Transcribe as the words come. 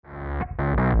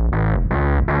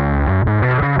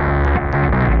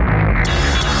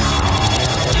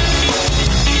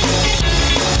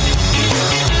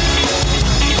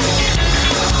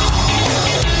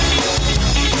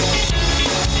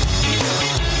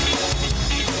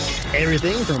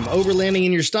Everything from overlanding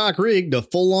in your stock rig to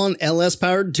full-on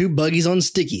LS-powered 2 buggies on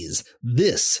stickies.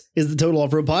 This is the Total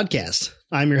Off-Road Podcast.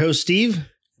 I'm your host, Steve.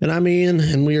 And I'm Ian,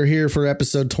 and we are here for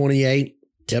episode 28.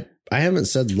 Yep. I haven't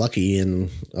said lucky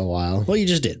in a while. Well, you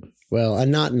just did. Well, I'm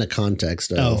not in the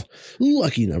context of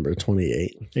lucky number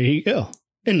 28. There you go.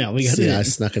 And now we got it. I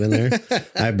snuck it in there.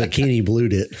 I bikini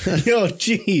blued it. Oh,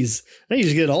 jeez. I need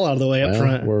to get it all out of the way up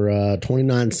front. We're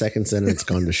 29 seconds in and it's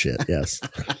gone to shit. Yes.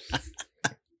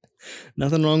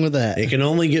 Nothing wrong with that. It can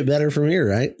only get better from here,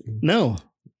 right? No.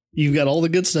 You've got all the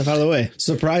good stuff out of the way.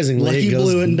 Surprisingly, lucky it goes,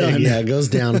 blue and done. Yeah, it goes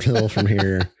downhill from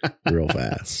here real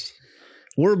fast.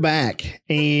 We're back,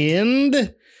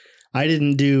 and I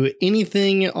didn't do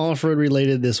anything off-road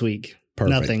related this week.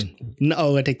 Perfect. Nothing.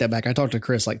 No, I take that back. I talked to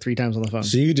Chris like 3 times on the phone.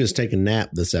 So you just take a nap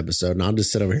this episode, and I'll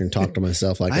just sit over here and talk to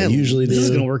myself like I usually do. This is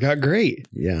going to work out great.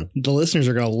 Yeah. The listeners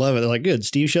are going to love it. They're like, good,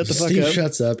 Steve, shut the fuck up. Steve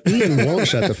shuts up. Ian won't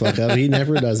shut the fuck up. He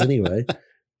never does anyway.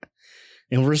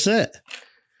 And we're set.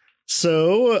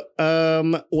 So,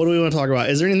 what do we want to talk about?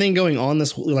 Is there anything going on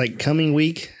this like coming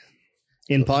week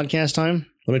in podcast time?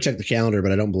 Let me check the calendar,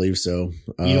 but I don't believe so.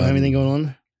 You don't have anything going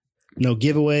on? No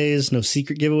giveaways? No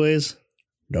secret giveaways?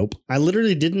 Nope. I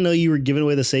literally didn't know you were giving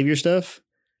away the Savior stuff.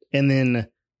 And then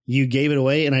you gave it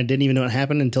away, and I didn't even know it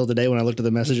happened until today when I looked at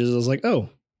the messages. I was like, oh,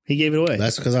 he gave it away.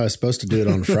 That's because I was supposed to do it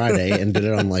on Friday and did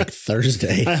it on like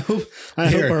Thursday. I hope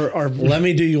our let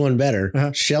me do you one better.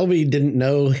 Uh-huh. Shelby didn't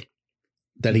know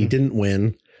that he didn't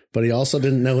win, but he also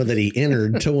didn't know that he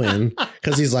entered to win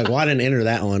because he's like, well, I didn't enter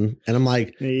that one. And I'm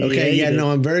like, okay, yeah,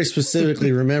 no, I'm very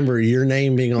specifically remember your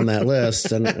name being on that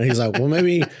list. And he's like, well,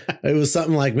 maybe it was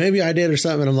something like maybe I did or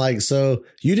something. And I'm like, so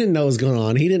you didn't know what was going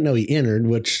on. He didn't know he entered,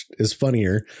 which is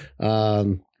funnier.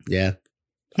 Yeah.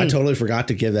 I totally forgot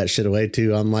to give that shit away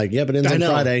too. I'm like, yeah, but it ends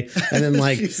on Friday. And then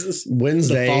like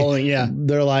Wednesday,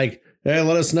 they're like, hey,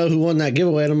 let us know who won that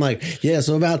giveaway. And I'm like, yeah,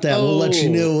 so about that, we'll let you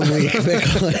know when we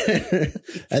pick on.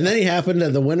 And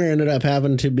then the winner ended up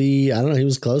having to be, I don't know, he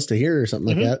was close to here or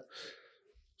something like that.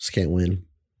 Just can't win.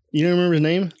 You don't remember his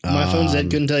name? My phone's dead,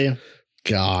 couldn't tell you.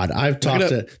 God, I've talked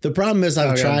to, the problem is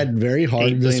I've tried very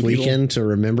hard this weekend to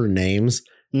remember names.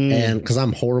 And because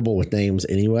I'm horrible with names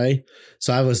anyway.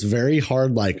 So I was very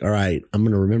hard, like, all right, I'm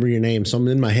going to remember your name. So I'm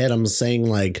in my head, I'm saying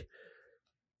like,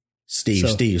 Steve.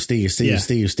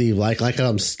 Like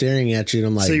I'm staring at you and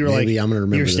I'm like, so maybe I'm going to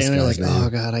remember this guy's name. You're standing there like, oh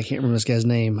God, I can't remember this guy's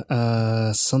name.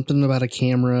 Something about a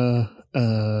camera.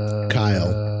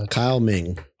 Kyle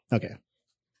Ming. Okay.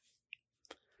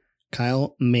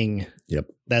 Kyle Ming. Yep.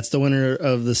 That's the winner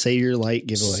of the Savior Light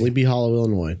giveaway. Sleepy Hollow,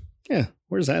 Illinois. Yeah.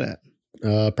 Where's that at?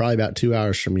 Probably about 2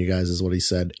 hours from you guys is what he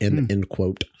said. End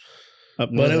quote.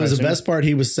 But it was the best part.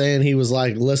 He was saying he was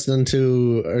like listening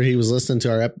to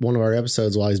our one of our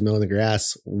episodes while he's mowing the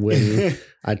grass when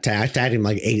I tagged him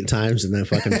like 8 times in that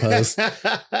fucking post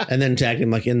and then tagged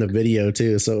him like in the video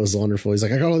too. So it was wonderful. He's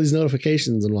like, I got all these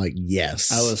notifications. I'm like,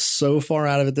 yes. I was so far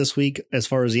out of it this week as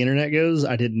far as the internet goes.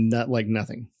 I did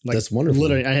nothing. Like, that's wonderful.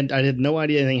 Literally, I had no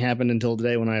idea anything happened until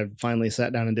today when I finally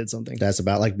sat down and did something. That's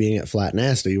about like being at Flat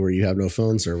Nasty where you have no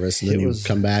phone service and then you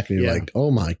come back and you're like, oh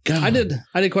my God. I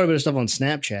did quite a bit of stuff on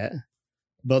Snapchat,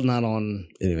 but not on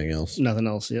anything else. Nothing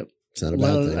else. Yep. It's not a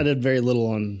bad thing. I did very little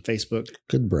on Facebook.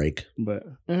 Good break. But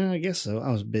I guess so.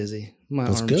 I was busy. My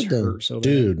That's arms hurt so bad.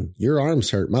 Dude, your arms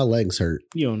hurt. My legs hurt.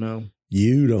 You don't know.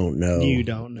 You don't know. You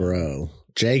don't know. Bro.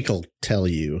 Jake will tell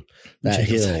you that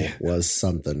hill was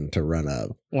something to run up.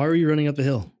 Why were you running up the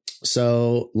hill?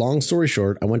 So, long story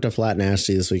short, I went to Flat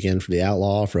Nasty this weekend for the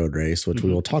Outlaw Off-Road Race, which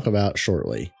we will talk about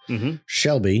shortly.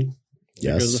 Shelby.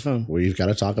 Yes, the phone. We've got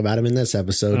to talk about him in this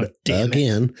episode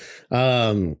again.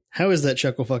 How is that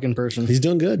chuckle fucking person? He's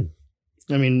doing good.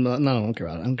 I mean, no, I don't care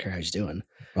about it. I don't care how he's doing.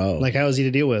 Oh. Like, how is he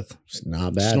to deal with? It's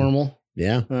not bad. Just normal?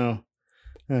 Yeah. Oh,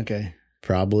 okay.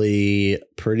 Probably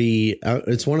pretty.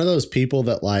 It's one of those people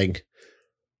that like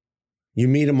you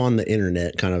meet him on the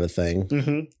internet kind of a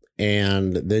thing.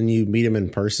 And then you meet him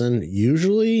in person.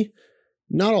 Usually,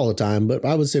 not all the time, but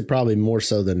I would say probably more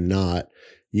so than not.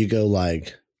 You go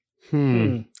like,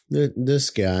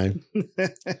 this guy.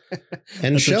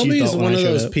 And Shelby's one of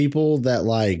those people that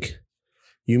like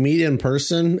you meet in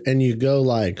person and you go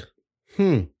like,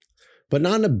 but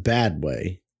not in a bad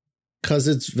way. Cause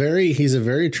he's a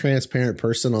very transparent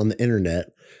person on the internet.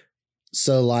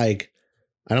 So like,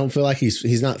 I don't feel like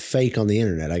he's not fake on the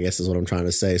internet, I guess is what I'm trying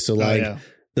to say. So like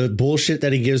the bullshit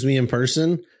that he gives me in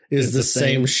person is the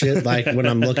same shit like when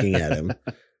I'm looking at him.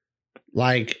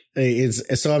 Like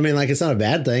it's so I mean like it's not a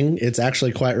bad thing. It's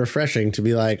actually quite refreshing to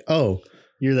be like, oh,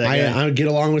 you're that guy. I get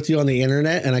along with you on the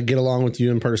internet and I get along with you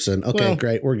in person. Okay,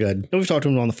 great, we're good. We've talked to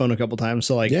him on the phone a couple times,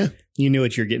 so like you knew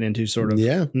what you're getting into, sort of.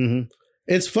 Yeah.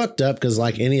 It's fucked up because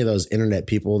like any of those internet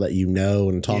people that you know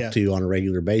and talk Yeah. to on a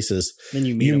regular basis, Then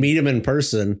you you them. meet them in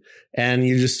person and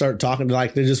you just start talking to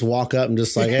like they just walk up and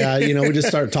just like, yeah, you know, we just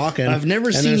start talking. I've never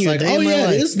and then seen it's you like, a day oh in my yeah,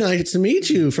 life. it is nice to meet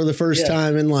you for the first Yeah.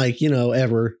 time in like, you know,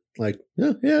 ever. Like,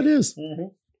 yeah, it is. Mm-hmm.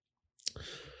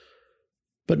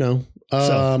 But no.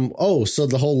 So- So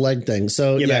the whole leg thing.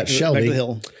 So Get yeah, back to Shelby the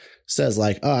hill. says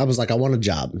like, oh, I was like, I want a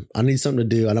job. I need something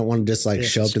to do. I don't want to just like Yeah,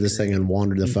 show up to this thing and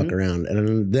wander the fuck Mhm. around.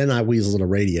 And then I weaseled a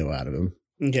radio out of him.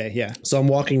 Okay, yeah. So I'm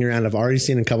walking around. I've already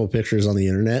seen a couple pictures on the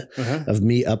internet Uh-huh. of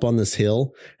me up on this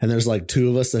hill. And there's like two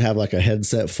of us that have like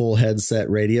a full headset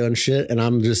radio and shit. And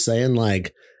I'm just saying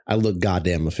like, I look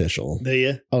goddamn official. Do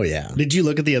you? Oh yeah. Did you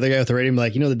look at the other guy with the radio and be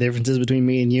like, you know the differences between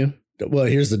me and you? Well,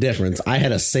 here's the difference. I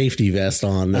had a safety vest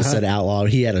on that Uh-huh. said Outlaw.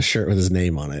 He had a shirt with his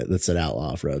name on it that said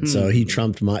Outlaw Off-Road. So he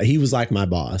trumped he was like my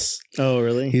boss. Oh,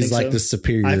 really? He's Think like so? the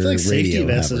superior I feel like safety radio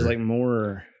vest is haver. like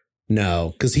more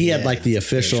No, because he had Yeah, like the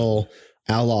official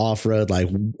Outlaw Off-Road, like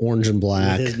orange and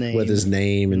black With his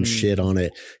name. and Mm. shit on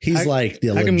it. He's How- like the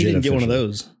How come you legit didn't get one of official.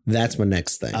 those? That's my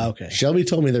next thing. Ah, okay. Shelby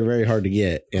told me they're very hard to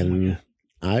get, Oh my and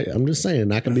I'm just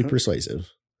saying I can be Uh-huh. persuasive.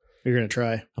 You're gonna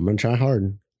try. I'm gonna try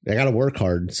hard. I got to work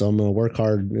hard, so I'm gonna work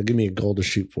hard. Give me a goal to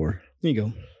shoot for. There you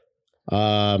go.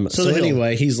 So the hill.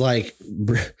 anyway, he's like,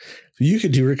 you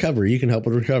could do recovery. You can help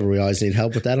with recovery. We always need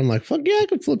help with that. I'm like, fuck yeah, I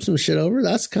can flip some shit over.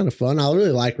 That's kind of fun. I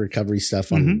really like recovery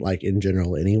stuff on like in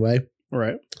general anyway. All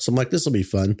right. So I'm like, this will be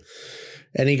fun.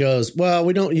 And he goes, well,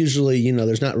 we don't usually,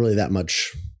 there's not really that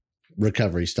much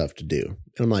recovery stuff to do.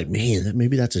 And I'm like, man,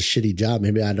 maybe that's a shitty job.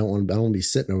 Maybe I don't want to be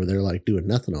sitting over there like doing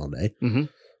nothing all day. Mm-hmm.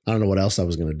 I don't know what else I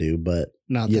was going to do, but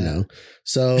Not you that. know.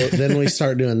 So then we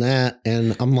start doing that,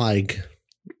 and I'm like,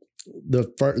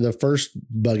 the first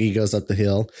buggy goes up the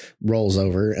hill, rolls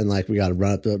over, and like we got to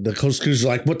run up the coach crew's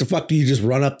like, what the fuck do you just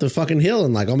run up the fucking hill?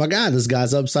 And like, oh my god, this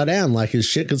guy's upside down, like his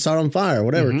shit could start on fire,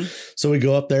 whatever. Mhm. So we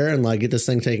go up there and like get this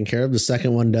thing taken care of. The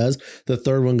second one does. The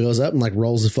third one goes up and like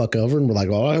rolls the fuck over, and we're like,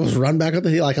 oh, I was run back up the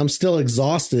hill. Like I'm still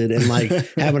exhausted and like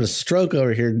having a stroke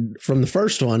over here from the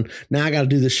first one. Now I got to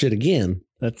do this shit again.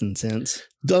 That's intense.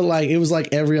 Like it was like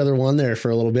every other one there for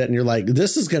a little bit, and you're like,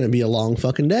 this is going to be a long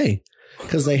fucking day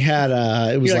because they had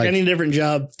it was You're like I need a different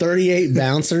job. 38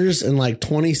 bouncers and like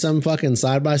 20 some fucking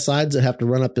side by sides that have to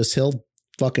run up this hill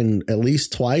fucking at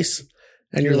least twice.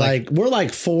 And you're like, we're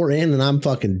like 4 in and I'm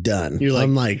fucking done. You're like-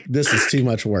 I'm like, this is too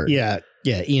much work. Yeah.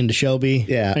 Ian to Shelby.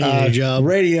 Yeah. I need a new job.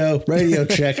 Radio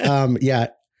check. Yeah.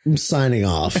 I'm signing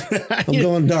off. I'm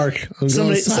going dark. I'm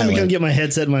Somebody going silent. come get my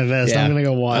headset and my vest. Yeah. I'm gonna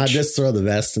go I watch. just throw the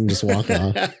vest and just walk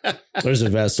off. There's a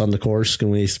vest on the course.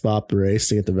 Can we stop the race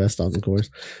to get the vest on the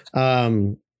course?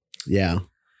 Yeah.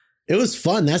 It was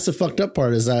fun. That's the fucked up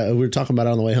part is that we were talking about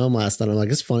it on the way home last night. I'm like,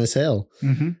 it's fun as hell.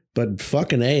 Mm-hmm. But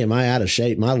fucking A, am I out of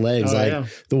shape? My legs, Oh,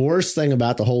 the worst thing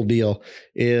about the whole deal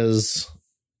is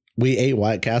we ate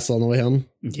White Castle on the way home.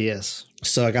 Yes.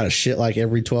 So I got to shit like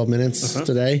every 12 minutes Uh-huh.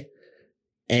 today.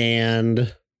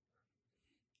 And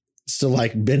so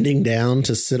like bending down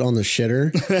to sit on the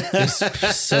shitter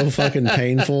is so fucking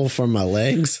painful for my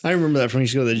legs. I remember that from when you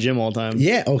used to go to the gym all the time.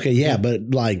 Yeah. Okay. Yeah.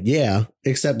 But like, yeah,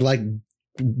 except like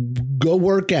go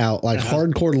work out like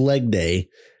hardcore leg day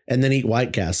and then eat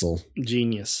White Castle.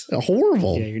 Genius.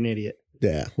 Horrible. Yeah, you're an idiot.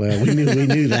 Yeah, well, we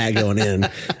knew that going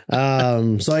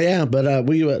in. So yeah, but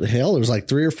hell, there was like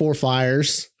 3 or 4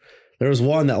 fires. There was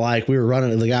one that like we were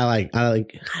running. The guy I don't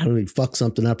know, he fucked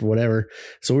something up or whatever.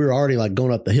 So we were already like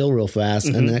going up the hill real fast,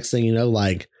 and the next thing you know,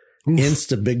 like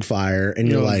insta big fire, and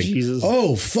you're like, Jesus.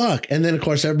 oh fuck! And then of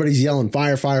course everybody's yelling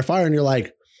fire, fire, fire, and you're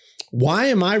like, why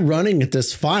am I running at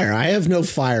this fire? I have no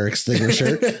fire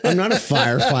extinguisher. I'm not a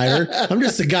firefighter. I'm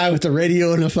just a guy with a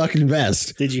radio and a fucking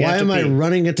vest. Did you Why have to am I pee?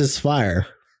 running at this fire?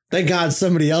 Thank God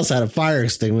somebody else had a fire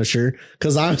extinguisher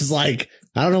because I was like,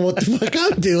 I don't know what the fuck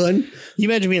I'm doing. You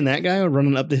imagine being that guy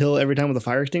running up the hill every time with a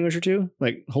fire extinguisher too?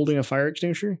 Like holding a fire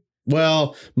extinguisher?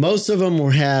 Well, most of them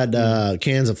had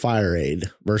cans of Fire Aid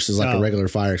versus like a Oh. regular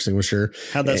fire extinguisher.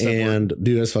 How'd that stuff work? And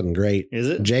dude, that's fucking great. Is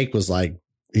it? Jake was like,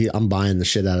 I'm buying the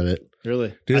shit out of it.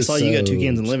 Really? Dude, I it's saw you got 2 so-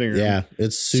 cans in the living room. Yeah,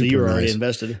 it's So super you were already nice.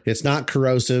 invested. It's not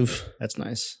corrosive. That's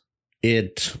nice.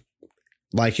 It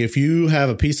like if you have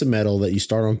a piece of metal that you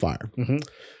start on fire, Mhm.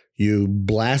 you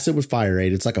blast it with Fire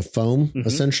Aid. It's like a foam Mhm.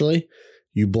 essentially.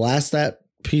 You blast that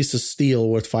piece of steel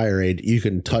with Fire Aid, you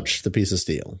can touch the piece of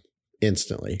steel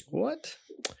instantly. What?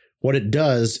 What it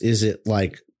does is it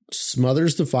like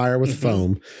smothers the fire with Mhm.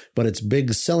 foam, but its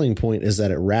big selling point is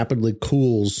that it rapidly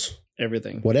cools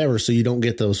Everything. whatever, so you don't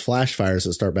get those flash fires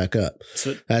that start back up.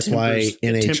 So it That's why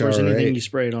tempers NHRA anything you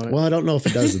sprayed on it. Well, I don't know if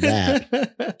it does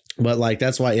that. But like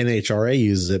that's why NHRA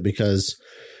uses it because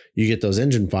you get those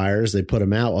engine fires, they put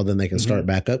them out, well, then they can start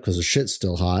back up because the shit's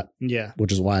still hot. Yeah.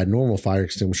 Which is why a normal fire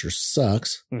extinguisher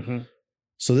sucks. Mm-hmm.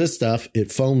 So this stuff,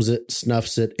 it foams it,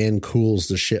 snuffs it, and cools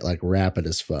the shit like rapid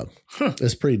as fuck. Huh.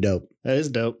 It's pretty dope. That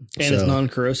is dope. And it's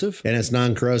non-corrosive? And it's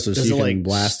non-corrosive, Does so you it can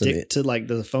blast stick it. to like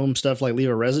the foam stuff, like leave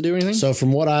a residue or anything? So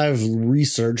from what I've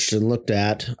researched and looked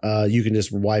at, you can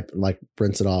just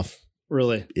rinse it off.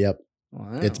 Really? Yep.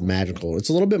 Wow. It's magical. It's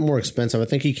a little bit more expensive. I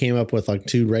think he came up with like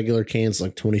 2 regular cans,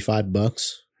 like $25.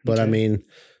 But Okay. I mean,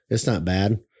 it's not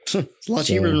bad. It's a lot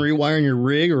cheaper than rewiring your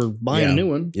rig or buying a new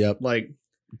one. Yep. Like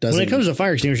when it comes to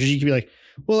fire extinguishers, you can be like,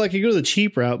 well, I could go to the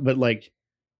cheap route, but like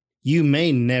you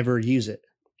may never use it.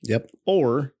 Yep.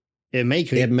 Or it may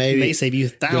save you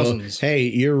thousands. Hey,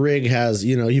 your rig has,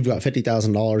 you've got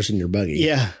 $50,000 in your buggy.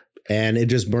 Yeah. And it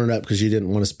just burned up because you didn't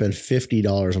want to spend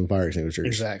 $50 on fire extinguishers.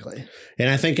 Exactly. And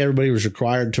I think everybody was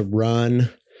required to run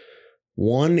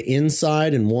one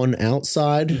inside and one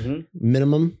outside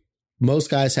minimum.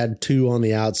 Most guys had 2 on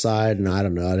the outside, and I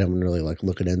don't know. I haven't really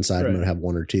looking inside. I'm gonna have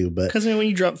 1 or 2, but because when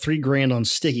you drop $3,000 on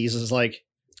stickies, it's like,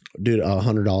 dude,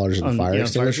 $100 in fire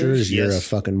extinguishers, you're a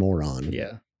fucking moron.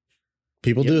 Yeah,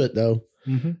 people do it though.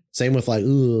 Mm-hmm. Same with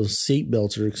seat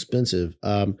belts are expensive.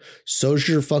 So's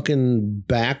your fucking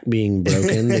back being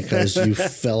broken because you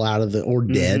fell out of or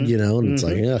dead, and it's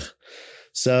like, ugh.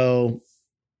 So,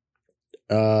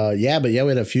 we had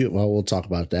a few. Well, we'll talk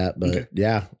about that, but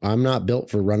yeah, I'm not built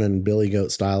for running Billy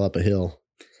Goat style up a hill.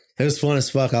 It was fun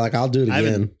as fuck. I'll do it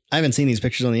again. I haven't seen these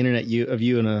pictures on the internet of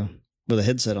you with a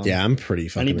headset on. Yeah, I'm pretty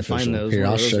fucking. I need to find those. Here,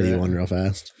 I'll show you one real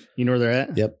fast. You know where they're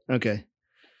at? Yep. Okay.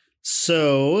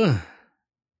 So.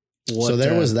 So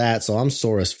there was that. So I'm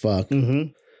sore as fuck.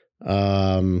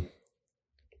 Mm-hmm.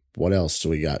 What else do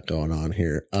we got going on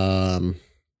here? I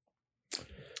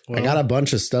got a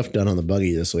bunch of stuff done on the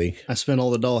buggy this week. I spent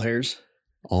all the doll hairs.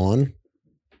 I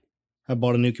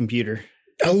bought a new computer.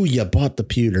 Oh, you bought the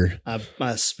pewter.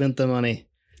 I spent the money.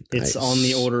 It's Nice. on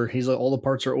the order. He's like, all the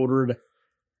parts are ordered.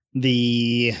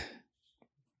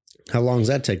 How long does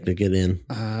that take to get in?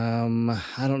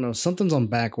 I don't know. Something's on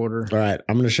back order. All right,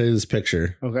 I'm going to show you this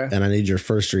picture. Okay. And I need your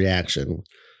first reaction.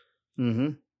 Mm-hmm.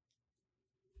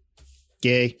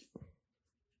 Yay.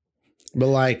 But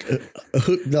like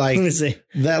Let me see.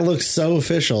 that looks so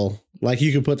official. Like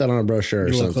you could put that on a brochure or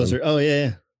Get a little something. closer. Oh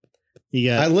yeah. You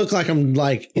got. I look like I'm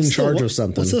in charge of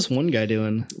something. What's this one guy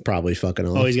doing? Probably fucking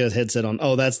on. Oh, he's got his headset on.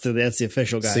 Oh, that's the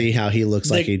official guy. See how he looks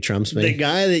like he trumps me? The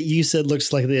guy that you said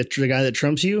looks like the guy that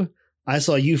trumps you. I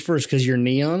saw you first because you're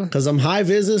neon. Because I'm high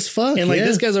vis as fuck. And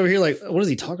this guy's over here like, what is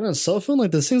he talking on his cell phone? Like,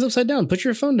 this thing's upside down. Put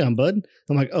your phone down, bud.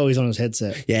 I'm like, oh, he's on his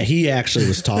headset. Yeah, he actually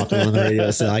was talking on the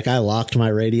radio. So I locked my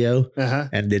radio Uh-huh.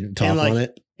 and didn't talk on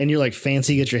it. And you're like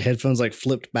fancy, get your headphones like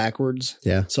flipped backwards.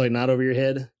 Yeah. So like not over your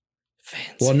head.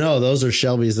 Fancy. Well, no, those are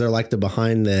Shelby's. They're like the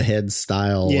behind the head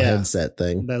style headset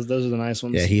thing. Those are the nice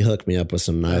ones. Yeah, he hooked me up with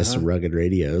some nice rugged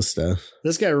radio stuff.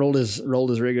 This guy rolled his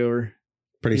rig over.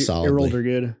 Pretty solid. He rolled her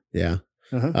good. Yeah.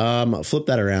 Uh-huh. Flip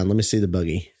that around. Let me see the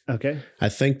buggy. Okay. I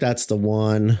think that's the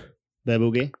one. The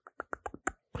boogie.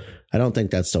 I don't think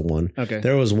that's the one. Okay.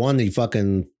 There was one we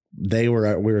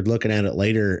were looking at it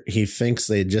later. He thinks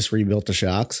they just rebuilt the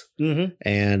shocks,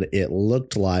 and it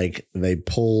looked like they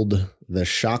pulled the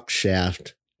shock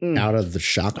shaft out of the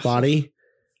shock body,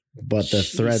 but the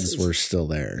threads were still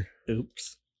there.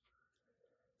 Oops.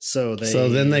 So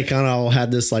then they kind of all had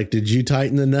this did you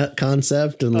tighten the nut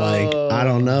concept? And I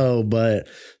don't know, but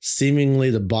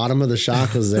seemingly the bottom of the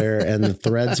shock was there and the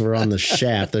threads were on the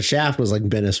shaft. The shaft was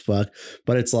bent as fuck,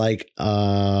 but it's did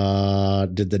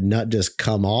the nut just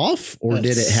come off or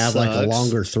did it have a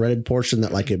longer threaded portion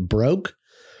that it broke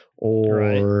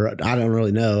or I don't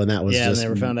really know. And that was just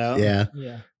never found out. Yeah.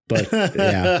 But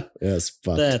yeah, it was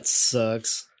fucked. That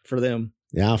sucks for them.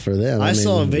 Yeah. For them. I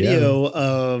saw a video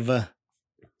of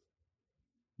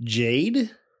Jade.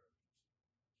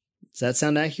 Does that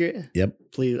sound accurate? Yep.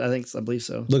 Please, I believe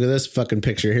so. Look at this fucking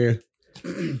picture here.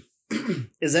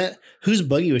 Is that whose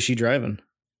buggy was she driving?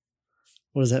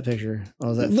 What is that picture? Oh,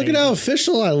 is that look at how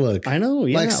official I look. I know.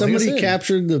 Yeah, somebody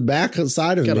captured the back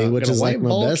side of me, which is my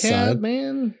best side.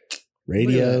 Man,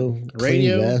 radio,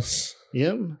 clean vest.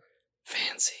 Yep.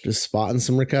 Fancy. Just spotting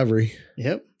some recovery.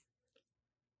 Yep.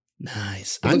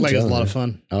 Nice. It looked like it was a lot of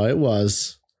fun. Oh, it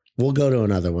was. We'll go to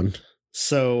another one.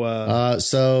 So,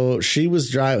 so she was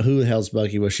driving. Who the hell's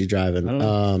buggy was she driving? I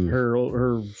don't know.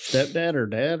 Her stepdad or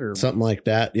dad or something like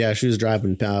that. Yeah, she was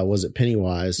driving. Was it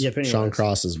Pennywise? Yeah, Pennywise. Sean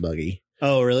Cross's buggy.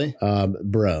 Oh, really?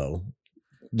 Bro,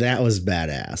 that was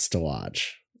badass to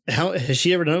watch. How has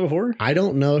she ever done it before? I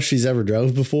don't know if she's ever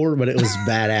drove before, but it was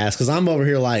badass because I'm over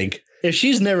here If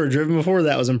she's never driven before,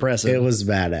 that was impressive. It was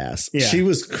badass. Yeah. She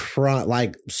was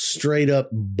like straight up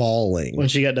bawling when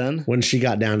she got done. When she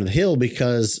got down to the hill,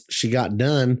 because she got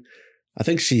done. I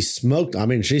think she smoked. I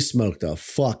mean, she smoked the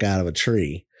fuck out of a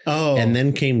tree. Oh. And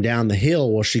then came down the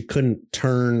hill. Well, she couldn't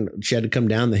turn. She had to come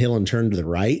down the hill and turn to the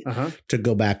right to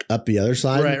go back up the other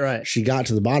side. Right. She got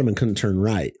to the bottom and couldn't turn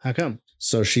right. How come?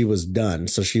 So she was done.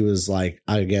 So she was like,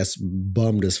 I guess,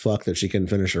 bummed as fuck that she couldn't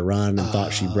finish her run and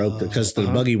thought she broke it because the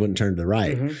buggy wouldn't turn to the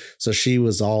right. Mm-hmm. So she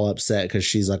was all upset because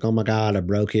she's like, oh my God, I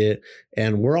broke it.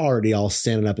 And we're already all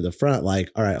standing up at the front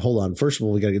like, all right, hold on. First of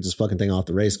all, we got to get this fucking thing off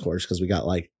the race course because we got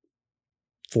like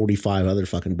 45 other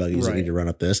fucking buggies that need to run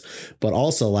up this. But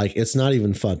also, like, it's not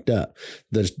even fucked up.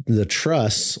 The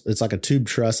truss, it's like a tube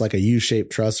truss, like a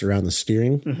U-shaped truss around the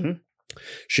steering. Mm-hmm.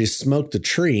 She smoked the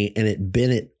tree and it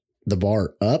bent the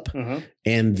bar up,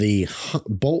 and the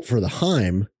bolt for the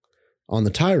Heim on the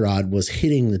tie rod was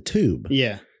hitting the tube.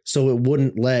 Yeah. So it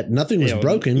wouldn't nothing was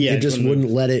broken. Yeah, it just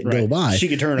wouldn't let it go by. She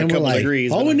could turn a couple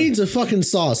degrees. All we need is a fucking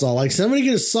sawzall. Like, somebody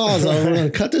get a sawzall. We're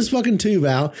going to cut this fucking tube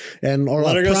out or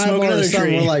let her go smoke another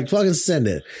tree. We're like, fucking send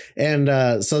it.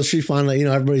 And so she finally,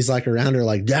 everybody's like around her,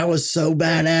 like, that was so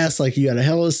badass. Like, you had a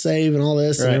hell of a save and all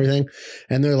this and everything.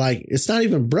 And they're like, it's not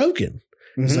even broken.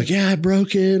 He's like, yeah, I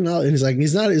broke it. And he's like,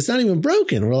 it's not even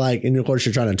broken. We're like, and of course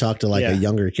you're trying to talk to like a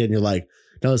younger kid and you're like,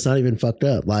 no, it's not even fucked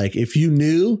up. Like, if you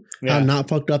knew how not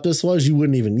fucked up this was,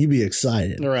 you'd be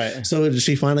excited. Right. So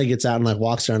she finally gets out and like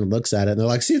walks around and looks at it and they're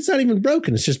like, see, it's not even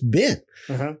broken. It's just bent.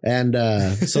 And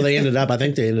so they ended up,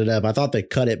 I thought they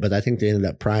cut it, but I think they ended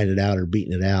up prying it out or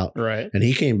beating it out. Right. And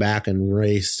he came back and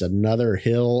raced another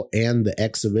hill and the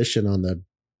exhibition on the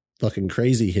fucking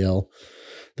crazy hill.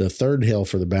 The third hill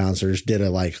for the bouncers, did a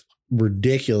like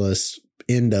ridiculous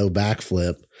endo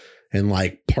backflip and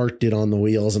like parked it on the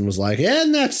wheels and was like,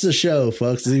 and that's the show,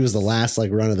 folks. He was the last like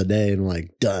run of the day and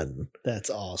like done. That's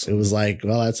awesome. It was like,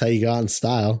 well, that's how you got in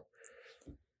style.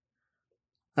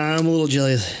 I'm a little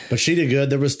jealous. But she did good.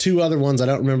 There was two other ones. I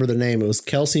don't remember the name. It was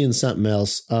Kelsey and something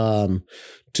else.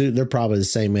 They're probably the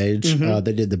same age.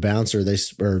 They did the bouncer, the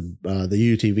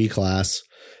UTV class.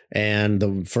 And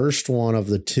the first one of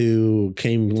the two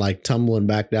came like tumbling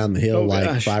back down the hill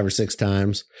 5 or 6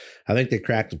 times. I think they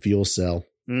cracked the fuel cell.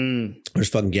 There's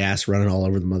fucking gas running all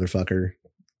over the motherfucker.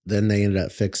 Then they ended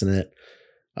up fixing it.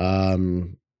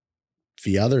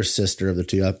 The other sister of the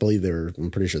two,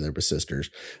 I'm pretty sure they were sisters.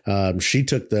 She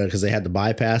took because they had the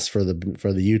bypass for the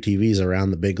UTVs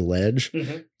around the big ledge.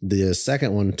 The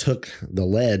second one took the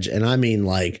ledge, and I mean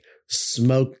like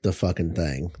smoked the fucking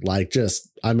thing. Like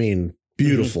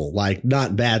beautiful, like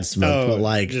not bad smoke, but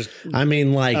like just up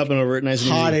and over it, nice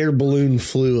hot air balloon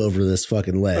flew over this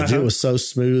fucking ledge. It was so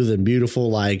smooth and beautiful.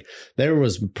 Like there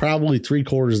was probably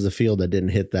 3/4 of the field that didn't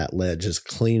hit that ledge as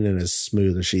clean and as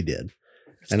smooth as she did.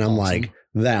 And I'm like,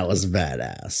 that was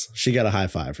badass. She got a high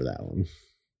five for that one.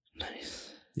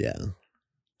 Nice. Yeah.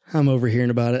 I'm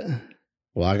overhearing about it.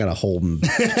 Well, I got a whole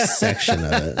section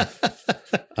of it.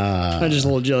 I'm just a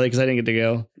little jelly because I didn't get to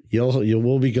go. You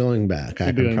will be going back.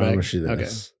 I can promise you this. Okay.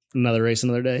 Another race,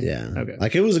 another day. Yeah. Okay.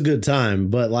 Like it was a good time,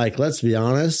 but like, let's be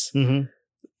honest,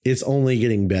 it's only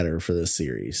getting better for this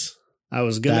series.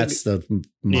 That's the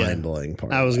mind blowing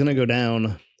part. I was going to go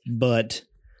down, but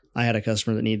I had a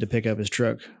customer that needed to pick up his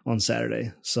truck on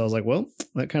Saturday. So I was like, well,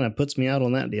 that kind of puts me out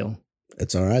on that deal.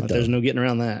 It's all right, but there's no getting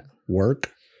around that.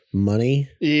 Work, money,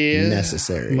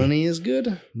 necessary. Money is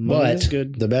good.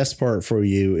 The best part for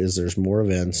you is there's more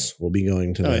events. We'll be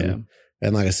going to them. Yeah.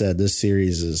 And like I said, this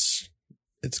series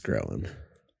it's growing.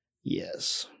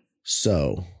 Yes.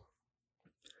 So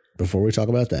before we talk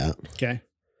about that, okay,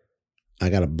 I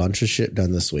got a bunch of shit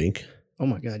done this week. Oh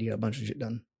my God, you got a bunch of shit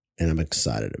done. And I'm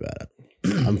excited about it.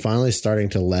 I'm finally starting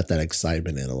to let that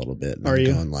excitement in a little bit. And Are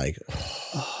you? Going like,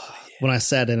 when I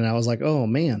sat in, I was like, oh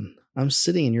man, I'm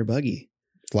sitting in your buggy.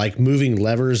 Like moving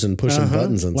levers and pushing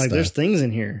buttons and like stuff. There's things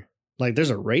in here. Like there's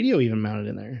a radio even mounted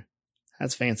in there.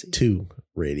 That's fancy. 2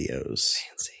 radios.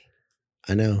 Fancy.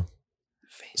 I know.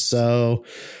 Fancy. So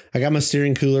I got my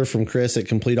steering cooler from Chris at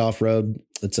Complete Off-Road.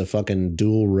 It's a fucking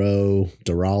dual row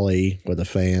Durali with a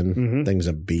fan. Thing's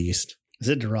a beast. Is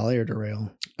it Durali or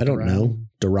Derail? I don't know.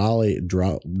 Durali,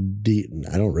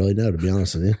 I don't really know, to be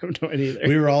honest with you. I have no idea either.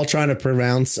 We were all trying to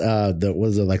pronounce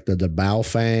the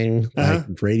Baofeng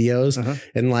like radios,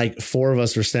 and like 4 of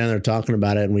us were standing there talking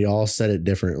about it, and we all said it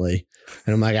differently.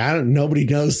 And I'm like, nobody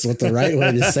knows what the right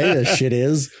way to say this shit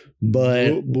is,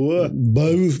 but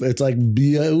both, it's like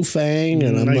Baofeng,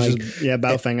 and I'm like,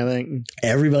 Baofeng. I think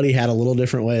everybody had a little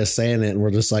different way of saying it, and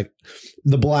we're just like,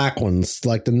 the black ones,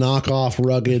 like the knockoff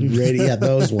rugged radio,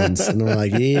 those ones. And I'm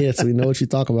like, yes, we know what you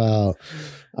talk about.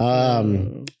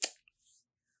 I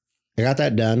I got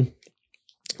that done.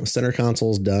 Center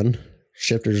console's done.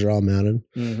 Shifters are all mounted.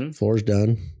 Mm-hmm. Floor's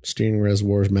done. Steering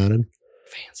reservoir's mounted.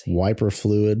 Fancy. Wiper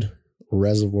fluid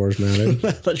reservoir's mounted.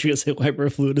 I thought you were going to say wiper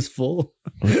fluid is full.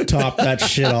 Top that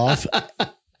shit off.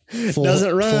 Full,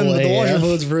 doesn't run, but the washer AF.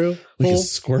 fluid's through. We can Full.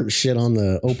 squirt shit on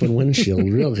the open windshield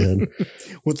real good.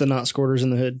 With the not squirters in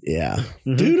the hood. Yeah.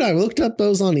 Mhm. Dude, I looked up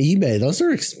those on eBay. Those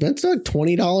are expensive, like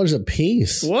 $20 a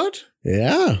piece. What?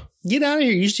 Yeah. Get out of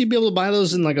here. You used to be able to buy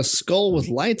those in like a skull with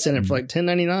lights in it for like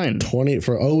 $10.99. 20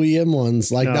 for OEM ones,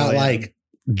 like Oh, not yeah. like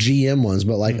GM ones,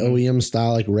 but like Mhm. OEM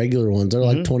style, like regular ones. They're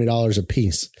like Mhm. $20 a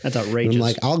piece. That's And outrageous. I'm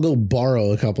like, I'll go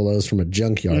borrow a couple of those from a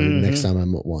junkyard Mhm. next time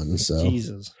I'm at one. So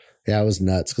Jesus. yeah, it was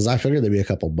nuts because I figured they'd be a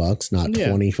couple bucks, not Yeah.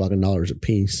 $20 fucking dollars a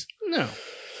piece. No.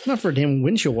 Not for a damn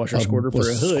windshield washer squirter for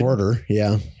a hood. Squirter,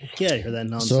 yeah. Get out of here, that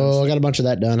nonsense. So I got a bunch of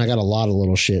that done. I got a lot of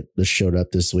little shit that showed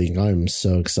up this week. I'm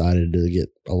so excited to get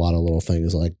a lot of little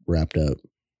things like wrapped up.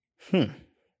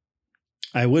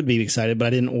 I would be excited, but I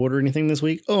didn't order anything this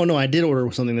week. Oh, no, I did order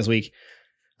something this week.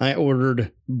 I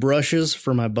ordered brushes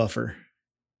for my buffer,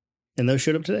 and those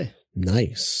showed up today.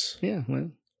 Nice. Yeah,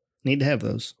 well, need to have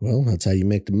those. Well, that's how you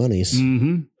make the monies.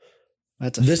 Mm-hmm.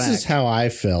 That's a This fact. is how I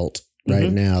felt right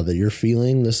Mhm. now that you're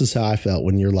feeling. This is how I felt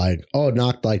when you're like, oh,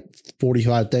 knocked like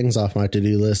 45 things off my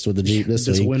to-do list with the Jeep this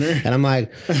week. winter. And I'm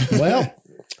like, well,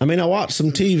 I mean, I watched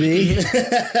some TV.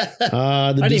 The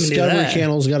I didn't even do Discovery that.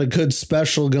 Channel's got a good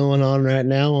special going on right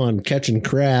now on catching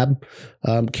crab.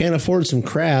 Can't afford some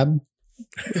crab.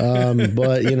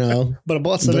 But you know, But I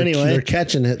bought some they're anyway.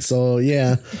 catching it. So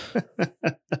yeah,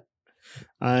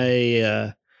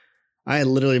 I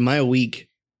literally, my week,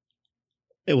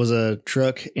 it was a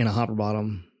truck and a hopper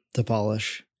bottom to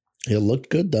polish. it looked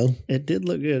good though, It did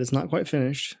look good. It's not quite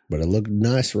finished. but it looked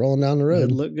nice rolling down the It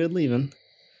road. looked good leaving.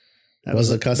 Was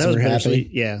the customer happy? bittersweet.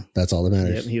 Yeah. That's all that Yep.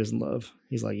 matters. He was in love.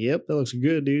 He's like, yep, that looks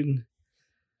good, dude.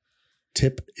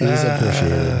 Tip is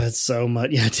appreciated. It's so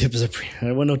much. Yeah, tip is appreciated.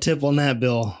 There wasn't no tip on that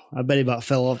bill. I bet he about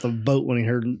fell off the boat when he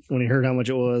heard how much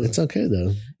it was. It's okay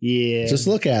though. Yeah. Just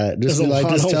look at it. Just There's be a like,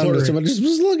 lot just of tell him, work.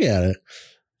 just look at it.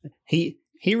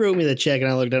 He wrote me the check and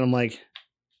I looked at him like,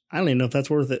 I don't even know if that's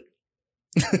worth it.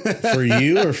 For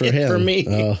you or for him? For me.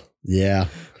 Oh, yeah.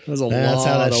 That's a That's lot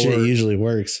how that of shit work. usually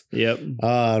works. Yep.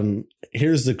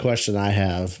 Here's the question I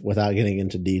have without getting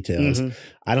into details. Mhm.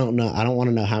 I don't know. I don't want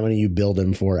to know how many you build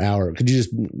him for hour. Could you just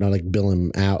like bill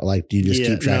him out? Like, do you just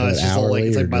keep track of it's it just all hourly? like,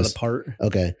 it's or like by the just- part.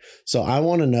 Okay. So I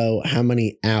want to know how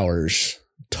many hours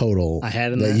total I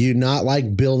had in that that. you not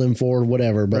like build him for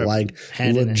whatever, but Right. like Had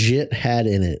in it. legit had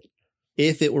in it.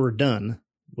 If it were done,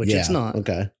 which Yeah, it's not.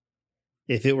 Okay.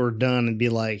 If it were done, it'd be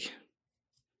like,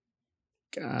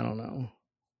 I don't know.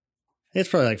 It's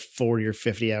probably like 40 or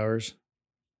 50 hours.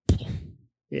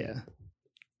 Yeah.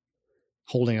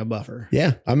 Holding a buffer.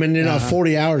 Yeah. I mean, you're not Uh-huh.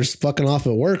 40 hours fucking off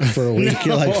at work for a week.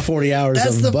 You're like No. 40 hours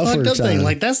That's of the buffer fucked up time. thing.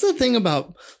 Like, that's the thing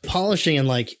about polishing and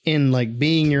like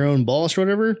being your own boss or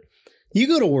whatever. You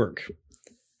go to work.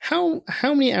 How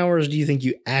many hours do you think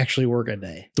you actually work a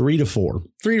day? 3 to 4.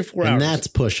 3 to 4 And hours. that's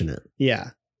pushing it. Yeah.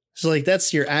 So like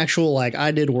that's your actual like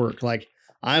I did work. Like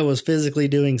I was physically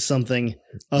doing something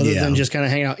other Yeah. than just kind of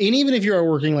hanging out. And even if you are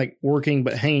working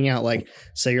but hanging out, like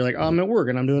say you're like, oh, I'm at work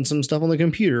and I'm doing some stuff on the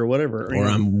computer or whatever. Or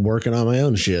I'm working on my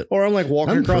own shit. or I'm like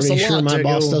walking I'm across the pretty lot. sure my to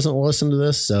boss go- doesn't listen to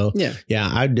this. So Yeah. yeah,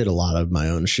 I did a lot of my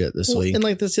own shit this Well, week. and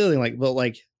like that's the other thing, like, but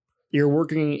like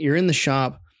you're in the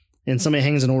shop and somebody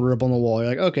hangs an order up on the wall. You're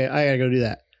like, okay, I gotta go do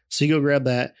that. So you go grab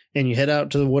that and you head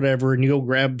out to whatever and you go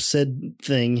grab said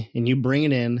thing and you bring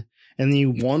it in and then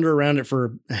you wander around it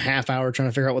for a half hour trying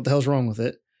to figure out what the hell's wrong with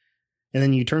it. And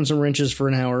then you turn some wrenches for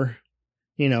an hour,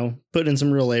 put in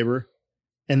some real labor.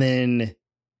 And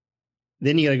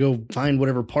then you got to go find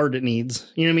whatever part it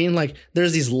needs. You know what I mean? Like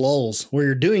there's these lulls where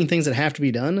you're doing things that have to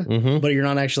be done, Mhm. but you're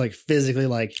not actually like physically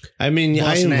like, I mean, I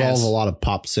busting involve ass. a lot of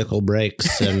popsicle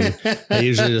breaks, and I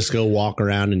usually just go walk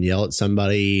around and yell at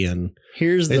somebody. And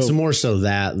here's it's the more so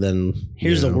that than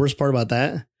Here's you the know. worst part about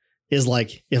that is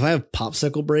like if I have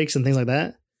popsicle breaks and things like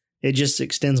that, it just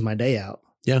extends my day out.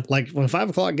 Yeah. Like when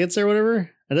 5 o'clock gets there, or whatever,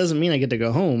 it doesn't mean I get to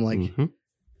go home. Like Mhm.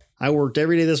 I worked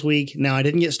every day this week. Now I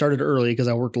didn't get started early because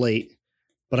I worked late,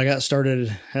 but I got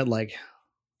started at like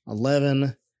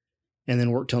 11 and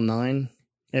then worked till 9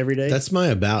 every day. That's my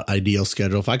about ideal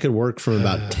schedule. If I could work from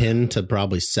about 10 to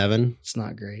probably 7. it's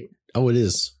not great. Oh, it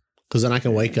is. Because then I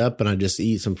can wake up and I just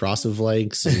eat some Frosted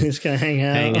Flakes and Just kind of hang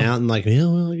out. hang out and like, yeah,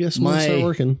 well, I guess I'm gonna start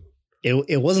working.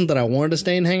 It wasn't that I wanted to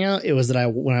stay and hang out. It was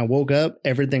that when I woke up,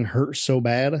 everything hurt so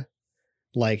bad.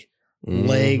 Like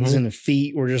legs Mhm. and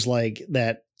feet were just like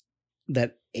that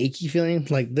achy feeling.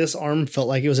 Like this arm felt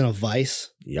like it was in a vice.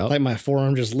 Yep. Like my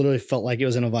forearm just literally felt like it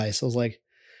was in a vice. I was like,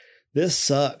 this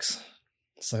sucks.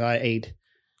 It's like I ate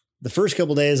the first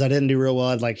couple days. I didn't do real well.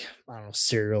 I'd like, I don't know,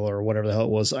 cereal or whatever the hell it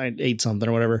was. I ate something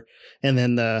or whatever. And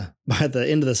then by the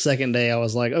end of the second day, I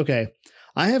was like, okay,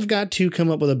 I have got to come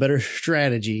up with a better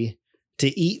strategy to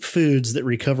eat foods that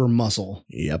recover muscle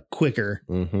quicker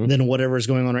than whatever is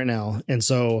going on right now. And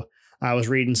so I was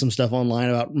reading some stuff online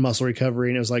about muscle recovery,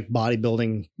 and it was like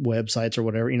bodybuilding websites or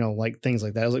whatever, like things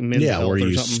like that. It was like men's health where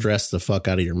you something. Stress the fuck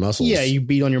out of your muscles. Yeah, you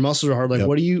beat on your muscles real hard. Like,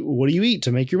 what do you eat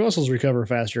to make your muscles recover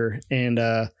faster? And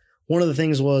one of the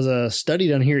things was a study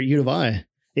done here at U of I.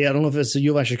 Yeah, I don't know if it's the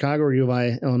U of I Chicago or U of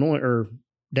I Illinois or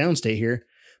downstate here,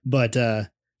 but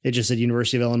it just said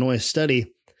University of Illinois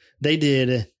study. They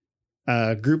did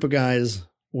a group of guys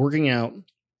working out.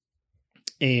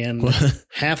 And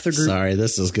half the group. Sorry,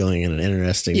 this is going in an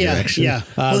interesting direction. Yeah,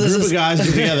 group of guys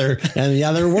get together, and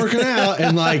they're working out,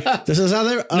 and like this is how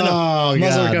they're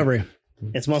muscle recovery.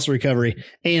 It's muscle recovery,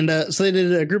 and so they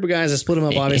did a group of guys. They split them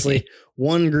up. Obviously,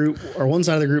 one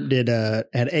side of the group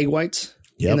had egg whites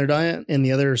in their diet, and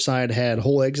the other side had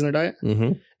whole eggs in their diet.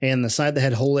 Mm-hmm. And the side that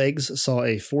had whole eggs saw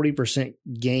a 40%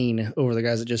 gain over the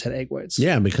guys that just had egg whites.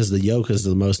 Yeah, because the yolk is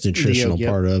the most nutritional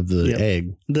part of the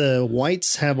egg. The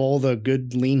whites have all the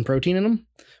good lean protein in them,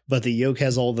 but the yolk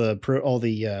has all the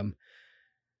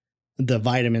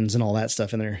vitamins and all that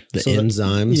stuff in there. The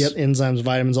enzymes. Enzymes,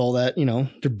 vitamins, all that.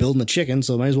 They're building the chicken,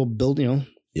 so might as well build.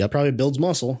 Probably builds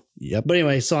muscle. Yep. But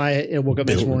anyway, so I woke up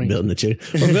this morning. Building the chicken.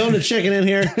 We're building a chicken in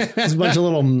here. There's a bunch of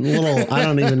little, I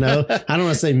don't even know. I don't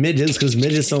want to say midgets because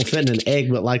midgets don't fit in an egg,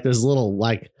 but like there's little,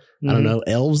 like, I don't know,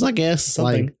 elves, I guess.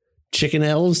 Something. Like chicken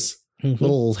elves. Mm-hmm.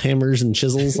 Little hammers and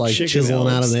chisels, like chicken chiseling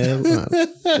elves. Out of the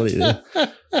egg. What do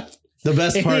you do? The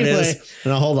best part is,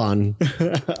 now hold on.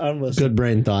 Good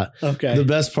brain thought. Okay. The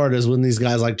best part is when these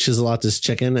guys like chisel out this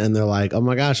chicken and they're like, oh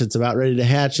my gosh, it's about ready to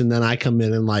hatch. And then I come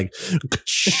in and like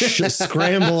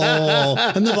scramble.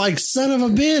 And they're like, son of a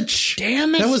bitch.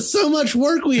 Damn it. That was so much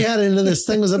work we had into this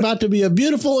thing. It was about to be a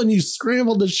beautiful and you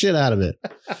scrambled the shit out of it.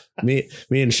 Me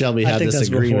and Shelby had this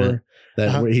agreement.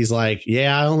 That he's like,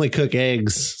 yeah, I only cook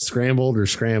eggs scrambled or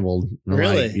scrambled.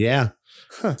 Really? Like, yeah.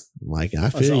 Huh. Like,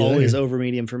 I feel it's always over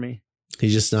medium for me.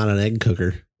 He's just not an egg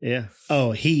cooker. Yeah.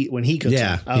 Oh, when he cooks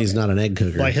them. Okay. He's not an egg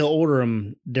cooker. Like he'll order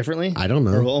them differently? I don't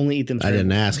know. Or will only eat them scrambled? I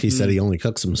didn't ask. He said he only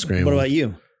cooks them scrambled. What about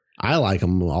you? I like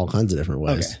them all kinds of different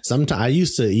ways. Okay. Sometimes I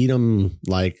used to eat them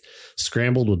like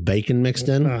scrambled with bacon mixed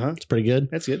in. It's pretty good.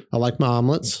 That's good. I like my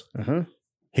omelets.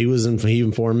 He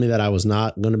informed me that I was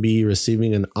not going to be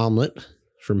receiving an omelet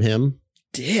from him.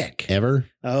 Dick. Ever.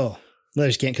 Oh. No, I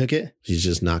just can't cook it. He's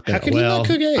just not going to. How can you not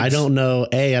cook eggs? I don't know.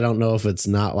 A, I don't know if it's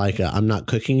not like I'm not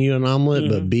cooking you an omelet,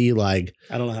 but B, like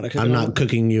I don't know how to cook. I'm not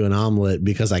cooking you an omelet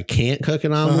because I can't cook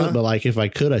an omelet. But like if I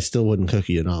could, I still wouldn't cook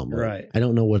you an omelet. Right. I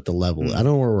don't know what the level. I don't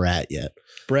know where we're at yet.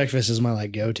 Breakfast is my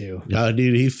like go to. Oh,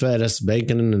 dude, he fed us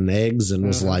bacon and eggs and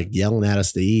was like yelling at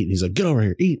us to eat. He's like, "Get over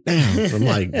here, eat now." I'm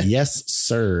like, "Yes,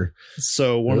 sir."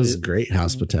 So one of the great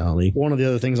hospitality. One of the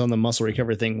other things on the muscle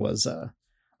recovery thing was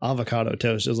avocado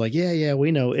toast. It was like, yeah, we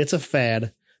know it's a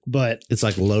fad, but it's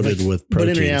like loaded with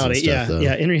proteins. But in reality, and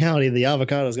stuff, in reality, the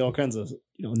avocado's got all kinds of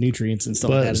nutrients and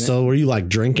stuff like that. So were you like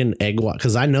drinking egg white?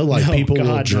 Because I know like people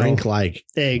will drink like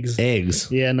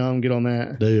eggs. Yeah, no, I'm good on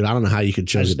that, dude. I don't know how you could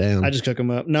chug it down. I just cook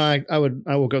them up. No, I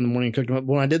woke up in the morning and cooked them up.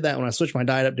 When I did that, when I switched my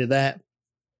diet up, did that,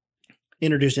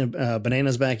 introduced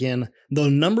bananas back in. The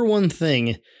number one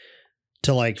thing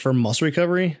to like for muscle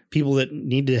recovery, people that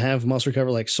need to have muscle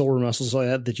recovery, like sore muscles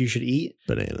like that you should eat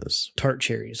bananas, tart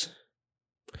cherries.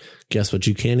 Guess what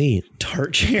you can't eat?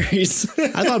 Tart cherries.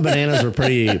 I thought bananas were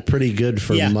pretty good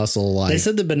for muscle. Like they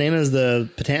said, the bananas, the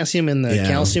potassium and the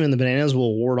calcium in the bananas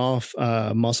will ward off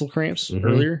muscle cramps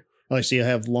earlier. Like, so you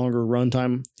have longer run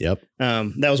time. Yep.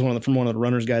 That was from one of the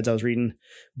runner's guides I was reading.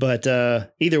 But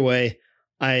either way,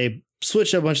 I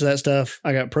switched up a bunch of that stuff.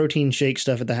 I got protein shake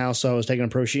stuff at the house, so I was taking a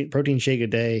protein shake a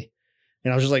day.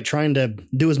 And I was just like trying to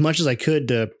do as much as I could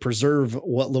to preserve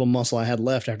what little muscle I had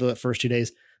left after that first 2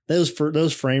 days.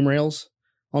 Those frame rails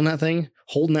on that thing,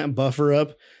 holding that buffer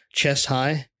up chest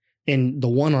high, and the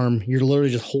one arm, you're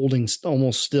literally just holding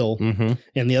almost still.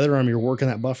 And the other arm, you're working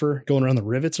that buffer, going around the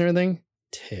rivets and everything.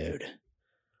 Dude,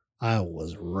 I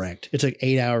was wrecked. It took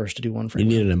 8 hours to do one frame.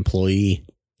 You need an employee.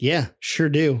 Yeah, sure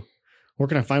do. Where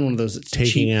can I find one of those that's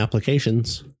taking cheap?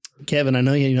 Applications? Kevin, I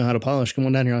know you know how to polish. Come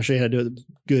on down here. I'll show you how to do it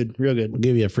good, real good. We'll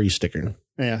give you a free sticker.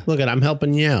 Yeah. Look, I'm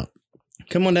helping you out.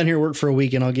 Come on down here, work for a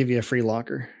week, and I'll give you a free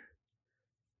locker.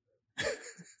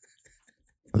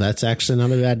 That's actually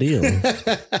not a bad deal.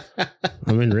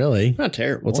 I mean, really. Not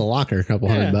terrible. What's a locker? A couple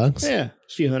 $100? Yeah. A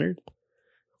few hundred.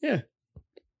 Yeah.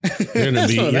 You're gonna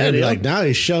That's be, not a you're bad gonna be deal. like, now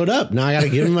he showed up. Now I got to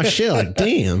give him my shit. Like,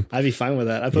 damn. I'd be fine with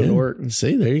that. I put it to work.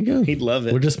 See, there you go. He'd love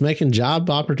it. We're just making job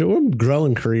opportunities. We're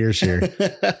growing careers here.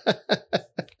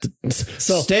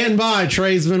 So Stand by,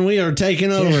 tradesmen. We are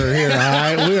taking over here. All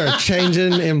right. We are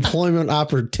changing employment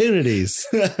opportunities.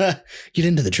 get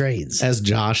into the trades. As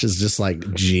Josh is just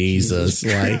like, Jesus,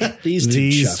 like These two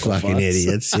these chuckle fucking fucks.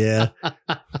 idiots. Yeah.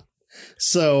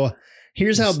 So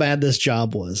here's how bad this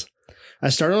job was. I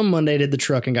started on Monday, did the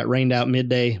truck, and got rained out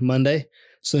midday Monday.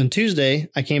 So then Tuesday,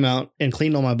 I came out and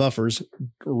cleaned all my buffers,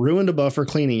 ruined a buffer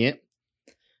cleaning it.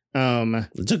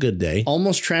 It's a good day.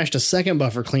 Almost trashed a second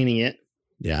buffer cleaning it.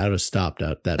 Yeah, I would have stopped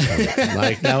at that time.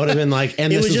 Like, that would have been like,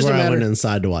 and It this was is just where a I went matter-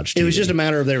 inside to watch TV. It was just a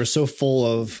matter of they were so full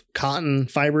of cotton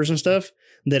fibers and stuff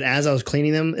that as I was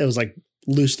cleaning them, it was like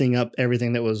loosening up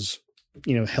everything that was,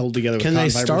 held together with Can cotton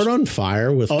they fibers. start on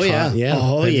fire with Oh, yeah. cotton? Yeah.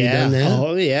 Oh, Have you yeah. done that?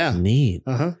 Oh, yeah. Neat.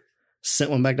 Uh-huh.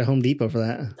 Sent one back to Home Depot for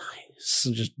that. Nice.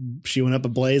 So just she went up a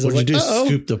blaze. I What was did you like, do? uh-oh.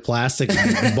 Scoop the plastic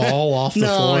ball off the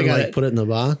No, floor I and got like it. put it in the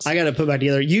box? I got to put back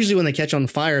together. Usually when they catch on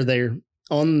fire, they're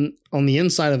on the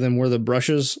inside of them where the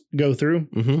brushes go through.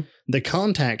 Mm-hmm. The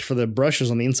contact for the brushes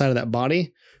on the inside of that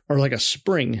body are like a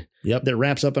spring Yep. that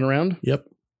wraps up and around. Yep.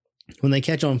 When they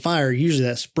catch on fire, usually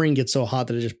that spring gets so hot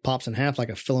that it just pops in half like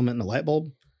a filament in a light bulb.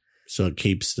 So it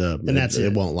keeps the, And that's it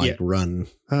it. won't like Yeah. run.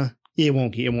 It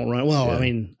won't run. Well, Yeah. I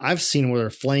mean, I've seen where there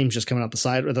are flames just coming out the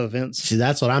side of the vents. See,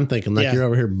 that's what I'm thinking. Like Yeah. you're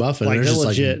over here buffing. Like, There's just they're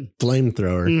like legit.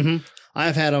 flamethrower. Mm-hmm.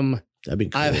 I've had them. That'd be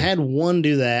cool. I've had one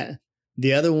do that.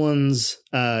 The other ones,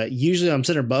 usually I'm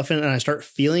sitting there buffing and I start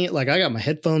feeling it. Like I got my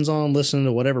headphones on, listening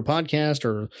to whatever podcast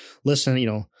or listening,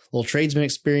 little tradesman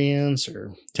experience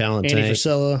or Talent Andy tank.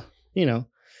 Frisella,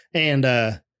 and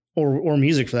or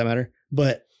music for that matter.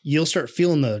 But you'll start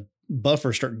feeling the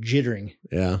buffer start jittering.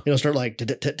 Yeah. It'll start like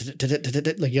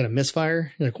like you got a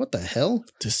misfire. You're like, what the hell?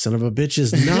 This son of a bitch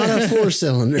is not a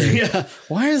 4-cylinder. Yeah.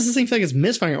 Why does this thing feel like it's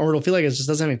misfiring? Or it'll feel like it just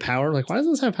doesn't have any power. Like, why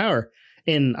doesn't this have power?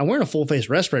 And I'm wearing a full face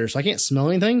respirator, so I can't smell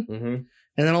anything. Mm-hmm. And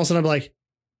then all of a sudden I'm like,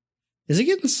 is it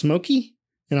getting smoky?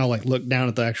 And I'll like look down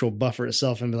at the actual buffer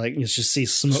itself and be like, you just see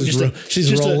smoke.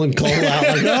 She's rolling coal out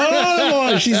like,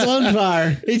 oh boy, she's on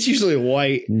fire. It's usually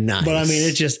white. Nice. But I mean,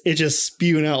 it's just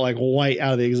spewing out like white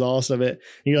out of the exhaust of it.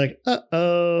 And you're like,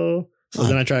 uh-oh. So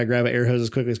then I try to grab an air hose as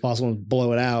quickly as possible and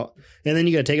blow it out. And then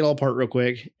you got to take it all apart real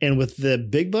quick. And with the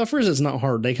big buffers, it's not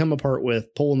hard. They come apart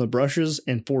with pulling the brushes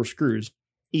and 4 screws.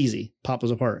 Easy. Pop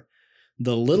those apart.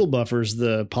 The little buffers,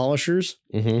 the polishers,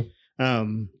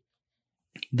 Mm-hmm.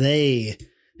 they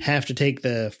have to take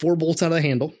the 4 bolts out of the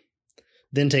handle,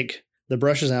 then take the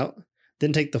brushes out,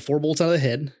 then take the 4 bolts out of the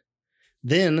head.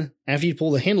 Then after you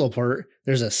pull the handle apart,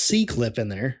 there's a C clip in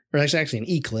there, or actually an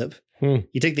E clip.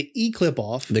 You take the E clip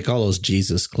off. They call those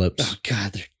Jesus clips. Oh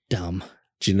God, they're dumb.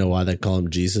 Do you know why they call them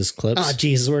Jesus clips? Oh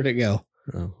Jesus, where'd it go?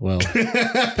 Oh, well,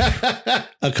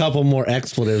 a couple more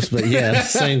expletives, but yeah,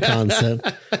 same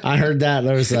concept. I heard that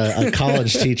there was a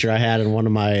college teacher I had in one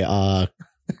of my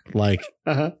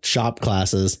shop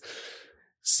classes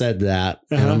said that,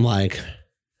 and I'm like,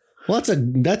 well,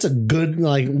 that's a good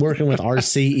like working with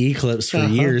RC clips for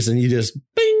years, and you just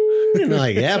bing, and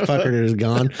like, yeah, fucker is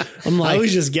gone. I'm like, I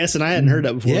was just guessing. I hadn't heard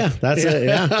that before. yeah, that's it.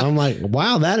 Yeah, I'm like,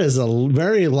 wow, that is a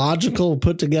very logical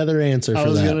put together answer. I for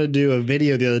was that. gonna do a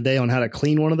video the other day on how to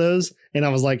clean one of those, and I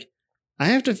was like, I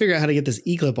have to figure out how to get this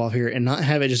E clip off here and not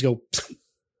have it just go.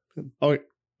 Oh,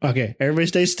 okay. Everybody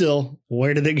stay still.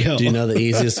 Where did it go? Do you know the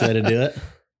easiest way to do it?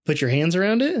 Put your hands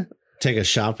around it. Take a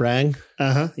shop rag,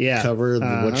 Yeah. cover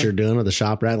what you're doing with the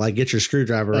shop rag. Like get your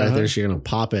screwdriver right there, so you're gonna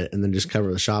pop it, and then just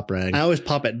cover the shop rag. I always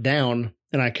pop it down,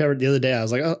 and I covered the other day. I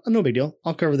was like, oh, no big deal.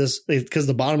 I'll cover this because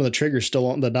the bottom of the trigger's still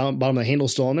on, the bottom of the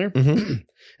handle's still on there. Mhm.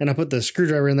 And I put the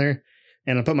screwdriver in there,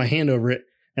 and I put my hand over it,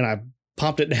 and I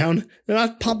popped it down, and I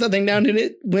popped that thing down, and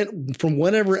it went from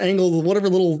whatever angle, whatever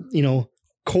little,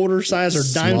 quarter size or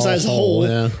dime Small size hole.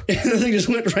 Yeah. And the thing just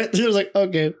went right through. I was like,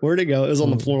 okay, where'd it go? It was on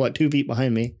the floor like 2 feet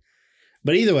behind me.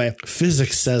 But either way,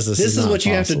 Physics says this this is not what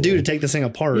you have to do to possible. take this thing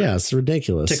apart. Yeah, it's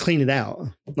ridiculous. To clean it out.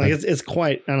 Like it's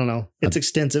quite, I don't know. It's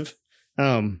extensive.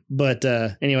 But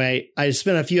anyway, I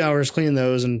spent a few hours cleaning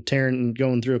those and tearing and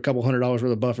going through a couple $100 worth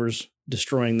of buffers,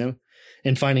 destroying them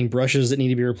and finding brushes that need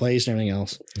to be replaced and everything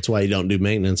else. That's why you don't do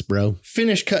maintenance, bro.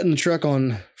 Finished cutting the truck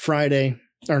on Friday,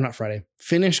 or not Friday.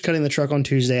 Finished cutting the truck on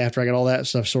Tuesday after I got all that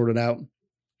stuff sorted out.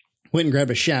 Went and grabbed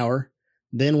a shower,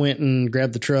 then went and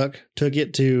grabbed the truck, took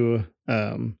it to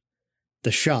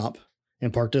the shop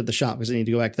and parked it at the shop because I needed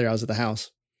to go back there. I was at the house.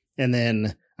 And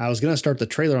then I was going to start the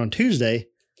trailer on Tuesday,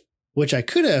 which I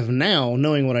could have now,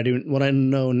 knowing what I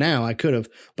know now, I could have,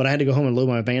 but I had to go home and load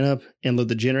my van up and load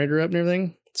the generator up and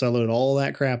everything. So I loaded all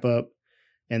that crap up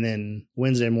And then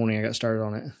Wednesday morning, I got started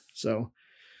on it. So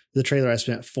the trailer, I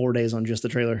spent 4 days on just the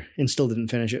trailer and still didn't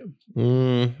finish it.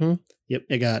 Mm-hmm. Yep.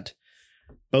 It got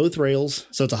both rails.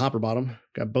 So it's a hopper bottom.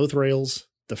 Got both rails,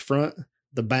 the front,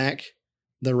 the back,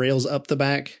 the rails up the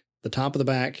back, the top of the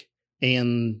back,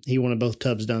 and he wanted both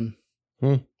tubs done.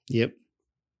 Yep.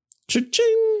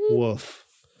 Cha-ching. Woof.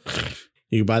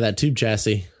 You can buy that tube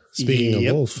chassis. Speaking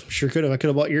of wolf. Sure could have. I could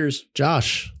have bought yours.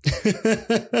 Josh.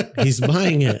 He's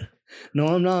buying it. No,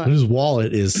 I'm not. His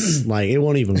wallet is like, it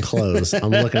won't even close. I'm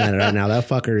looking at it right now. That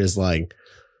fucker is like,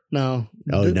 no.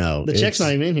 Oh, no. The check's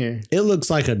not even in here. It looks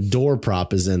like a door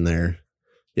prop is in there.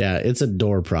 Yeah, it's a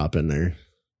door prop in there.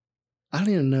 I don't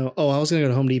even know. Oh, I was going to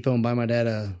go to Home Depot and buy my dad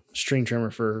a string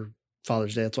trimmer for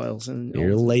Father's Day. That's why I was in.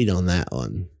 You're late on that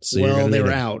one. So well, they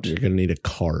were out. You're going to need a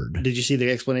card. Did you see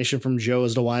the explanation from Joe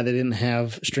as to why they didn't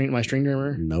have my string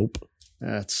trimmer? Nope.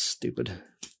 That's stupid.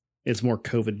 It's more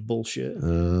COVID bullshit.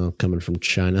 Coming from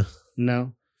China.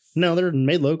 No, they're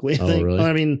made locally. I think. Really?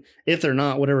 I mean, if they're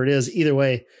not, whatever it is, either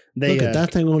way, they look at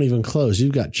that thing won't even close.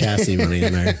 You've got chassis money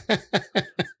in there.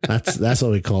 That's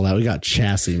what we call that. We got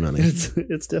chassis money. It's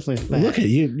definitely fat. Look at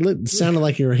you. It sounded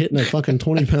like you were hitting a fucking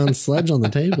 20-pound sledge on the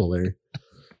table there.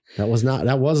 That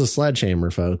was a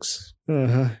sledgehammer, folks.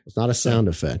 It's not a sound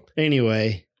effect.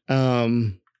 Anyway,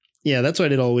 yeah, that's what I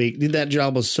did all week. That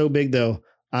job was so big though.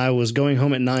 I was going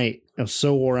home at night. I was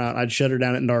so wore out. I'd shut her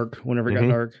down at dark whenever it got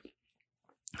dark.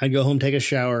 I'd go home, take a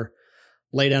shower,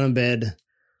 lay down in bed,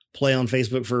 play on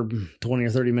Facebook for 20 or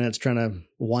 30 minutes, trying to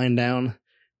wind down,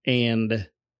 and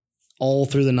all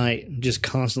through the night, just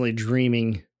constantly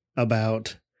dreaming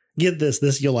about, get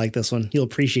this, you'll like this one. You'll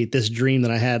appreciate this dream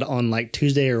that I had on like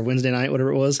Tuesday or Wednesday night,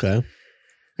 whatever it was. Okay.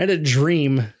 I had a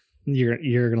dream. You're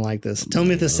going to like this. Tell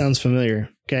me if this sounds familiar.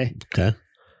 Okay. Okay.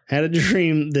 I had a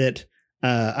dream that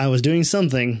I was doing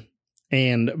something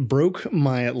and broke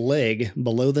my leg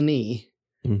below the knee.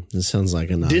 This sounds like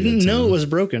a didn't know it was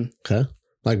broken. Okay.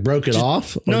 Like broke it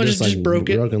off? No, just like broke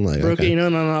it. Broken leg. Broke it. You know,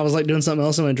 and I was like doing something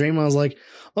else in my dream. I was like,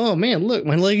 oh man, look,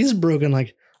 my leg is broken.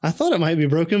 Like I thought it might be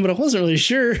broken, but I wasn't really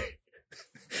sure.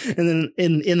 And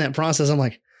then in that process, I'm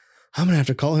like, I'm going to have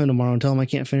to call him tomorrow and tell him I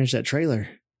can't finish that trailer.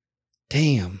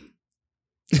 Damn.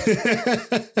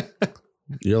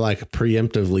 You're like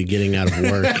preemptively getting out of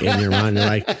work in your mind. You're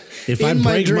like, if I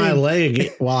break my leg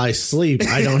while I sleep,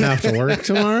 I don't have to work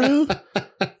tomorrow.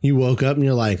 You woke up and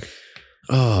you're like,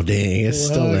 oh, dang, it's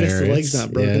still there. I guess the leg's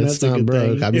not broken. Yeah, that's a good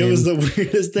broke. thing. I mean, it was the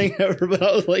weirdest thing ever, but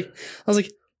I was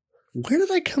like, where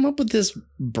did I come up with this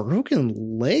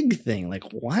broken leg thing? Like,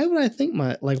 why would I think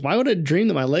why would I dream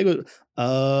that my leg would,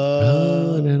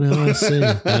 no,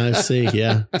 I see.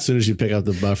 Yeah. As soon as you pick up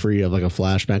the buffer, you have like a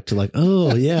flashback to like,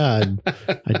 oh yeah,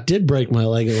 I did break my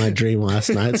leg in my dream last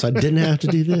night, so I didn't have to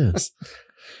do this.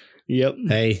 Yep.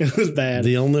 Hey, it was bad.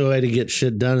 The only way to get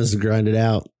shit done is to grind it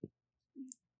out.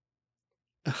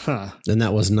 And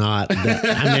that was not that,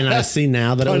 I mean, I see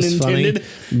now that it was funny,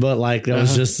 but like that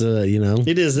was just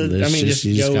it is. I mean, just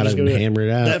you just gotta hammer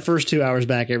it out. That first 2 hours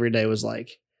back every day was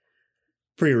like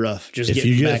pretty rough. Just if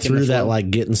you get through that, like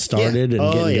getting started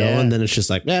and getting going, then it's just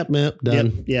like done.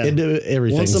 Yep. Yeah,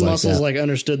 everything. Once the muscles like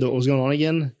understood what was going on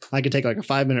again, I could take like a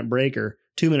 5-minute break or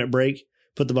 2-minute break,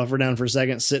 put the buffer down for a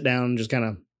second, sit down, and just kind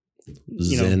of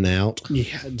zen out.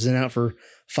 Yeah, zen out for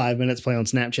 5 minutes, play on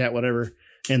Snapchat, whatever,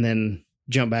 and then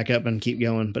jump back up and keep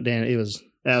going. But Dan,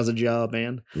 that was a job,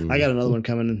 man. I got another one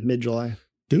coming in mid-July.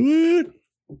 Do it.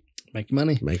 Make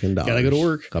money. Making dollars. Gotta go to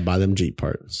work. Gotta buy them Jeep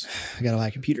parts. I gotta buy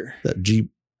a computer. That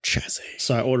Jeep chassis.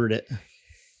 So I ordered it.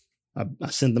 I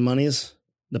sent the monies.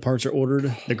 The parts are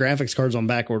ordered. The graphics card's on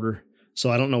back order. So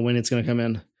I don't know when it's going to come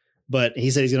in. But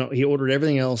he said he ordered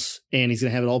everything else and he's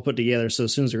going to have it all put together. So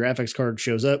as soon as the graphics card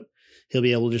shows up, he'll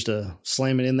be able just to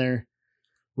slam it in there,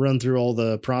 run through all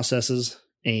the processes,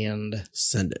 and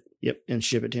send it. Yep, and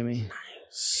ship it to me.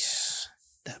 Nice.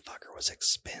 Yeah, that fucker was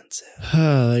expensive.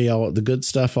 The good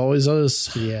stuff always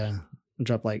is. Yeah, I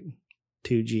dropped like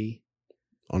 $2,000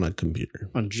 on a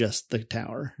computer on just the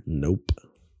tower. Nope.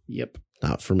 Yep.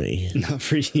 Not for me. Not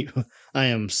for you. I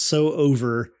am so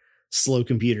over slow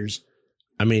computers.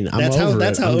 I mean, I'm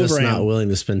just not willing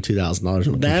to spend $2,000 on a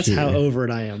computer. That's how over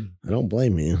it I am. I don't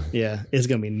blame you. Yeah, it's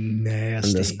gonna be nasty.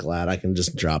 I'm just glad I can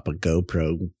just drop a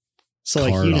GoPro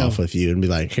card off with you and be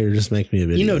like, here, just make me a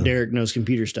video. You know, Derek knows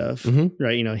computer stuff,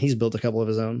 right? You know, he's built a couple of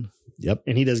his own. Yep.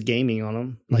 And he does gaming on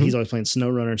them. Like he's always playing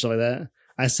SnowRunner and stuff like that.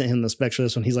 I sent him the specs for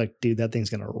this one. He's like, dude, that thing's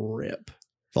gonna rip.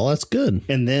 Well, that's good.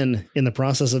 And then in the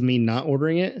process of me not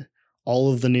ordering it,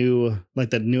 all of the new, like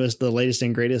the latest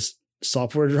and greatest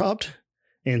software dropped.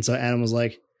 And so Adam was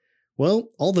like, Well,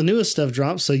 all the newest stuff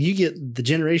drops, so you get the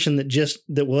generation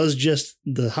that was just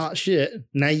the hot shit.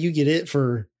 Now you get it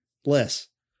for less.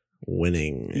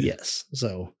 Winning. Yes.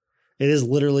 So it is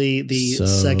literally the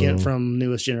second from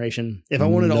newest generation. If I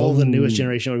wanted all the newest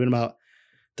generation, it would have been about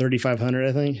 3,500,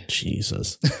 I think.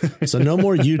 Jesus. So no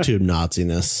more YouTube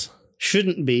Naziness.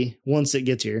 Shouldn't be once it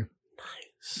gets here.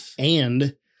 Nice.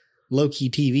 And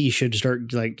Low-Key TV should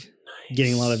start like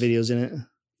getting a lot of videos in it.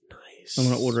 Nice. I'm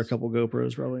going to order a couple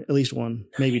GoPros probably. At least one,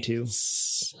 maybe two.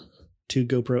 2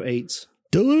 GoPro 8s.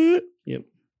 Do it. Yep.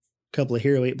 A couple of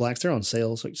Hero 8 Blacks. They're on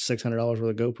sale. It's like $600 worth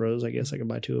of GoPros. I guess I could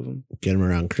buy 2 of them. Get them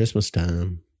around Christmas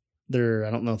time. I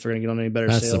don't know if they're going to get on any better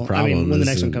That's sale. the problem. I mean, when the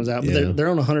next one comes out, but yeah. they're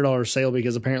on a $100 sale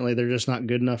because apparently they're just not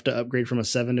good enough to upgrade from a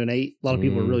 7 to an 8. A lot of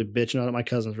people are really bitching on it. My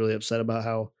cousin's really upset about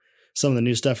how some of the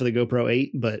new stuff for the GoPro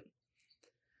 8, but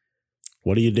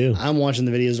what do you do? I'm watching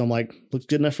the videos and I'm like, looks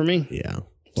good enough for me. Yeah.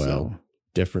 Well,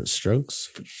 different strokes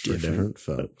for different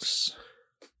folks.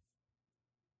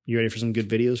 You ready for some good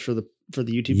videos for the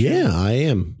YouTube Yeah, channel? I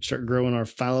am. Start growing our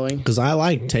following. Because I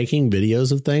like taking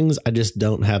videos of things. I just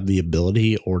don't have the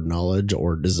ability or knowledge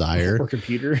or desire Or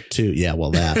computer. to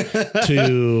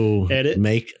Edit.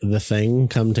 make the thing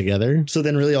come together. So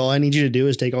then really all I need you to do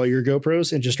is take all your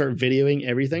GoPros and just start videoing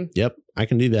everything. Yep, I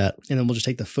can do that. And then we'll just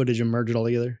take the footage and merge it all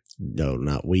together. No,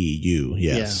 not we, you.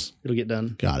 Yes. Yeah, it'll get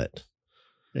done Got it.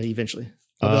 eventually.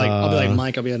 I'll be like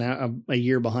Mike. I'll be a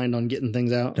year behind on getting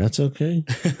things out. That's okay.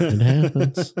 It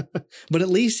happens. But at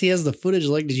least he has the footage.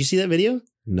 Like, did you see that video?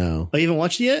 No. Oh, you haven't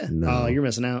watched it yet? No. Oh, you're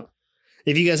missing out.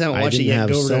 If you guys haven't I watched it didn't yet, have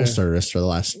go over cell to service for the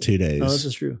last 2 days. Oh, this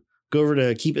is true. Go over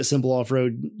to Keep It Simple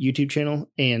Off-Road YouTube channel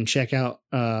and check out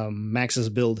Max's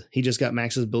build. He just got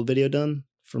Max's build video done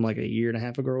from like a year and a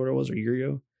half ago or whatever it was, or a year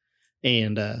ago.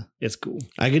 And it's cool.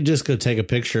 I could just go take a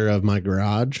picture of my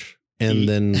garage and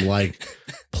then like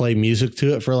play music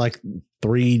to it for like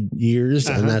 3 years.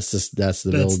 And that's the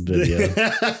build video.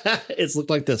 It's looked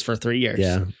like this for 3 years.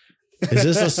 Yeah. Is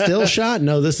this a still shot?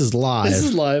 No, this is live. This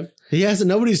is live.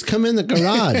 Nobody's come in the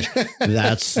garage.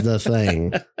 That's the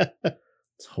thing.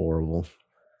 It's horrible.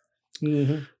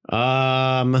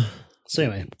 Mm-hmm. So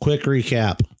anyway, quick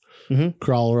recap. Mm-hmm.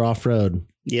 Crawler Off-Road.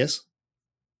 Yes.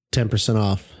 10%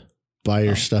 off. Buy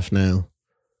your stuff now.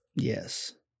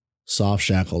 Yes. Soft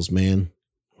shackles, man.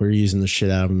 We're using the shit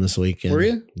out of them this weekend. Were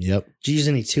you? Yep. Did you use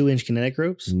any 2-inch kinetic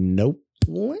ropes? Nope.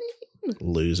 What?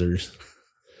 Losers.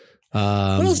 What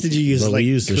else did you use? But Like, we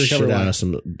used the shit line? out of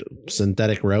some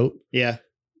synthetic rope. Yeah.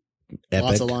 Epic.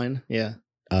 Lots of line. Yeah.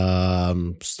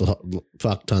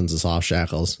 Fuck tons of soft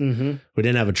shackles. Mm-hmm. We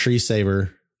didn't have a tree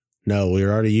saver. No, we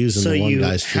were already using the one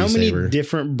guy's tree how many saver.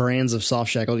 different brands of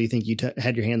soft shackle do you think you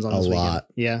had your hands on? A this weekend? lot.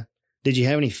 Yeah. Did you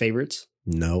have any favorites?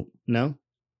 Nope. No.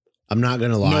 I'm not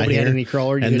gonna lie. Nobody here. had any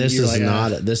crawler. And this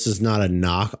is not a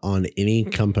knock on any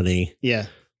company's Yeah.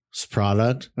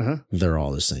 product. Uh-huh. They're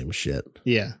all the same shit.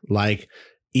 Yeah. Like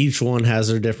each one has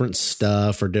their different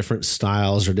stuff or different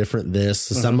styles or different this.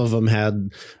 Some of them had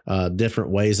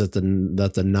different ways that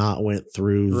the knot went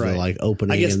through the like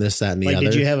opening guess, and this, that, and the like, other.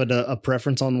 Did you have a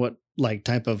preference on what like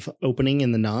type of opening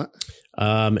in the knot?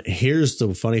 Here's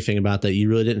the funny thing about that. You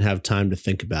really didn't have time to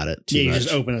think about it too much. You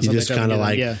just open it. You just kind of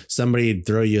like somebody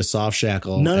throw you a soft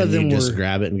shackle. None of them you were, just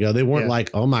grab it and go. They weren't like,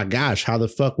 oh my gosh, how the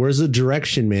fuck? Where's the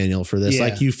direction manual for this? Yeah.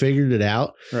 Like you figured it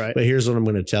out. Right. But here's what I'm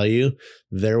going to tell you.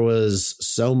 There was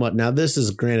so much. Now this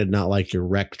is granted not like your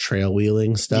wreck trail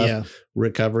wheeling stuff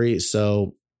recovery.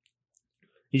 So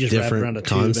you just wrap around a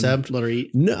concept. Tube and let her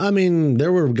eat. No, I mean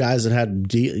there were guys that had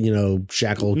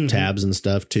shackle tabs and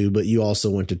stuff too, but you also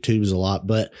went to tubes a lot.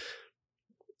 But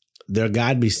their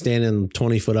guy'd be standing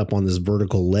 20 foot up on this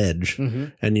vertical ledge,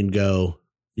 and you'd go.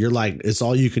 You're like, it's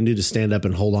all you can do to stand up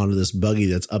and hold on to this buggy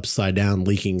that's upside down,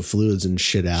 leaking fluids and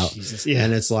shit out. Jesus, yeah.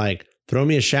 And it's like, throw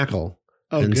me a shackle.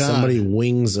 And somebody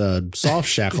wings a soft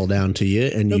shackle down to you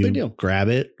and you grab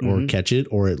it or catch it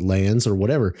or it lands or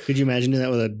whatever. Could you imagine doing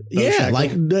that with a bow shackle?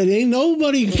 Like ain't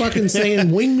nobody fucking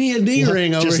saying wing me a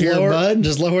D-ring over here, bud.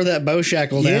 Just lower that bow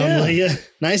shackle down.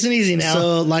 Nice and easy now.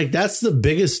 So like that's the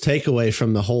biggest takeaway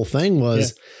from the whole thing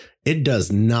was it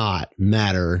does not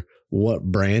matter what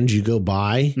brand you go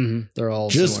buy. They're all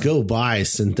just similar. go buy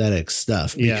synthetic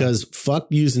stuff because fuck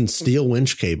using steel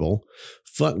winch cable.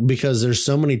 Fuck, because there's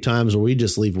so many times where we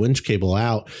just leave winch cable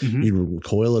out. You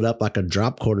coil it up like a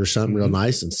drop cord or something real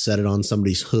nice and set it on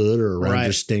somebody's hood or around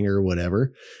your stinger or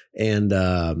whatever. And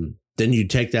then you'd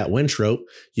take that winch rope,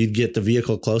 you'd get the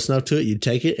vehicle close enough to it, you'd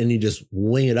take it and you just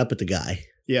wing it up at the guy.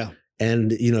 Yeah.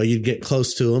 And, you'd get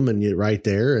close to him and you're right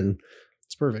there. And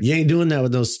it's perfect. You ain't doing that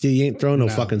with no steel. You ain't throwing no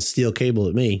fucking steel cable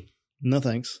at me. No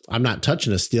thanks. I'm not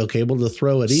touching a steel cable to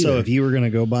throw it either. So if you were going to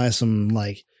go buy some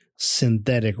like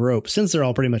synthetic rope, since they're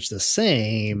all pretty much the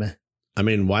same, I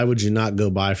mean, why would you not go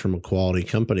buy from a quality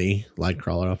company like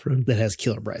Crawler Off-Road? that has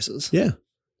killer prices. Yeah.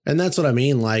 And that's what I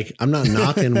mean. Like, I'm not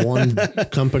knocking one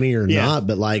company or Yeah. not,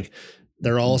 but like,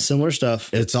 They're all similar stuff.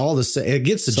 it's all the same. It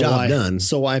gets the job done.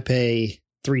 So I pay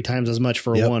 3 times as much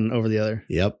for Yep. one over the other.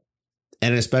 Yep.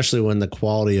 And especially when the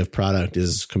quality of product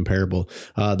is comparable.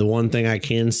 The one thing I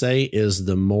can say is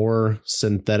the more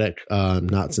synthetic,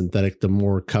 not synthetic, the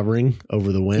more covering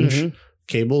over the winch Mhm.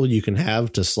 cable you can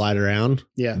have to slide around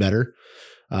Yeah. better.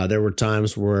 There were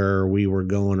times where we were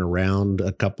going around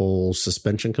a couple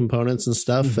suspension components and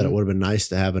stuff that it Mhm. would have been nice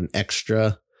to have an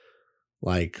extra,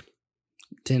 like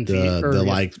 10 feet. the or,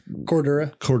 like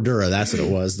Cordura. Cordura. That's what it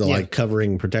was. The Yeah. like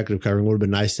covering, protective covering would have been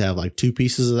nice to have like 2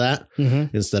 pieces of that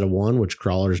Mm-hmm. instead of 1, which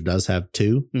Crawlers does have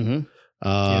 2. Mm-hmm.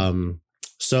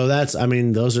 So that's, I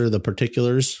mean, those are the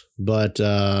particulars, but,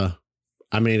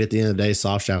 I mean, at the end of the day,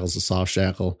 soft shackle is a soft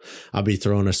shackle. I'll be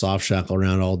throwing a soft shackle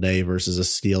around all day versus a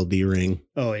steel D-ring.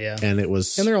 Oh, yeah. And it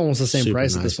was, And they're almost the same super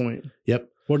price at nice. this point. Yep.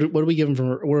 What do we give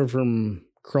them from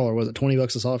Crawler? Was it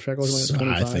 $20 a soft shackle? So,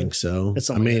 25? I think so. It's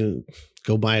I something like mean,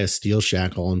 go buy a steel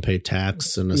shackle and pay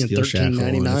tax and a Yeah, steel shackle.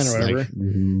 $13.99 and it's or whatever. like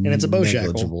And it's a bow shackle.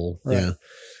 negligible. Right. Yeah.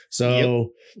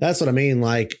 So that's what I mean.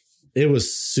 Like, it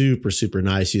was super, super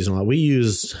nice using it.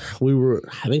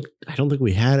 I don't think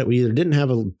we had it. We either didn't have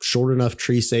a short enough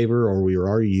tree saver or we were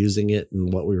already using it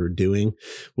in what we were doing.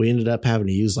 We ended up having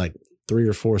to use like 3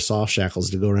 or 4 soft shackles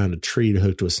to go around a tree to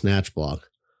hook to a snatch block.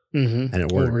 Mm-hmm. And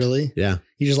it Oh, worked. really? Yeah.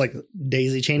 You just like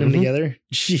daisy chain them Mhm. together?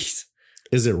 Jeez.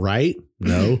 Is it right?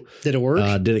 No. Did it work?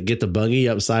 Did it get the buggy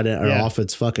upside or Yeah. off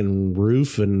its fucking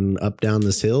roof and up down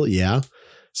this hill? Yeah.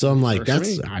 So I'm like,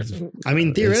 Works for that's, me. I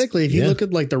mean, theoretically, if you yeah. look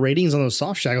at like the ratings on those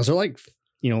soft shackles, they're like,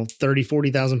 30,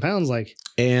 40,000 pounds. Like,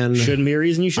 and shouldn't be a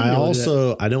reason you shouldn't. I be able to do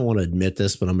also, I don't want to admit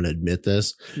this, but I'm going to admit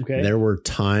this. that. Okay. There were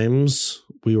times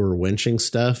we were winching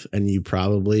stuff and you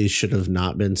probably should have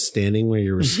not been standing where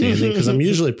you were standing. Cause I'm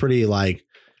usually pretty like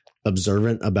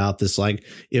observant about this. Like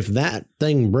if that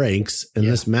thing breaks and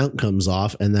Yeah. this mount comes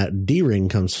off and that D-ring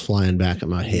comes flying back at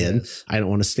my head, Yes. I don't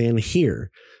want to stand here.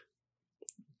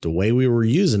 The way we were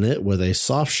using it with a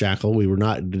soft shackle,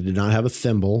 did not have a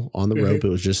thimble on the Mhm. rope. It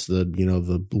was just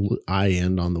the eye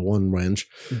end on the one winch.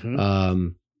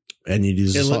 Mhm. And you'd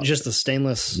use Just the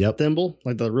stainless Yep. thimble,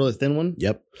 like the really thin one.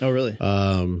 Yep. Oh, really?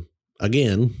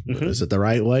 Again, Mhm. is it the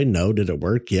right way? No. Did it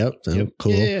work? Yep. Yep.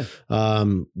 Cool. Yeah.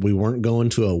 We weren't going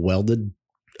to a welded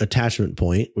attachment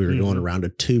point. We were going Mhm. around a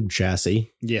tube chassis,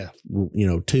 Yeah.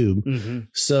 tube. Mm-hmm.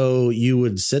 So you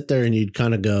would sit there and you'd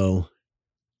kind of go,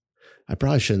 I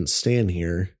probably shouldn't stand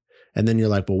here. And then you're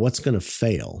like, well, what's going to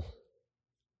fail?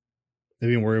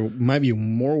 Might be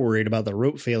more worried about the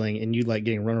rope failing and you like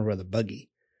getting run over by the buggy.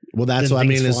 Well, that's Then what I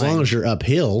mean. things As long flying. as you're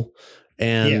uphill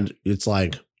and it's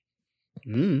like,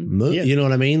 Yeah. you know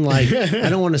what I mean? Like, I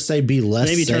don't want to say be less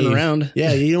Maybe safe. turn around.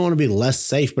 Yeah, you don't want to be less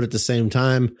safe, but at the same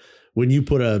time, when you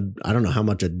put I don't know how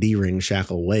much a D-ring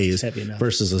shackle weighs It's heavy enough.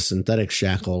 versus a synthetic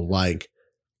shackle, like,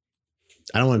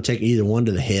 I don't want to take either one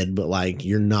to the head, but like,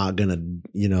 you're not going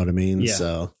to, you know what I mean? Yeah.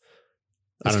 So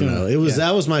I It's don't gonna- know. yeah.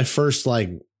 That was my first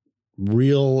like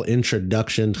real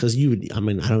introduction because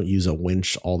I don't use a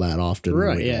winch all that often.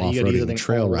 Right. Like, Yeah. You got to use off-roading it and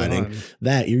trail riding.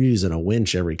 That you're using a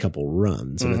winch every couple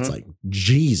runs and it's Mhm. like,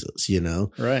 Jesus,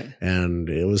 Right. and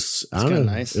it was, I don't kinda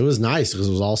know. nice. It was nice because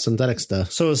it was all synthetic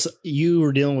stuff. So you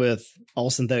were dealing with all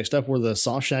synthetic stuff. Were the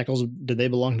soft shackles, did they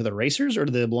belong to the racers or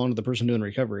did they belong to the person doing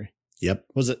recovery? Yep.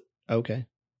 Was it? Okay.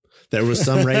 There was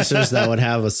some racers that would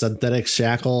have a synthetic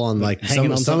shackle on like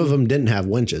Hanging on some of something? them didn't have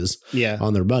winches Yeah.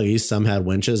 on their buggies. Some had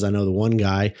winches. I know the one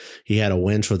guy, he had a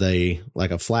winch with a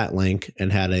flat link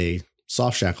and had a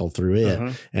soft shackle through it.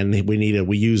 Uh-huh. And we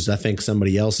used, I think,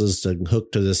 somebody else's to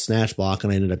hook to this snatch block.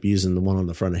 And I ended up using the one on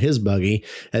the front of his buggy.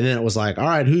 And then it was like, all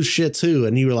right, whose shit's who?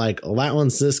 And you were like, well, that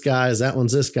one's this guy's, that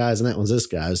one's this guy's, and that one's this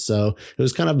guy's. So it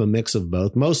was kind of a mix of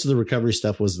both. Most of the recovery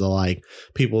stuff was the like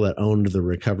people that owned the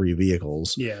recovery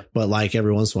vehicles. Yeah. But like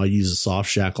every once in a while, I use a soft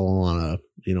shackle on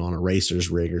a racer's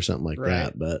rig or something like Right.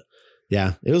 that. But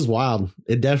yeah, it was wild.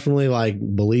 It definitely like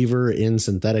believer in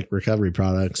synthetic recovery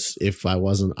products. If I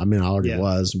wasn't, I already Yeah.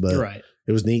 was, but Right.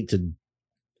 it was neat to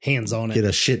Hands on get it.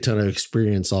 a shit ton of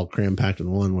experience all cram packed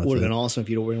in one with Would have it. been awesome if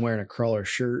you'd been wearing a crawler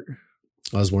shirt,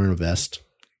 I was wearing a vest.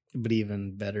 but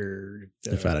even better.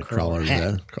 If I had a crawler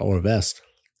hat. vest,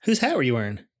 Whose hat were you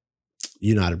wearing?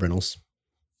 United Rentals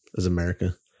is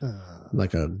America,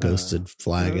 like a ghosted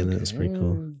flag in it. It's pretty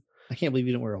cool. I can't believe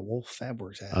you didn't wear a Wolf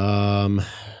Fabworks hat.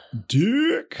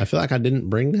 Dick. I feel like I didn't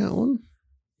bring that one.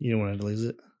 You don't want to lose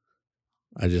it.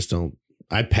 I just don't.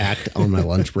 I packed on my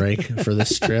lunch break for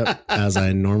this trip as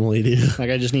I normally do. Like,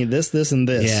 I just need this, and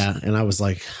this. Yeah. And I was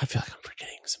like, I feel like I'm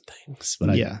forgetting some things, but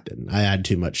I didn't. I had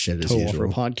too much shit as usual. For a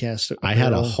podcast. I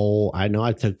had a whole, I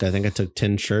think I took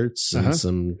 10 shirts and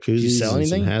some koozies. Did you sell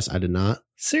anything? I did not.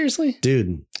 Seriously?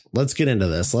 Dude, let's get into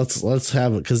this. Let's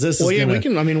have it, because this is we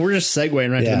can. I mean, we're just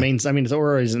segueing right to the main. I mean,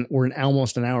 we're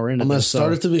almost an hour into. I'm gonna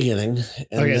start at the beginning.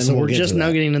 Okay, so we're just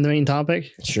now getting into the main topic.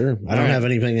 Sure, I don't have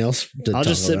anything else. I'll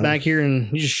just sit back here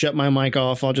and you just shut my mic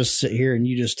off. I'll just sit here and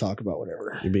you just talk about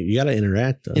whatever. You got to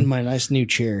interact though. In my nice new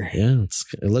chair. Yeah,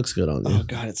 it looks good on you. Oh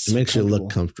God, it makes you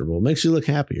look comfortable. It makes you look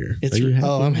happier. Are you happy?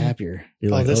 Oh, I'm happier.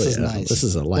 You're like, this is nice. This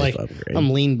is a life upgrade. I'm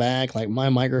leaned back, like my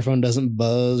microphone doesn't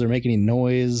buzz or make any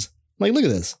noise. Like, look at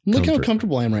this. Look how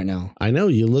comfortable I am right now. I know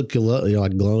you're like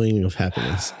glowing of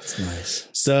happiness. That's nice.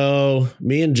 So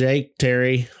me and Jake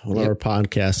Terry on our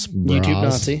podcast, YouTube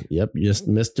Nazi. Yep, just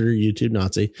Mr. YouTube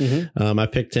Nazi. Mm-hmm. I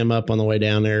picked him up on the way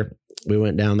down there. We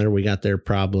went down there. We got there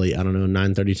probably,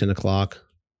 9:30, 10 o'clock.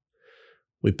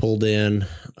 We pulled in,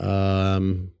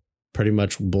 pretty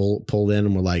much pulled in,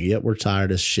 and we're like, yep, we're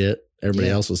tired as shit. Everybody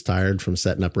else was tired from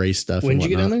setting up race stuff. When did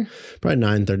you get down there? Probably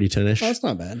 9:30, 10ish. Oh, that's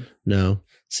not bad. No.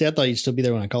 See, I thought you'd still be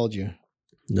there when I called you.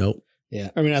 Nope. Yeah.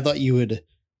 I mean, I thought you would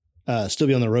still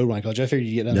be on the road when I called you. I figured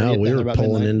you'd get down there. No, we were about to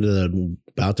pull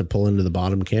into the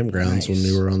bottom campgrounds when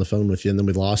we were on the phone with you, and then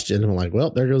we lost you. And I'm like, well,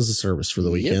 there goes the service for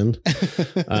the weekend.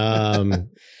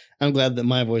 I'm glad that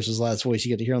my voice was the last voice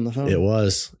you get to hear on the phone. It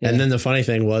was. Yeah. And then the funny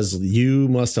thing was you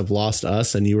must have lost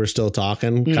us and you were still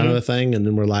talking kind of a thing. And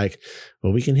then we're like,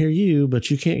 well, we can hear you,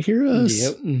 but you can't hear us.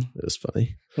 Yep. It was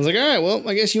funny. I was like, all right, well,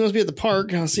 I guess you must be at the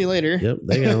park. I'll see you later. Yep.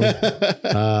 There you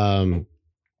go.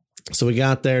 So we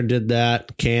got there, did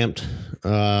that, camped.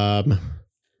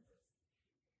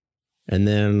 And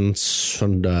then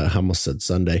I almost said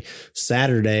Sunday.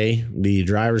 Saturday, the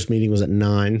driver's meeting was at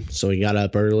 9. So we got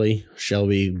up early.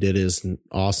 Shelby did his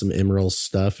awesome Emerald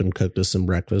stuff and cooked us some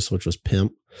breakfast, which was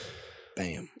pimp.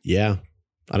 Bam. Yeah.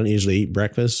 I don't usually eat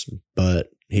breakfast, but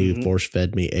he force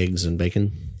fed me eggs and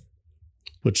bacon,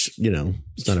 which,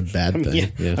 it's not a bad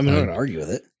thing. Yeah, I'm not going to argue with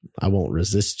it. I won't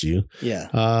resist you. Yeah.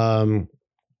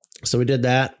 So we did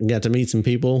that and got to meet some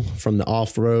people from the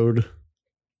off-road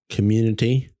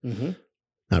community. Mm-hmm.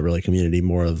 Not really community,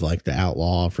 more of like the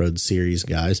Outlaw Off-Road Series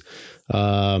guys.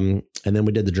 And then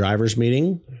we did the driver's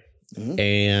meeting,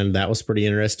 and that was pretty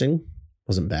interesting.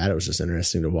 Wasn't bad. It was just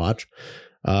interesting to watch.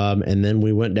 And then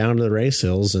we went down to the race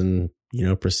hills and,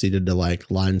 proceeded to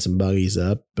like line some buggies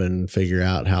up and figure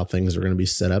out how things were going to be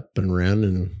set up and run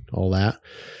and all that.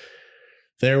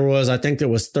 I think there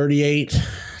was 38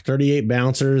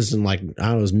 bouncers and like,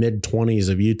 I was mid-20s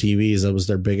of UTVs. That was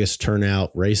their biggest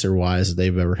turnout racer wise that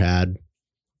they've ever had.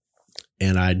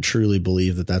 And I truly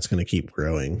believe that that's going to keep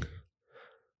growing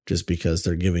just because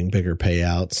they're giving bigger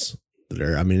payouts. In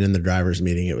the driver's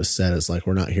meeting, it was said, it's like,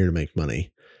 we're not here to make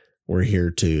money. We're here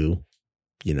to,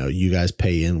 you guys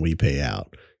pay in, we pay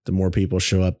out. The more people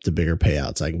show up, the bigger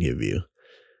payouts I can give you.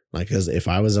 Like, cause if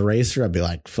I was a racer, I'd be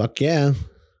like, fuck yeah.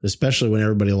 Especially when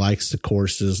everybody likes the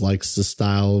courses, likes the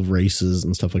style of races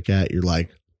and stuff like that. You're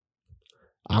like,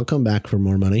 I'll come back for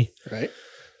more money. Right.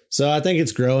 So I think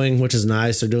it's growing, which is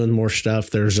nice. They're doing more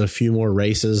stuff. There's a few more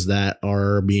races that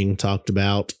are being talked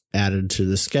about added to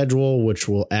the schedule, which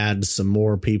will add some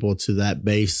more people to that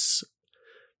base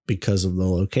because of the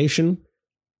location.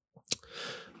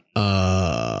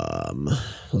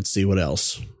 Let's see what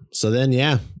else. So then,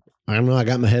 I don't know. I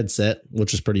got my headset,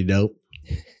 which is pretty dope.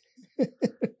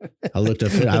 I looked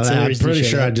at. I'm pretty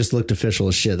sure I just looked official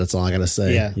as shit. That's all I gotta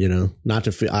say. Yeah. Not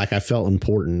to feel like I felt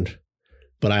important,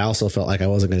 but I also felt like I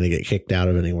wasn't going to get kicked out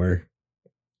of anywhere.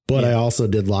 But I also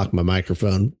did lock my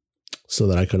microphone so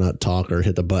that I could not talk or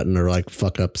hit the button or like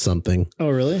fuck up something. Oh,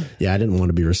 really? Yeah, I didn't want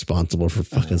to be responsible for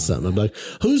fucking something. I'd be like,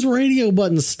 whose radio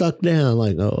button's stuck down?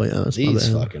 Like, oh yeah, that's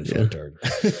these fucking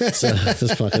fucktards. So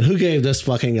this fucking, who gave this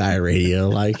fucking guy a radio?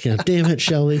 Like, damn it,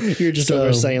 Shelby. You're just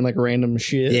over saying like random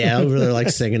shit. Yeah, over there like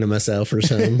singing to myself or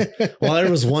something. Well,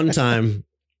 there was one time,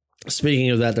 speaking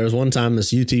of that, there was one time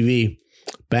this UTV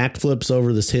backflips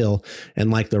over this hill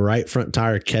and like the right front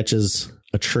tire catches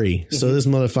a tree. So this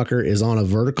motherfucker is on a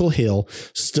vertical hill,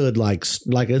 stood like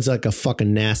it's like a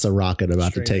fucking NASA rocket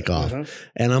about to take off.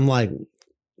 And I'm like,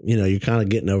 you're kind of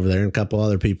getting over there, and a couple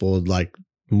other people like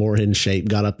more in shape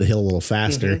got up the hill a little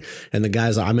faster. And the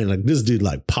guys, like this dude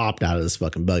like popped out of this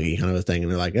fucking buggy kind of a thing.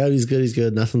 And they're like, oh, he's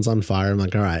good. Nothing's on fire. I'm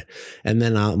like, all right. And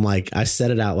then I'm like, I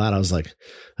said it out loud. I was like,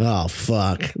 oh,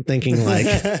 fuck. Thinking like,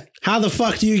 how the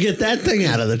fuck do you get that thing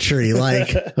out of the tree?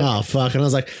 Like, oh, fuck. And I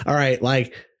was like, all right,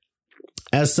 like,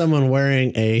 as someone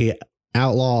wearing a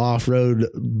outlaw off-road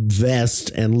vest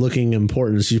and looking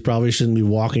important. She probably shouldn't be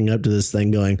walking up to this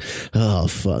thing going, oh,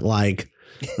 fuck. Like,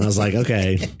 I was like,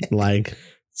 okay, like.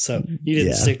 So you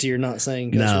didn't stick to your not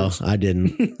saying no, I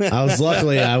didn't. I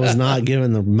was not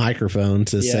given the microphone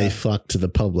to say fuck to the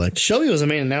public. Shelby was the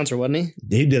main announcer, wasn't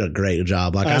he? He did a great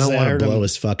job. Like, I don't want to blow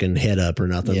his fucking head up or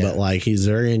nothing, but like, he's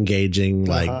very engaging.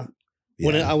 Like,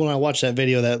 when I watched that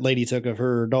video that lady took of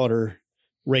her daughter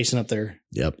racing up there.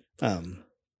 Yep.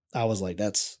 I was like,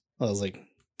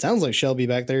 sounds like Shelby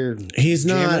back there. He's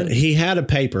jamming. not. He had a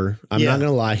paper. I'm not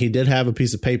gonna lie. He did have a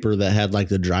piece of paper that had like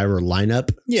the driver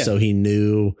lineup. Yeah. So he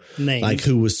knew names. Like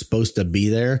who was supposed to be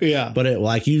there. Yeah. But it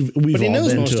like we've all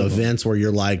been to events where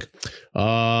you're like,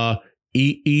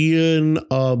 Ian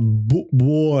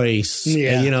Boyce.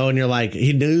 Yeah. You know, and you're like,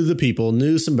 he knew the people,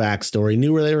 knew some backstory,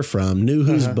 knew where they were from, knew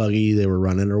whose buggy they were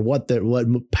running or what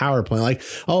power plant. Like,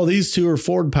 oh, these two are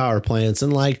Ford power plants,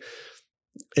 and like.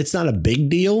 It's not a big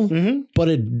deal, but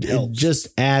it just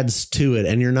adds to it.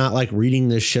 And you're not like reading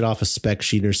this shit off a spec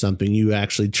sheet or something. You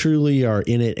actually truly are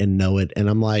in it and know it. And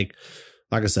I'm like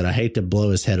I said, I hate to blow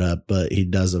his head up, but he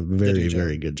does a very,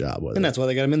 very good job with it. And that's why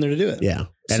they got him in there to do it. Yeah.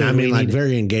 And so I mean, like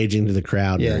very engaging to the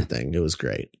crowd and everything. It was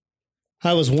great.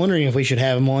 I was wondering if we should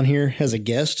have him on here as a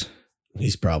guest.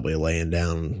 He's probably laying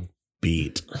down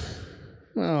beat.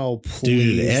 Oh, please.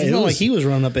 Dude, it's not like he was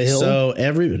running up a hill. So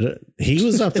he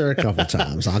was up there a couple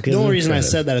times. The only reason I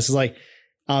said that is like,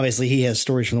 obviously he has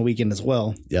stories from the weekend as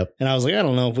well. Yep. And I was like, I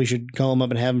don't know if we should call him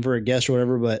up and have him for a guest or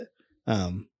whatever, but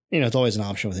it's always an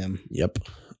option with him. Yep.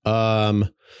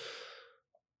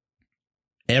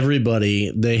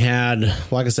 Everybody, they had,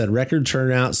 like I said, record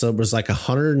turnout. So it was like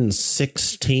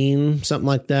 116, something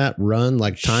like that,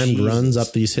 timed runs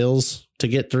up these hills to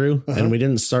get through. And we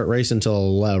didn't start racing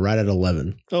until right at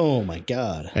 11. Oh my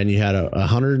God. And you had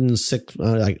 106,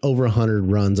 like over 100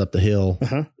 runs up the hill.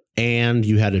 And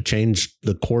you had to change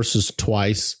the courses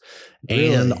twice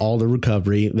and all the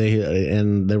recovery.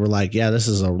 They were like, yeah, this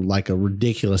is a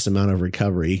ridiculous amount of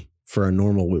recovery for a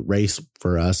normal race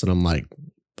for us. And I'm like,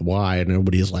 why? And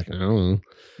everybody's like, I don't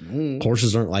know.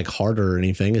 Courses aren't like harder or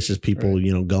anything. It's just people,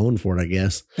 going for it, I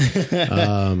guess.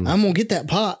 I'm going to get that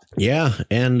pot. Yeah.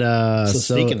 And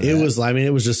so it was,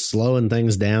 it was just slowing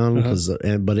things down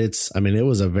but it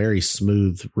was a very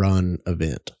smooth run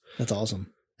event. That's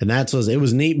awesome. And it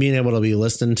was neat being able to be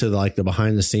listening to like the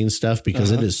behind the scenes stuff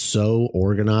because it is so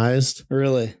organized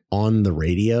really on the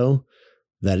radio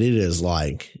that it is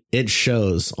like, it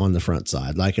shows on the front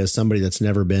side. Like as somebody that's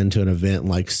never been to an event,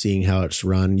 like seeing how it's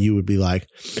run, you would be like,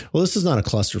 well, this is not a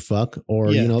clusterfuck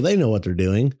or, they know what they're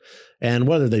doing. And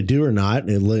whether they do or not,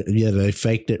 they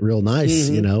faked it real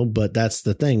nice, but that's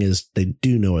the thing is they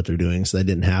do know what they're doing. So they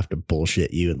didn't have to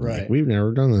bullshit you. And like, we've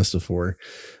never done this before.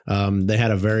 They had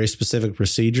a very specific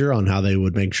procedure on how they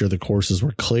would make sure the courses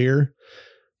were clear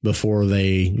before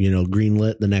they,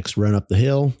 greenlit the next run up the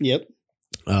hill. Yep.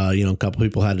 A couple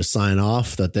people had to sign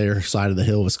off that their side of the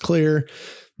hill was clear.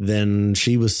 Then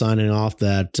she was signing off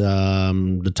that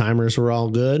the timers were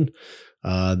all good.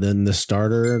 Then the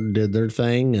starter did their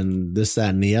thing and this,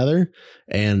 that, and the other.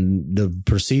 And the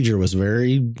procedure was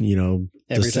very,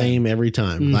 same every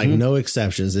time. Like no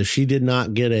exceptions. If she did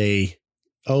not get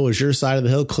is your side of the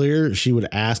hill clear? She would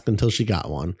ask until she got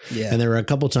one. Yeah. And there were a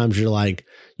couple times you're like,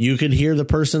 you could hear the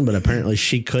person, but apparently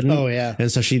she couldn't. Oh, yeah.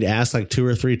 And so she'd ask like 2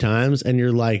 or 3 times and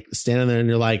you're like standing there and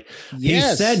you're like,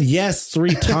 yes. He said yes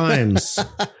 3 times.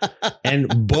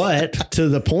 But to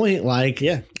the point, like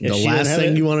the last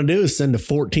thing you want to do is send a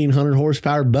 1,400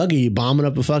 horsepower buggy bombing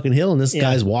up a fucking hill. And this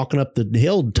guy's walking up the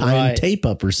hill tying tape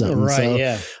up or something. Right. So,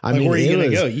 yeah. I mean, where are you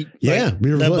going to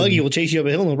go? That buggy will chase you up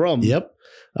a hill. No problem. Yep.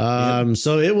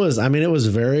 So it was, it was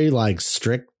very like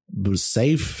strict,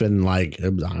 safe and like, I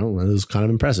don't know, it was kind of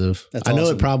impressive. That's I know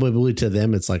awesome. It probably to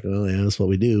them, it's like, oh yeah, that's what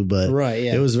we do. But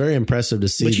it was very impressive to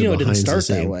see. But it didn't start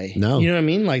that way. No. You know what I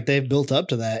mean? Like they've built up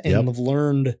to that and have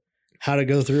learned how to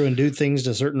go through and do things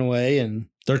a certain way. And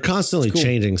they're constantly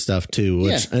changing stuff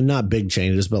too, and not big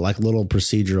changes, but like little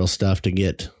procedural stuff to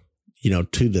get,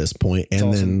 to this point.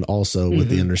 And then also with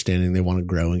the understanding they want to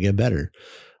grow and get better.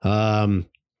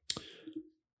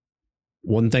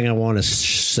 One thing I want to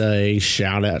say,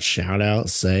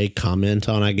 comment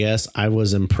on, I guess. I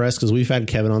was impressed because we've had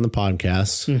Kevin on the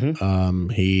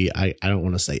podcast. He, I don't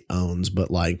want to say owns, but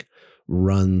like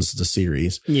runs the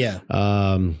series. Yeah.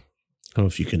 I don't know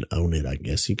if you can own it. I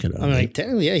guess you can own it. Like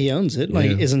technically, he owns it.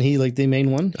 Like, isn't he like the main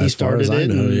one? He started it. I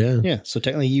know, yeah. So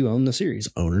technically you own the series.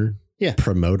 Owner. Yeah.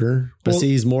 Promoter. But see,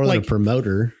 he's more than a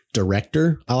promoter.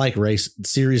 Director. I like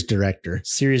series director.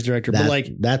 But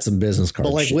that's a business card.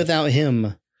 But like shit. Without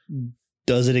him,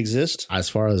 does it exist? As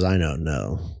far as I know,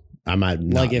 no. I might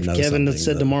not Like if know Kevin something,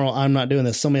 said but- tomorrow, I'm not doing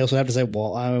this, somebody else would have to say,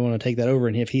 well, I want to take that over.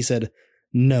 And if he said,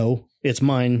 no, it's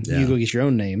mine, Yeah. you go get your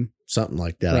own name. something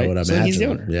like that, I Right. would imagine. So then he's the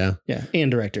owner. Yeah. Yeah.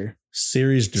 And director.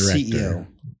 Series director CEO.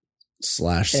 /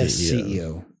 CEO.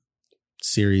 SCEO.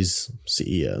 Series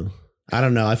CEO. I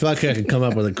don't know. I feel like I could come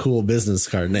up with a cool business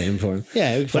card name for him.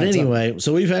 Yeah. we But can find something. anyway,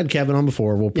 so we've had Kevin on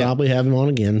before. We'll Yeah. probably have him on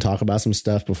again, talk about some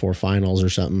stuff before finals or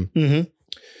something. Mhm.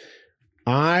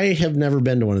 I have never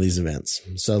been to one of these events.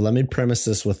 So let me premise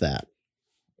this with that.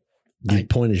 You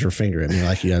pointed your finger at me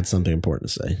like you had something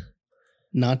important to say.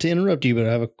 Not to interrupt you, but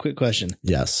I have a quick question.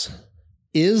 Yes.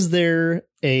 Is there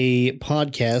a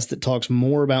podcast that talks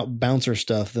more about bouncer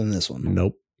stuff than this one?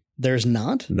 Nope. There's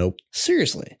not? Nope.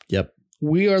 Seriously. Yep.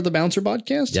 We are the Bouncer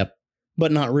Podcast? Yep.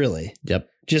 But not really. Yep.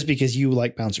 Just because you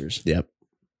like bouncers. Yep.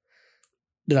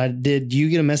 Did you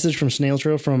get a message from Snail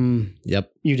Trail from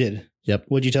Yep. you did? Yep.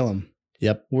 What'd you tell him?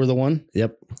 Yep. We're the one?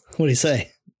 Yep. What'd he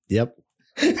say? Yep.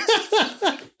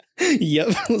 Yep.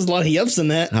 There's a lot of yups in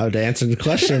that. I would answer the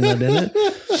question, though, didn't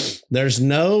it? There's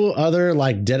no other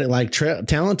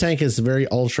Talent Tank is very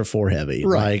Ultra 4 heavy.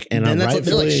 Right. Like, and then I'm they're like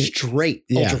rightfully straight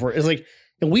Yeah. Ultra 4. It's like,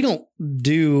 and we don't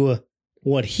do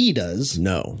what he does,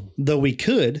 no. though we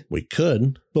could, We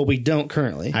could. but we don't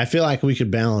currently. I feel like we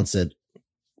could balance it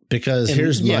because And,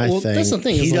 here's yeah, my well, thing. that's the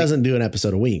thing, He is like- doesn't do an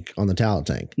episode a week on the Talent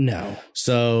Tank. No.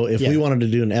 So if Yeah. we wanted to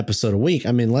do an episode a week,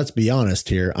 I mean, let's be honest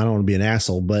here. I don't want to be an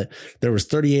asshole, but there was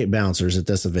 38 bouncers at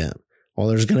this event. Well,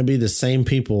 there's going to be the same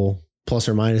people plus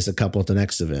or minus a couple at the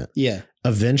next event. Yeah.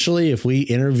 Eventually, if we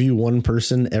interview one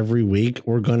person every week,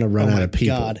 we're going to run Oh out my of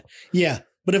people. God. Yeah.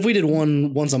 But if we did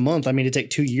one once a month, I mean, it'd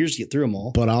take 2 years to get through them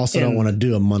all. But I also don't And- want to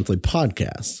do a monthly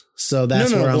podcast. So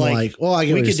that's where I'm like, like, well, I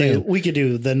get what you're saying. we could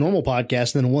do the normal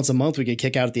podcast, and then once a month we could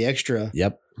kick out the extra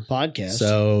Yep. podcast.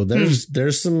 So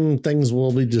there's some things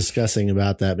we'll be discussing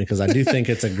about that because I do think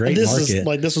it's a great this market. is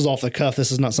like, this was off the cuff.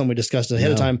 This is not something we discussed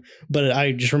ahead of No. time, but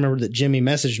I just remembered that Jimmy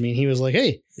messaged me and he was like,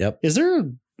 "Hey, Yep. is there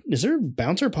a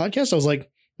bouncer podcast?" I was like,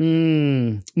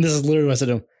 This is literally what I said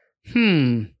to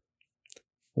him.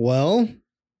 Well,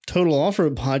 Total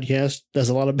Off-Road Podcast does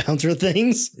a lot of bouncer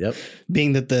things, Yep.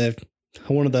 being that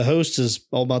one of the hosts is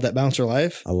all about that bouncer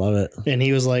life. I love it. And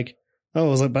he was like, "Oh," I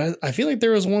was like, "But I feel like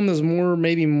there was one that's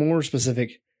maybe more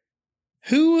specific."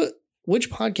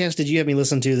 Which podcast did you have me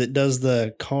listen to that does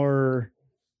the car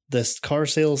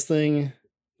sales thing?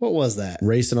 What was that?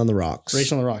 Racing on the Rocks.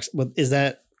 Racing on the Rocks. But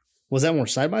was that more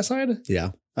side by side?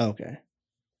 Yeah. Oh, okay.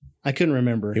 I couldn't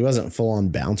remember. He wasn't full on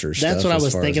bouncer stuff. That's what I as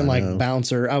was far as thinking, like know.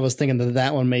 bouncer. I was thinking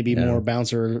that one may be Yeah. more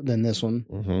bouncer than this one,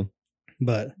 Mhm.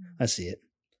 but I see it.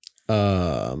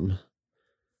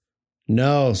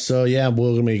 No. So yeah,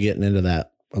 we're going to be getting into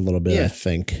that a little bit, Yeah. I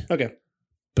think, Okay.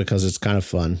 because it's kind of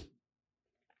fun.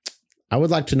 I would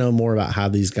like to know more about how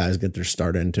these guys get their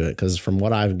start into it. Cause from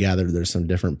what I've gathered, there's some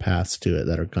different paths to it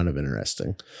that are kind of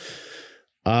interesting.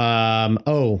 I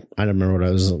don't remember what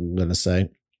I was going to say.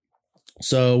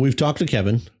 So we've talked to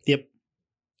Kevin. Yep.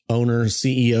 Owner,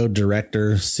 CEO,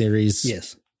 director, series.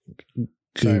 Yes.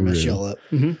 Sorry, I messed y'all up.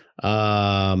 Mm-hmm.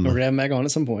 We're gonna have him back on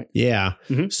at some point. Yeah.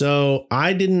 Mhm. So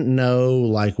I didn't know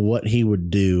like what he would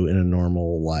do in a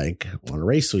normal, like on a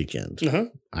race weekend. Uh-huh.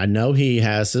 I know he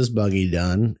has his buggy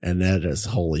done, and that is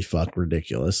holy fuck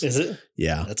ridiculous. Is it?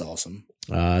 Yeah. That's awesome.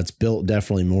 It's built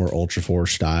definitely more Ultra 4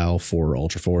 style for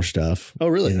Ultra 4 stuff. Oh,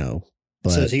 really? You know,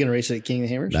 but So is he gonna race at King of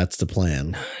the Hammers? that's the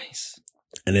plan. Nice.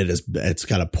 And it's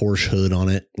got a Porsche hood on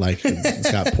it. Like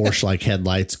it's got Porsche like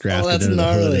headlights grafted that's into the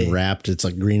hood gnarly. and wrapped. It's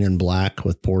like green and black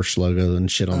with Porsche logo and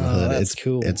shit on the Oh, hood. that's It's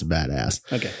cool. It's badass.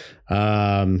 Okay.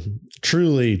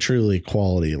 Truly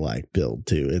quality like build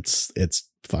too. It's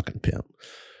fucking pimp.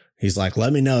 He's like,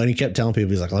 let me know. And he kept telling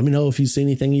people, he's like, let me know if you see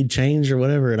anything you'd change or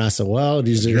whatever. And I said, well,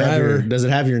 does it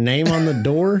have your name on the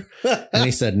door? And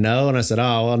he said, no. And I said,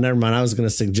 oh, well, never mind. I was going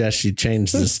to suggest you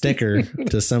change the sticker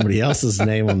to somebody else's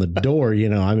name on the door. You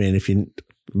know, I mean, if you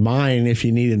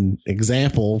need an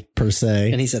example per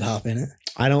se. And he said, hop in it.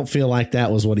 I don't feel like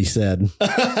that was what he said.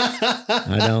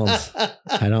 I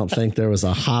don't think there was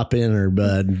a hop in or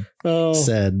bud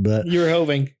said, but you were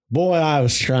hoping. boy, I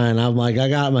was trying. I'm like, I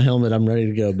got my helmet. I'm ready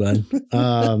to go, bud.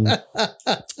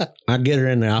 I'll get her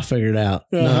in there. I'll figure it out.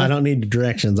 No, Uh-huh. I don't need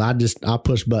directions. I'll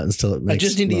push buttons till it makes I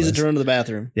just need to use it noise. to run to the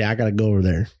bathroom. Yeah, I got to go over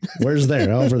there. Where's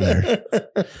there? Over there.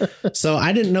 So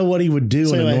I didn't know what he would do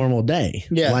So in a anyway, normal day.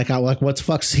 yeah. Like what the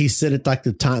fuck's he sit at like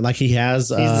the time, like he has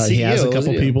the he has a CEO,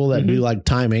 couple yeah. people that do like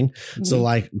timing. So Mhm.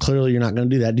 like clearly you're not going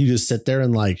to do that. Do you just sit there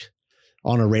and like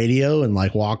on a radio and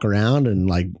like walk around and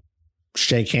like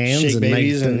shake hands Shake and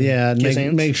babies and kiss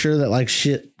hands? make sure that like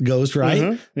shit goes right?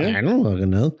 Uh-huh. Yeah. I don't fucking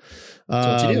know.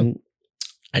 That's what you do.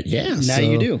 Yeah. Now so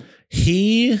you do.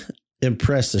 He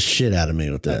impressed the shit out of me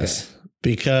with this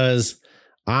because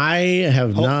I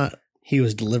have not. He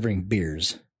was delivering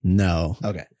beers. No.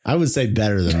 Okay. I would say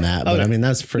better than that, but I mean,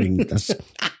 that's pretty, that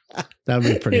would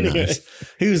be pretty nice.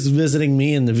 He was visiting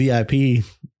me in the VIP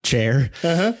chair.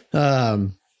 I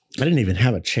didn't even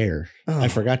have a chair. I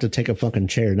forgot to take a fucking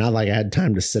chair. Not like I had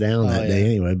time to sit down that day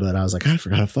anyway, but I was like, I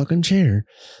forgot a fucking chair.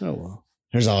 Oh, well.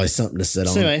 There's always something to sit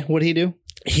on. So anyway, what did he do?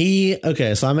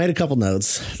 Okay, so I made a couple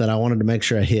notes that I wanted to make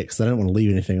sure I hit because I didn't want to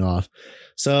leave anything off.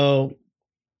 So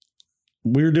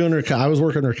we were doing, I was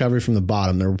working recovery from the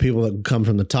bottom. There were people that would come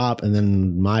from the top, and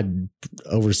then my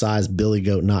oversized billy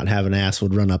goat not having ass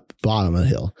would run up the bottom of the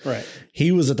hill. Right.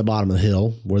 He was at the bottom of the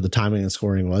hill where the timing and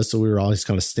scoring was. So we were always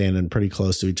kind of standing pretty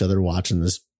close to each other watching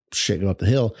this shit go up the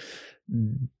hill.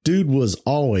 Dude was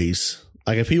always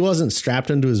like, if he wasn't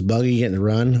strapped into his buggy getting to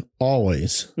run,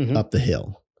 always up the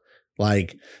hill.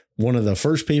 Like one of the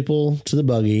first people to the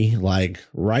buggy, like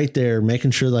right there,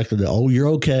 making sure like, oh, you're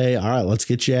okay. All right, let's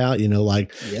get you out. You know,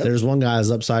 like there's one guy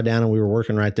was upside down and we were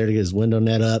working right there to get his window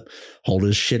net up, hold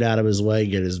his shit out of his way,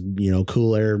 get his,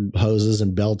 cool air hoses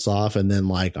and belts off. And then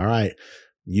like, all right,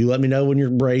 you let me know when you're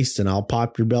braced and I'll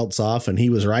pop your belts off. And he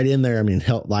was right in there. I mean,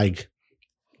 like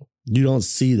you don't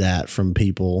see that from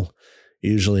people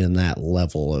usually in that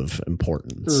level of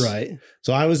importance. Right.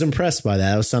 So I was impressed by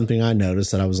that. It was something I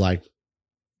noticed that I was like,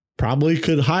 probably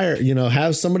could hire,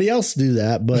 have somebody else do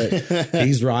that, but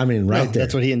he's rhyming right there.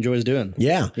 That's what he enjoys doing.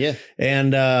 Yeah. Yeah.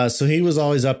 And so he was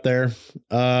always up there.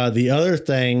 The other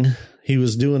thing he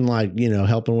was doing, like,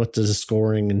 helping with the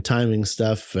scoring and timing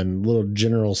stuff and little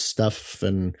general stuff.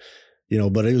 And,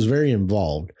 but he was very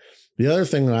involved. The other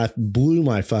thing that blew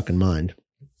my fucking mind.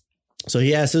 So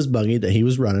he has his buggy that he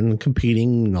was running and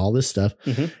competing and all this stuff.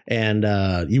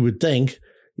 And you would think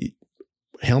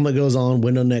helmet goes on,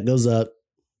 window net goes up.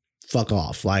 Fuck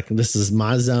off. Like, this is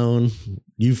my zone.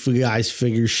 You guys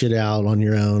figure shit out on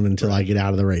your own until I get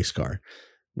out of the race car.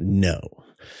 No.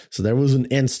 So there was an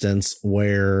instance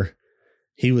where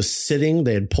he was sitting,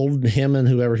 they had pulled him and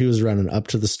whoever he was running up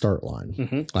to the start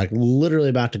line, like literally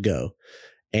about to go.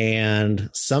 And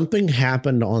something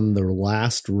happened on the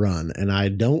last run. And I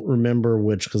don't remember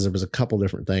which, because there was a couple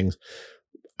different things.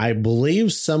 I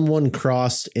believe someone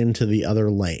crossed into the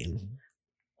other lane.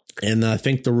 And I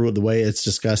think the way it's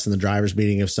discussed in the driver's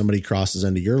meeting, if somebody crosses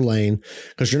into your lane,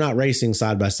 because you're not racing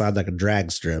side by side like a drag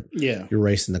strip. Yeah. You're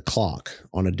racing the clock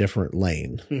on a different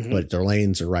lane, but their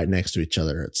lanes are right next to each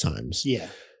other at times. Yeah.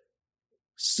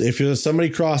 So if somebody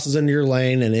crosses into your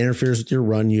lane and interferes with your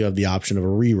run, you have the option of a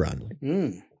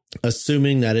rerun.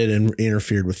 Assuming that it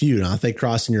interfered with you. Now, if they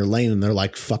cross in your lane and they're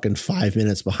like fucking 5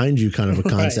 minutes behind you, kind of a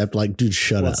concept, like, dude,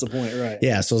 shut up. What's the point? Right.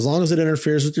 Yeah. So as long as it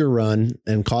interferes with your run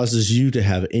and causes you to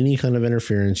have any kind of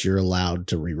interference, you're allowed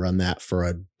to rerun that for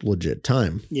a legit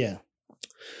time. Yeah.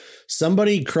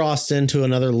 Somebody crossed into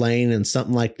another lane and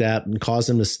something like that and caused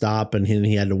him to stop, and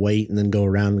he had to wait and then go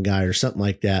around the guy or something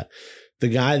like that. The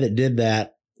guy that did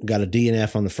that got a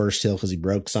DNF on the first hill because he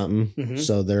broke something.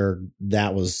 So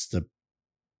that was the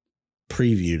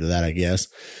preview to that, I guess.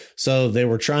 So they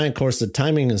were trying, of course, the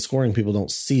timing and scoring people don't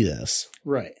see this.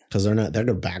 Right. Because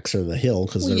their backs are the hill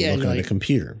because they're looking at a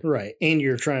computer. Right. And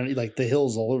you're trying, like, the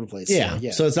hills all over the place.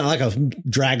 Yeah. So it's not like a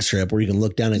drag strip where you can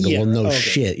look down and go, well, no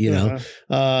shit,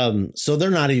 So they're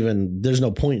not even, there's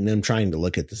no point in them trying to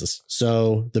look at this.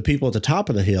 So the people at the top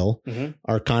of the hill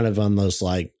are kind of on those,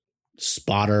 like,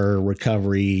 spotter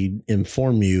recovery,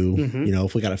 inform you,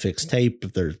 if we got to fix tape,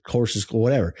 if there's courses,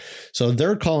 whatever. So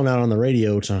they're calling out on the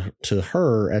radio to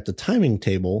her at the timing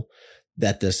table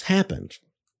that this happened.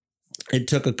 It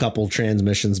took a couple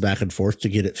transmissions back and forth to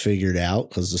get it figured out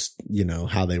because,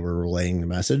 how they were relaying the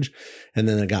message. And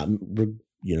then it got,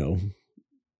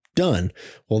 done.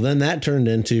 Well, then that turned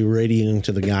into radioing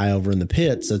to the guy over in the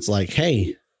pits. It's like,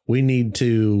 hey, we need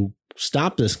to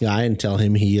stop this guy and tell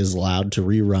him he is allowed to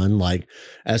rerun like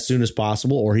as soon as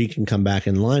possible, or he can come back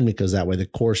in line because that way the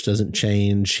course doesn't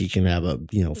change. He can have a,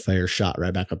 fair shot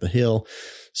right back up the hill.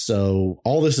 So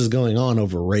all this is going on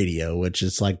over radio, which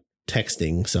is like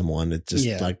texting someone. It's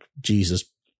just like, Jesus,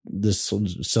 this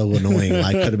is so annoying.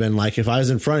 Like, could have been like, if I was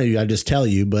in front of you, I'd just tell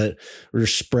you, but we're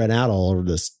spread out all over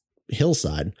this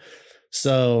hillside.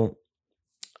 So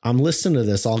I'm listening to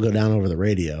this all go down over the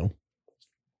radio.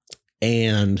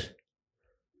 And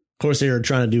of course, they were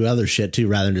trying to do other shit too,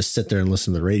 rather than just sit there and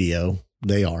listen to the radio.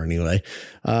 They are anyway.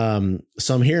 So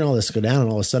I'm hearing all this go down, and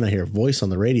all of a sudden I hear a voice on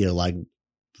the radio, like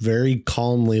very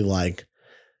calmly, like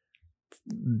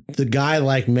the guy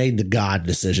like made the God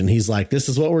decision. He's like, this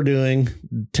is what we're doing.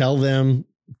 Tell them,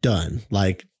 done.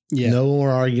 Like, no more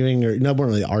arguing, or no more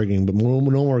really arguing, but no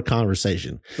more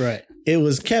conversation. Right. It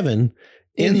was Kevin.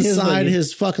 inside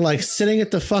his fucking, like, sitting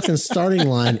at the fucking starting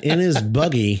line in his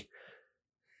buggy.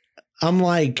 I'm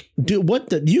like, dude, what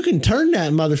the? You can turn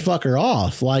that motherfucker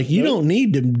off. Like, you don't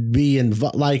need to be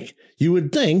involved. Like, you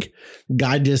would think,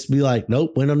 guy just be like,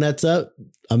 nope, window net's up.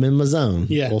 I'm in my zone.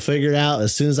 Yeah. We'll figure it out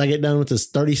as soon as I get done with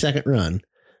this 30-second run.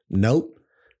 Nope.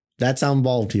 That's how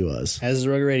involved he was. Has his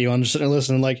rugged radio. I'm just sitting there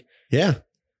listening like, yeah.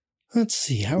 Let's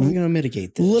see. How are we going to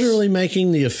mitigate this? Literally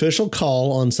making the official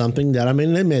call on something that, I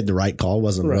mean, they made the right call. It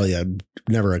wasn't really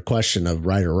never a question of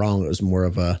right or wrong. It was more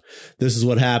of a, this is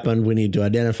what happened. We need to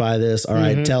identify this. All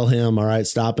right. Tell him. All right.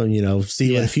 Stop him. You know,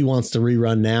 see if he wants to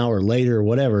rerun now or later or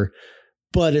whatever.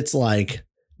 But it's like,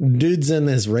 dude's in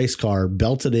his race car,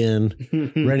 belted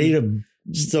in, ready to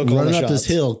still running up this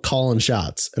hill, calling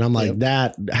shots. And I'm like,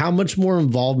 that, how much more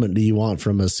involvement do you want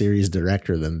from a series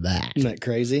director than that? Isn't that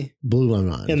crazy? Blew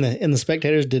my mind. And the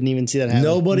spectators didn't even see that happen.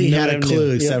 Nobody had a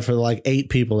clue except for like 8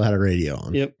 people that had a radio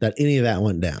on. That any of that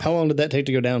went down. How long did that take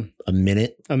to go down? A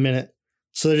minute.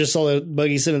 So they just saw the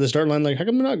buggy sitting at the start line, like, how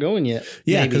come they're not going yet?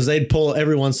 Yeah, because they'd pull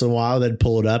every once in a while, they'd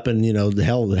pull it up, and you know, the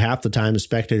hell, half the time, the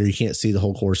spectator, you can't see the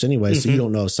whole course anyway, so you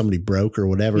don't know if somebody broke or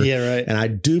whatever. Yeah, right. And I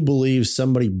do believe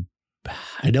somebody,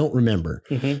 I don't remember,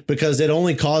 because it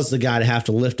only caused the guy to have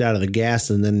to lift out of the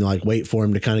gas and then like wait for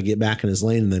him to kind of get back in his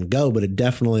lane and then go. But it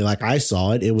definitely, like I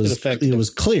saw it, it was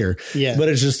clear. Yeah. But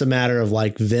it's just a matter of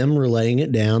like them relaying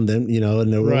it down. Then, you know,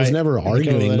 and it was never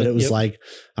arguing, but it was like,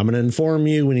 I'm going to inform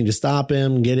you. We need to stop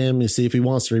him, get him, and see if he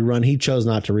wants to rerun. He chose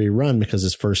not to rerun because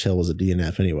his first hill was a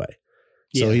DNF anyway.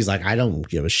 So he's like, I don't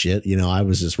give a shit. You know, I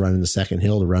was just running the second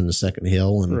hill to run the second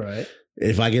hill. And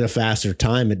if I get a faster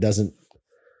time, it doesn't.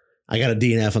 I got a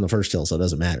DNF on the first hill, so it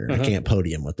doesn't matter. I can't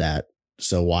podium with that.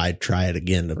 So why try it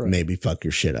again to maybe fuck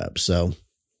your shit up? So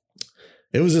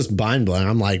it was just mind blowing.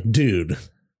 I'm like, dude,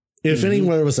 if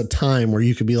anywhere was a time where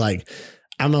you could be like,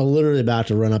 I'm literally about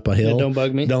to run up a hill. Don't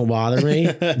bug me. Don't bother me.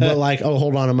 But like, oh,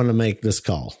 hold on, I'm going to make this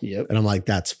call. Yep. And I'm like,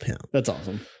 that's him. That's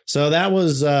awesome. So that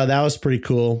was pretty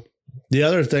cool. The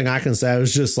other thing I can say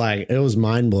was just like, it was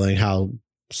mind blowing how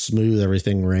smooth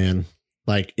everything ran,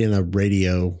 like in a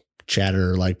radio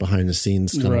chatter, like behind the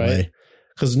scenes kind of way.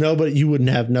 Because you wouldn't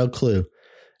have no clue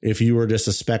if you were just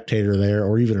a spectator there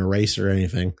or even a racer or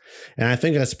anything. And I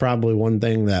think that's probably one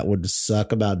thing that would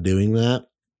suck about doing that.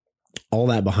 All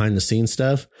that behind the scenes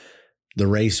stuff, the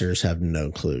racers have no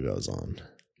clue goes on.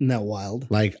 Isn't that wild?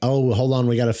 Like, oh, hold on,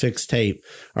 we got to fix tape.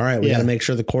 All right, we got to make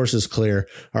sure the course is clear.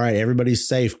 All right, everybody's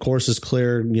safe. Course is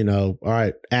clear. You know, all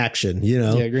right, action. You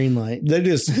know, green light. They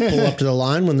just pull up to the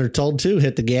line when they're told to,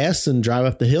 hit the gas and drive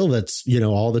up the hill. That's, you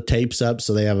know, all the tape's up,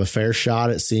 so they have a fair shot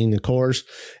at seeing the course.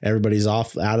 Everybody's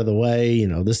off out of the way. You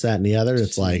know, this, that, and the other.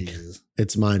 It's like,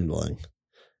 it's mind blowing.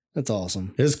 That's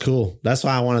awesome. It's cool. That's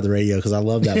why I wanted the radio, because I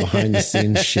love that behind the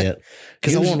scenes shit.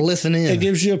 Because I want to listen in. It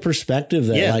gives you a perspective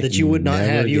that that you would not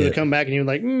have. You would come back and you're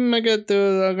like, I got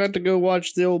to go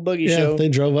watch the old buggy show. They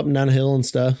drove up and down a hill and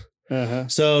stuff.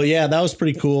 So yeah, that was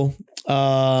pretty cool.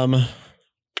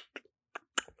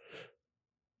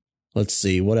 Let's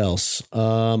see what else.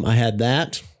 I had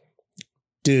that,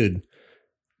 dude.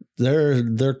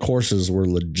 Their courses were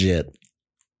legit.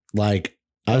 Like,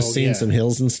 I've seen some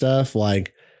hills and stuff.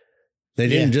 Like, they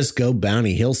didn't just go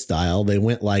Bounty Hill style. They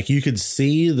went like, you could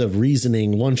see the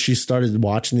reasoning once you started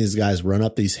watching these guys run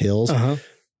up these hills.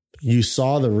 You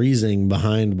saw the reasoning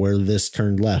behind where this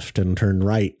turned left and turned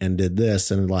right and did this.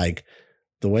 And like,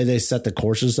 the way they set the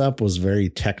courses up was very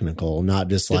technical, not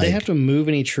just Did they have to move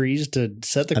any trees to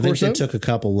set the course up? I think they took a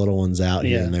couple little ones out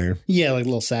here and there. Yeah, like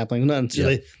little saplings.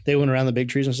 So they went around the big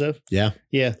trees and stuff? Yeah.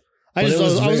 Yeah. I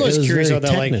was always curious about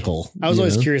that. Technical, like, I was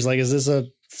always curious, like, is this a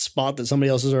spot that somebody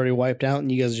else has already wiped out and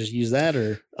you guys just use that?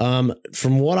 Or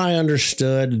from what I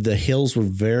understood, the hills were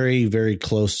very, very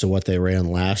close to what they ran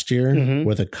last year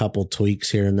with a couple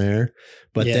tweaks here and there.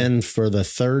 But then for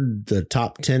the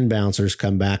top 10 bouncers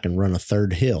come back and run a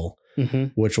third hill,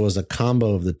 which was a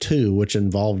combo of the two, which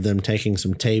involved them taking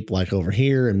some tape like over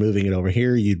here and moving it over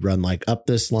here. You'd run like up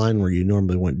this line where you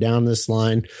normally went down this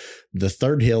line. The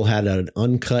third hill had an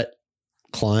uncut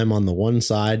climb on the one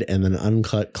side and then an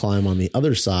uncut climb on the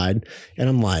other side. And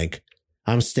I'm like,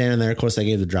 I'm standing there. Of course, I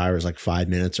gave the drivers like 5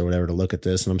 minutes or whatever to look at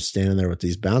this. And I'm standing there with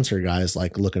these bouncer guys,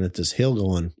 like looking at this hill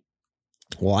going,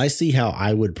 well, I see how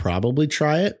I would probably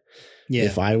try it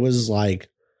if I was like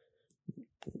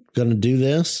going to do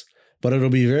this. But it'll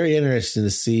be very interesting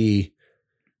to see,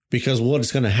 because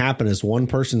what's going to happen is one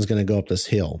person's going to go up this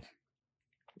hill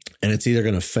and it's either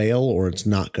going to fail or it's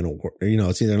not going to work. You know,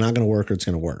 it's either not going to work or it's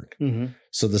going to work.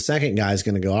 So the second guy is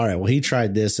going to go, all right, well, he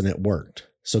tried this and it worked.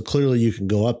 So clearly you can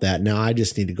go up that. Now I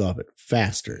just need to go up it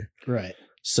faster. Right.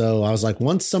 So I was like,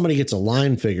 once somebody gets a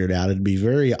line figured out, it'd be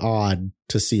very odd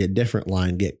to see a different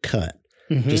line get cut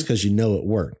just because you know it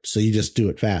worked. So you just do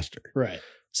it faster. Right.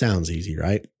 Sounds easy,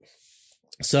 right?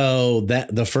 So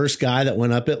that the first guy that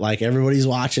went up it, like everybody's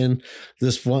watching,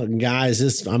 this one guy is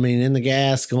just, I mean, in the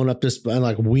gas going up this,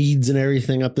 like weeds and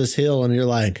everything up this hill. And you're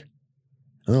like,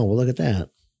 oh, well, look at that.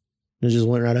 It just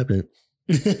went right up it.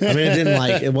 I mean,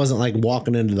 it wasn't like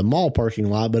walking into the mall parking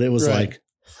lot, but it was like,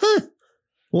 huh,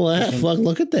 well, fuck,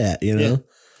 look at that, you know?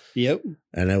 Yeah. Yep.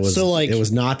 And it was, so like, it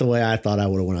was not the way I thought I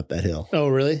would have went up that hill. Oh,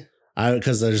 really?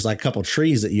 Because there's like a couple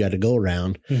trees that you had to go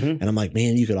around. And I'm like,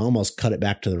 man, you could almost cut it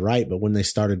back to the right. But when they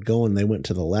started going, they went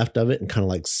to the left of it and kind of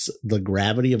like the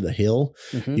gravity of the hill,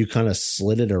 you kind of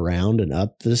slid it around and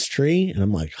up this tree. And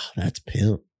I'm like, oh, that's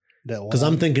pimp. Because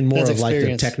I'm thinking more of like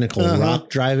the technical rock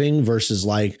driving versus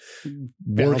like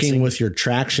working with your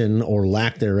traction or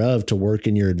lack thereof to work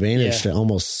in your advantage to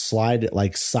almost slide it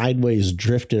like sideways,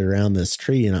 drift it around this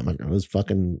tree. And I'm like, it was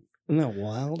fucking. Isn't that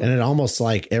wild? And it almost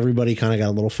like everybody kind of got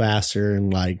a little faster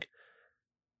and like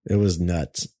it was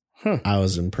nuts. I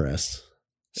was impressed.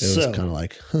 It was kind of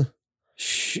like, huh.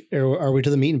 Are we to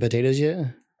the meat and potatoes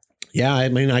yet? Yeah, I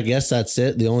mean, I guess that's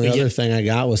it. The only other thing I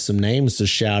got was some names to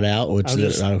shout out, which I'm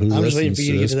just waiting for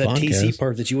you to get to that TC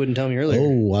part that you wouldn't tell me earlier.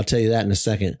 Oh, I'll tell you that in a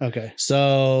second. Okay.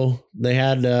 So they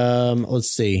had,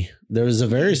 let's see, there was a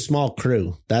very small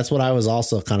crew. That's what I was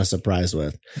also kind of surprised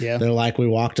with. Yeah. They're like, we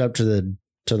walked up to the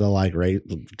like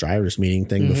drivers meeting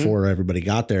thing before everybody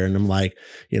got there. And I'm like,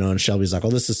 you know, and Shelby's like, oh,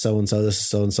 this is so-and-so, this is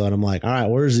so-and-so. And I'm like, all right,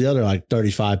 where's the other like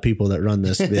 35 people that run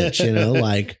this bitch? You know,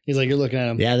 like, he's like, you're looking at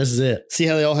them. Yeah, this is it. See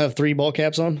how they all have 3 ball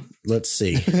caps on? Let's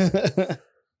see.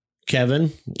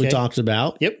 Kevin, we talked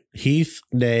about. Yep. Heath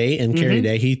Day and Carrie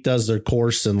Day. Heath does their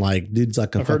course and like, dude's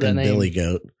like a fucking billy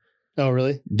goat. Oh,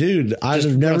 really? Dude,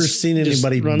 I've never seen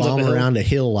anybody bomb around a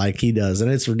hill like he does,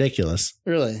 and it's ridiculous.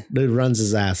 Really? Dude runs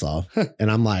his ass off. And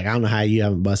I'm like, I don't know how you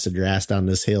haven't busted your ass down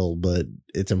this hill, but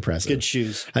it's impressive. Good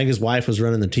shoes. I think his wife was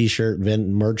running the t-shirt,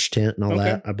 merch tent and all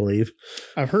that, I believe.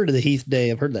 I've heard of the Heath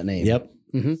Day. I've heard that name. Yep.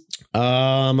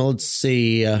 Let's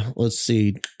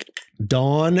see.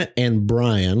 Dawn and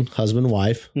Brian, husband and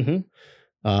wife.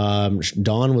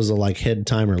 Dawn was a like head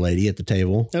timer lady at the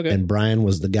table. Okay. And Brian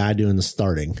was the guy doing the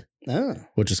starting. Oh.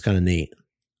 Which is kind of neat.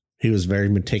 He was very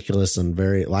meticulous and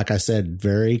very, like I said,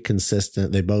 very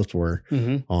consistent. They both were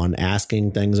on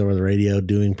asking things over the radio,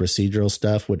 doing procedural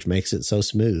stuff, which makes it so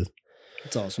smooth.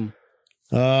 That's awesome.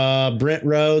 Brent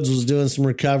Rhodes was doing some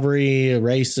recovery,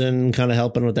 racing, kind of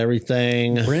helping with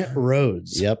everything. Brent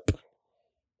Rhodes. Yep.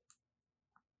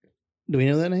 Do we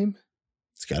know that name?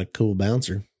 It's got a cool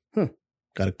bouncer.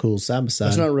 Got a cool side by side.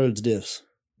 That's not Rhodes Diffs.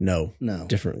 No.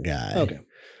 Different guy. Okay.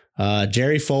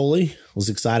 Jerry Foley, was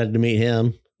excited to meet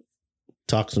him.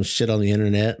 Talked some shit on the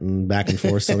internet and back and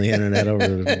forth on the internet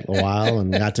over a while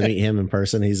and got to meet him in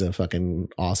person. He's a fucking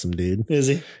awesome dude. Is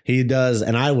he? He does.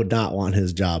 And I would not want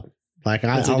his job. Like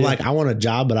I want a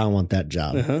job, but I want that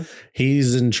job.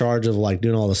 He's in charge of like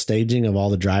doing all the staging of all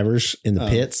the drivers in the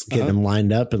pits, getting them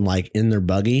lined up and like in their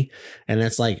buggy. And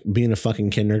that's like being a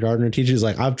fucking kindergartner teacher. He's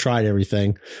like, I've tried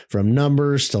everything from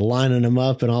numbers to lining them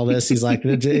up and all this. He's like,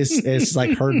 it's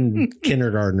like herding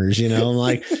kindergartners, you know? I'm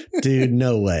like, dude,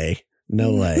 no way.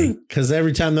 No way. Cause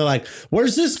every time they're like,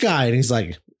 where's this guy? And he's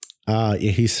like,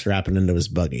 he's strapping into his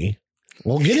buggy.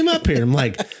 Well, get him up here. I'm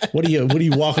like, what do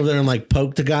you walk over there and like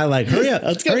poke the guy? Like, hurry up,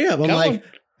 hurry up. I'm like,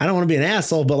 I don't want to be an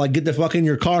asshole, but like, get the fuck in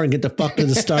your car and get the fuck to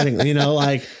the starting, you know,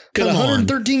 like, got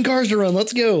 113 cars to run.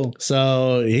 Let's go.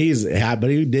 So but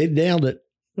he did nailed it.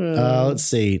 Let's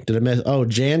see. Did I miss? Oh,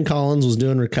 Jan Collins was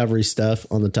doing recovery stuff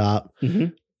on the top.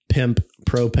 Pimp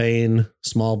propane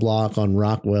small block on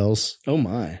Rockwell's. Oh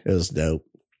my. It was dope.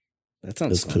 That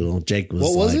sounds cool. Jake was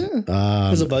what was it? It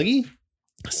was a buggy?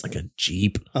 It's like a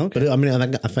Jeep. Okay. But I mean,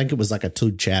 I think it was like a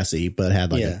tube chassis, but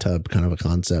had like a tub kind of a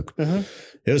concept.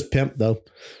 It was pimp though.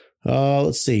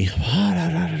 Let's see.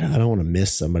 I don't want to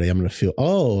miss somebody. I'm going to feel,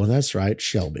 oh, that's right.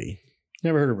 Shelby.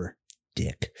 Never heard of her.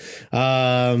 Dick.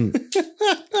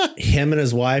 Him and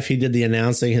his wife, he did the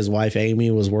announcing. His wife, Amy,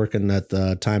 was working at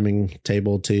the timing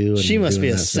table too. And she must be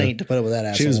a saint to put up with that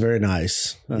asshole. She was very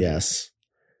nice. Okay. Yes.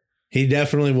 He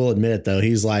definitely will admit it though.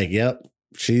 He's like, yep.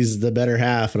 She's the better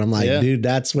half. And I'm like, dude,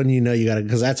 that's when you know you got to,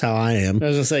 because that's how I am. I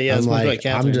was going to say, I'm like,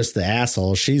 I'm just the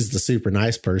asshole. She's the super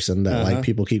nice person that like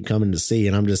people keep coming to see.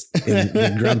 And I'm just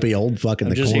the grumpy old fuck in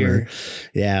the corner. Here.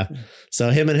 Yeah.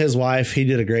 So him and his wife, he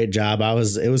did a great job.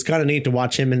 It was kind of neat to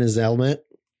watch him in his element.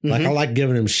 Like I like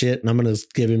giving him shit and I'm going to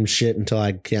give him shit until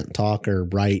I can't talk or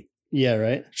write Yeah,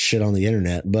 right. shit on the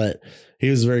internet, but he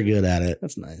was very good at it.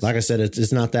 That's nice. Like I said,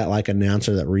 it's not that like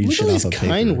announcer that reads Look shit at off these of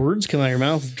kind paper. words come out of your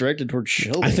mouth directed towards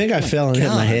Shelby. I think I fell and hit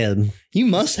my head. You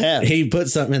must have. He put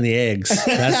something in the eggs.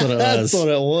 That's what it was. That's what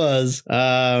it was.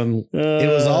 It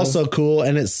was also cool,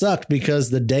 and it sucked because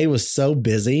the day was so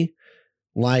busy.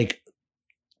 Like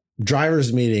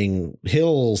driver's meeting,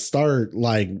 he'll start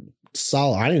like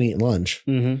solid. I didn't eat lunch.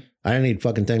 Mm-hmm. I didn't eat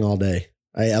fucking thing all day.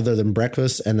 Other than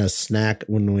breakfast and a snack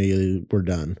when we were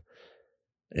done.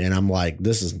 And I'm like,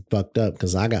 this is fucked up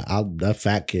because I'm a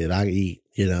fat kid. I eat,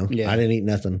 you know. Yeah. I didn't eat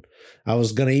nothing. I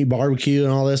was gonna eat barbecue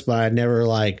and all this, but I never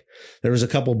like. There was a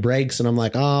couple breaks, and I'm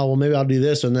like, oh well, maybe I'll do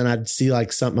this. And then I'd see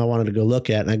like something I wanted to go look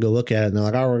at, and I go look at it, and they're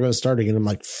like, oh, we're gonna start again. I'm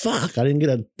like, fuck, I didn't get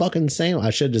a fucking sandwich. I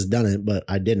should have just done it, but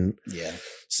I didn't. Yeah.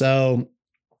 So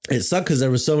it sucked because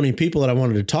there was so many people that I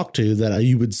wanted to talk to that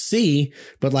you would see,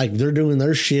 but like they're doing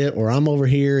their shit, or I'm over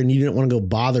here, and you didn't want to go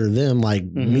bother them, like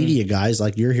media guys.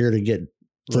 Like you're here to get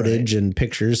footage and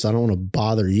pictures, so I don't want to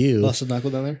bother you. Busted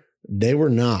Knuckle down there? They were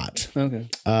not. Okay.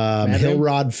 Hill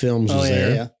Rod Films was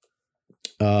there.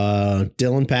 Yeah.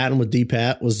 Dylan Patton with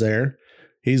D-Pat was there.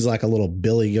 He's like a little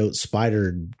billy goat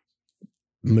spider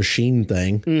machine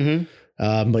thing.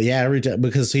 Mm-hmm. But yeah, every time,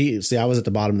 because I was at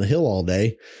the bottom of the hill all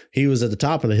day. He was at the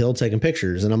top of the hill taking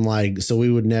pictures. And I'm like, so we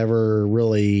would never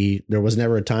really, there was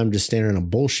never a time just standing on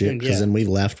bullshit because then we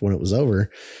left when it was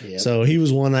over. Yep. So he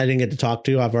was one I didn't get to talk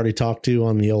to. I've already talked to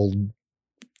on the old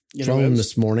phone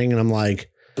this morning. And I'm like,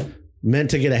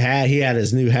 meant to get a hat. He had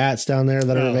his new hats down there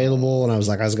that are available. And I was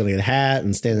like, I was going to get a hat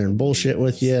and stand there and bullshit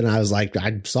with you. And I was like,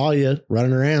 I saw you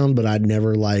running around, but I'd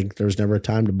never there was never a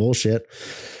time to bullshit.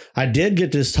 I did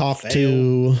get to talk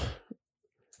to,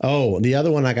 the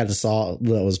other one I got to saw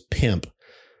that was Pimp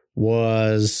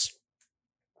was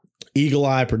Eagle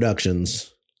Eye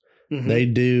Productions. Mm-hmm. They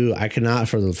do, I cannot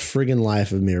for the friggin'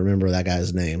 life of me remember that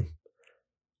guy's name.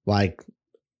 Like,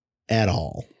 at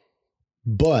all.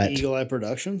 But Eagle Eye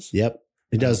Productions? Yep.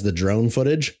 He does the drone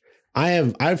footage.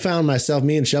 I found myself,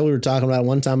 me and Shelby were talking about it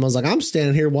one time. I was like, I'm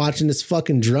standing here watching this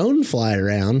fucking drone fly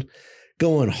around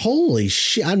going, holy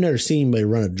shit. I've never seen anybody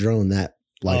run a drone that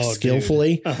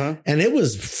skillfully. And it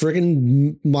was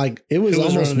friggin' like, it was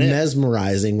almost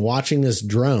mesmerizing watching this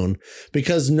drone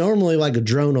because normally like a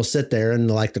drone will sit there and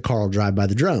like the car will drive by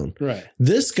the drone. Right.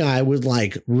 This guy would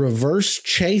like reverse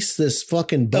chase this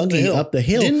fucking buggy up the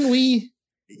hill. Didn't we?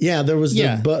 Yeah, there was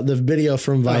the video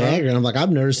from Viagra, and I'm like,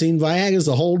 I've never seen Viagra. It's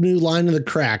a whole new line of the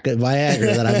crack at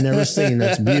Viagra that I've never seen.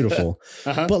 That's beautiful.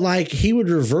 But like, he would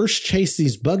reverse chase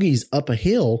these buggies up a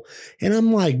hill, and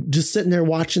I'm like, just sitting there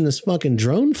watching this fucking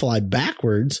drone fly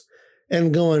backwards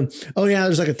and going, oh yeah,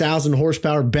 there's like 1,000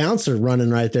 horsepower bouncer running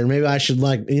right there. Maybe I should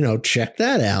check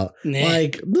that out. Nah.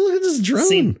 Like, look at this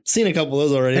drone. Seen a couple of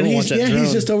those already. And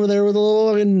he's just over there with a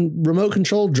little remote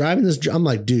control driving this. I'm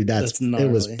like, dude,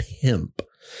 it was pimp.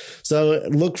 So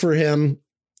look for him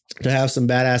to have some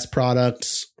badass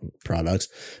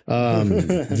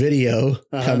video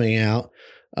coming out.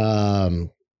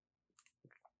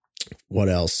 What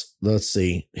else? Let's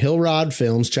see. Hill Rod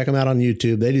Films. Check them out on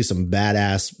YouTube. They do some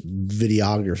badass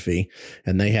videography,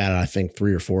 and they had, I think,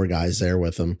 3 or 4 guys there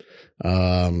with them.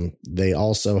 They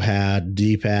also had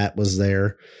D-Pat was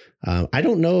there. I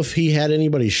don't know if he had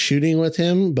anybody shooting with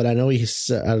him, but I know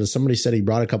somebody said he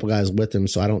brought a couple guys with him.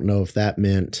 So I don't know if that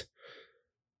meant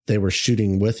they were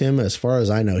shooting with him. As far as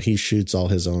I know, he shoots all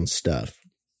his own stuff,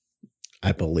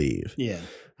 I believe. Yeah.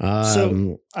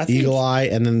 So Eagle Eye.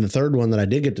 And then the third one that I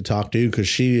did get to talk to,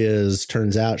 because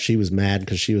turns out she was mad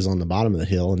because she was on the bottom of the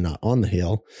hill and not on the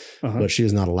hill, but she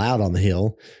was not allowed on the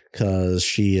hill because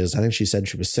I think she said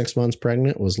she was 6 months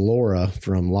pregnant, was Laura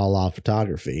from La La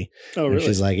Photography. Oh, really? And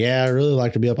she's like, yeah, I really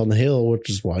like to be up on the hill, which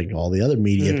is like all the other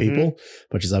media people.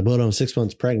 But she's like, well, I'm 6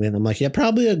 months pregnant. I'm like, yeah,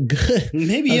 probably a good,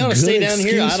 maybe you ought to stay down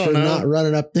here. I don't know. Not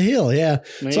running up the hill. Yeah.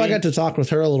 Maybe. So I got to talk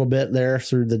with her a little bit there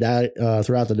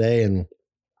throughout the day. And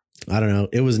I don't know.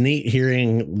 It was neat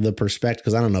hearing the perspective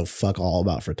because I don't know fuck all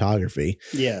about photography.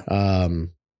 Yeah.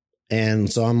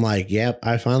 And so I'm like, yep,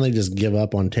 I finally just give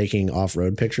up on taking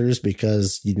off-road pictures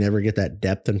because you never get that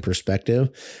depth and perspective.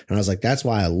 And I was like, that's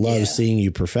why I love seeing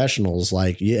you professionals.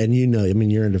 Like, and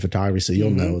you're into photography, so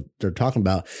you'll know what they're talking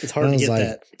about. It's hard to get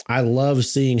that. I love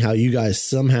seeing how you guys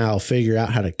somehow figure out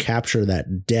how to capture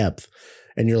that depth.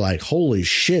 And you're like, holy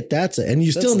shit, that's it. And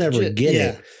you still never get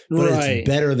it. But it's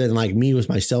better than like me with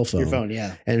my cell phone. Your phone,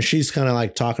 yeah. And she's kind of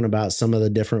like talking about some of the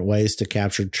different ways to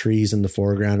capture trees in the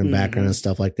foreground and background and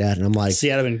stuff like that. And I'm like,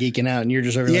 see, I'd have been geeking out and you're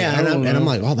just over and I'm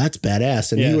like, oh, that's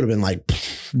badass. And you would have been like,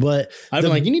 but I'd been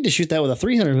like, you need to shoot that with a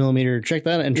 300 millimeter. Check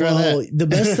that and try that. The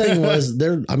best thing was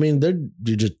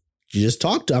you just You just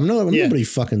talked to. I'm nobody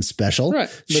fucking special. Right.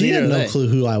 But She had neither no are they. clue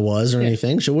who I was or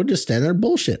anything. She would just stand there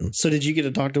bullshitting. So did you get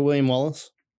to talk to William Wallace?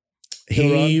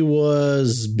 He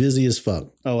was busy as fuck.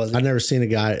 Oh, was he? I've never seen a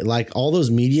guy like all those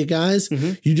media guys.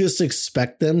 Mhm. You just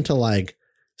expect them to like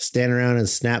stand around and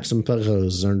snap some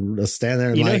photos or stand there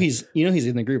and You know like, he's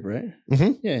in the group, right?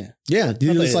 Mhm. Yeah. yeah,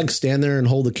 you I just thought- like stand there and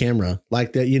hold the camera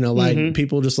like that. Like Mhm.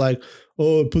 people just like,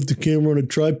 oh, put the camera on a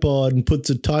tripod and puts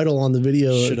a title on the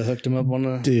video. Should have hooked him up on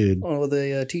a Dude. with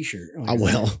a t-shirt.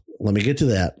 Well, let me get to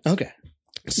that. Okay.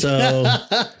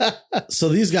 So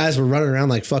these guys were running around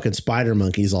like fucking spider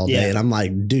monkeys all day. Yeah. And I'm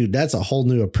like, dude, that's a whole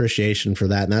new appreciation for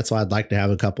that. And that's why I'd like to have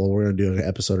a couple. We're going to do an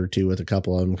episode or two with a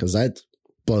couple of them because that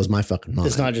blows my fucking mind.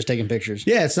 It's not just taking pictures.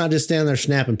 Yeah, it's not just standing there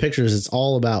snapping pictures. It's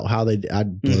all about how it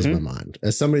blows my mind.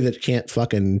 As somebody that can't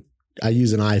fucking, I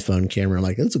use an iPhone camera. I'm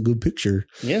like, that's a good picture.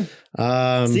 Yeah.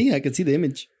 See, I can see the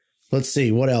image. Let's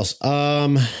see what else.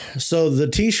 So the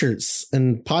t-shirts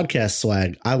and podcast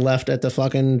swag I left at the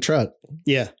fucking truck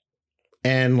Yeah.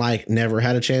 and like never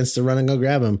had a chance to run and go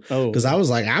grab them. Oh. Because I was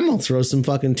like, I'm gonna throw some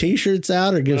fucking t-shirts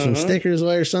out or give some stickers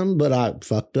away or something, but I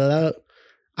fucked that up.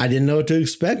 I didn't know what to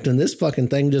expect, and this fucking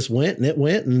thing just went, and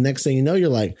the next thing you know, you're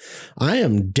like, I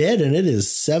am dead, and it is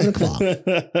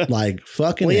 7:00. Like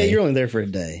fucking. Well, yeah, A. you're only there for a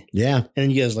day, Yeah. and then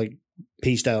you guys like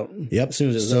pieced out. Yep. As soon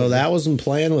as it was so over. that wasn't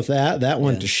playing with that. That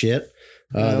went Yeah. to shit.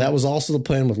 Well- That was also the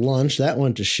plan with lunch. That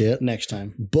went to shit. Next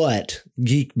time. But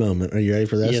geek moment. Are you ready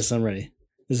for this? Yes, I'm ready.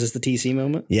 Is this the TC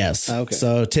moment? Yes. Okay.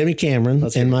 So Timmy Cameron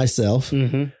Let's hear and it. myself.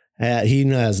 Mm-hmm. He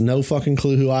has no fucking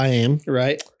clue who I am.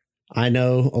 Right. I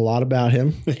know a lot about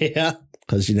him Yeah.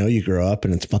 because you grow up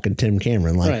and it's fucking Tim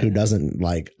Cameron. Like Right. who doesn't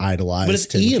like idolize? But it's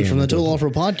Tim Ian Cameron? from the Total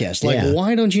Off-Road podcast. Like, Yeah.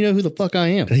 why don't you know who the fuck I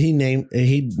am?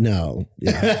 No.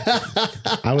 Yeah.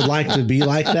 I would like to be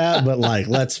like that, but like,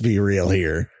 let's be real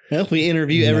here. Well, if we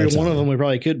interview No every one time. of them, we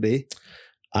probably could be.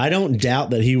 I don't doubt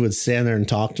that he would stand there and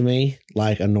talk to me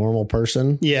like a normal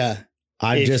person. Yeah.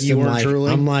 I If just you am weren't like,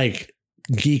 drooling? I'm like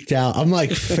geeked out. I'm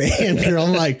like fangirl.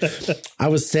 I'm like, I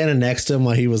was standing next to him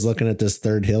while he was looking at this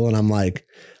third hill, and I'm like,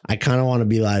 I kind of want to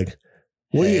be like,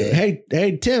 what do you,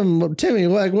 hey, Timmy,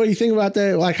 like, what do you think about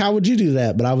that? Like, how would you do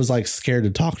that? But I was like scared to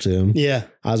talk to him. Yeah.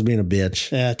 I was being a bitch.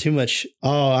 Yeah. Too much.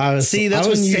 Oh, I was. See, that's I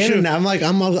was when you standing should- there. I'm like,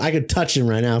 I could touch him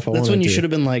right now if I wanted That's to. when you should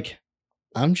have been like,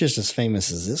 I'm just as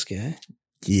famous as this guy.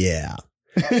 Yeah.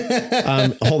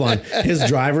 Hold on. His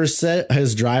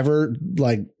driver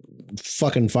like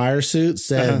fucking fire suit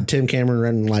said Tim Cameron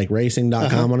running like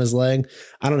racing.com on his leg.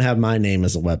 I don't have my name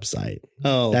as a website.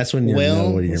 Oh, That's when you know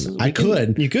what you're. I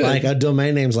could. You could. Like a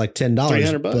domain name's like $10,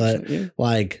 $300, but yeah.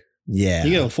 like, yeah,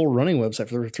 You get a full running website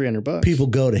for $300. people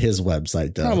go to his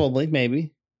website though. Probably,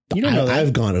 maybe. You don't know that.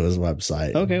 I've gone to his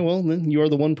website. Okay, well, then you are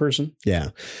the one person. Yeah.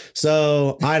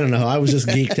 So I don't know. I was just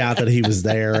geeked out that he was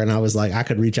there, and I was like, I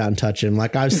could reach out and touch him.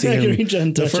 Like I've seen I could him. reach out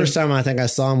and The touch first time I think I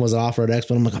saw him was at Off-Road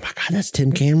Expo. I'm like, oh my God, that's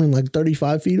Tim Cameron, like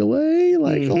 35 feet away.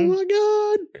 Like, oh my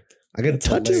God. I could That's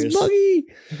touch hilarious. his buggy.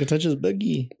 I could touch his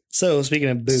buggy. So speaking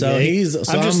of buggy, So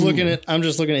I'm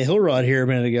just looking at Hill Rod here a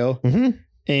minute ago, Mhm.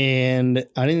 and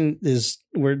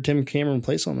where did Tim Cameron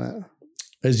place on that?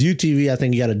 His UTV, I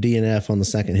think he got a DNF on the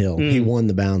second hill. He won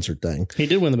the bouncer thing. He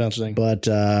did win the bouncer thing. But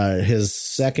his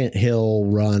second hill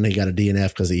run, he got a DNF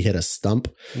because he hit a stump,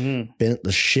 bent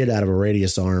the shit out of a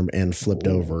radius arm, and flipped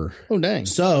over. Oh dang!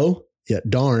 So, yeah,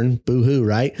 darn, boo-hoo,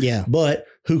 right? Yeah. But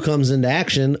who comes into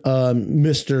action?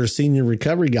 Mr. Senior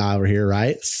Recovery guy over here,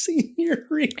 right? Senior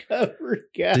recovery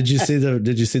guy. Did you see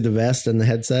the vest and the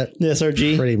headset? The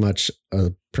SRG? Pretty much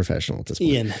a professional at this point.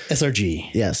 Ian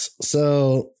SRG. Yes.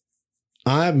 So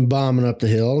I'm bombing up the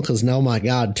hill because oh my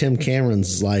God, Tim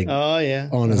Cameron's like Oh yeah.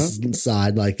 on his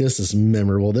side. Like, this is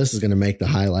memorable. This is going to make the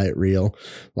highlight reel.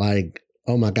 Like,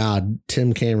 oh my God,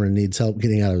 Tim Cameron needs help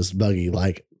getting out of his buggy.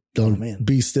 Like, don't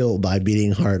be still by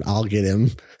beating heart. I'll get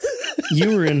him.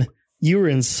 You were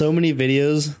in so many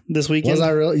videos this weekend. Was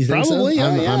I really? You think Probably.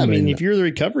 so? Yeah, I mean, if you're the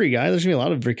recovery guy, there's gonna be a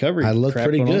lot of recovery. I look crap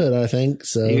pretty going on. good, I think.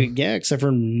 So Yeah, except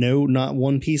for not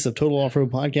one piece of Total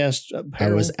Off-Road Podcast I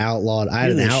apparel. was outlawed. I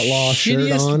had You're an the outlaw shirt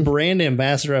shittiest on. brand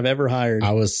ambassador I've ever hired.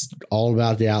 I was all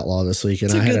about the outlaw this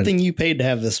weekend. It's a I had good thing you paid to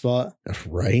have this spot.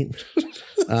 right?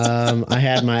 I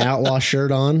had my outlaw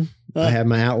shirt on. I had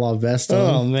my outlaw vest on.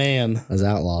 Oh man, I was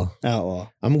outlaw. outlaw!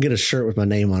 I'm gonna get a shirt with my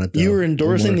name on it. Though. You were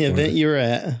endorsing the I'm working event you were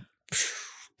at.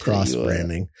 cross Tell you what.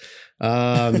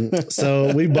 branding.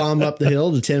 So we bomb up the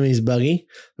hill to Timmy's buggy.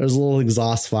 There's a little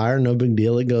exhaust fire. No big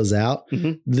deal. It goes out.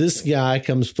 Mhm. This guy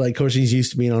comes, of course, he's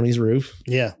used to being on his roof.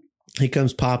 Yeah. He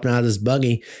comes popping out of this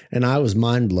buggy, and I was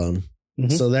mind blown.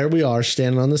 So there we are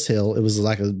standing on this hill. It was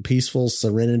like a peaceful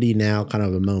serenity now kind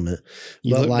of a moment.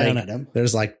 You but look like, down at him.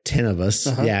 there's like 10 of us.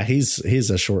 Yeah, he's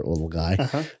a short little guy.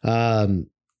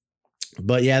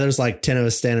 But yeah, there's like 10 of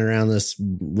us standing around this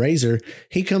razor.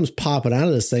 He comes popping out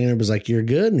of this thing and it was like, "You're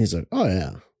good?" And he's like, "Oh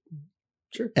yeah.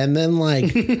 Sure." And then like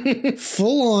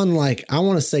full on, like, I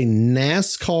want to say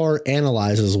NASCAR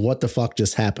analyzes what the fuck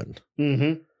just happened.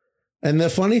 And the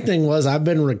funny thing was, I've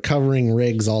been recovering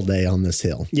rigs all day on this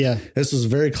hill. Yeah. This was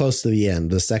very close to the end,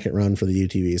 the second run for the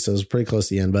UTV. So it was pretty close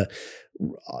to the end, but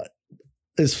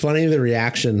it's funny the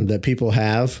reaction that people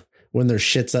have when their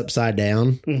shit's upside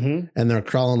down and they're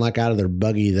crawling like out of their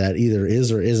buggy that either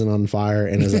is or isn't on fire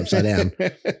and is upside down.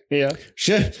 Yeah.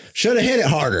 Should have hit it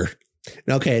harder.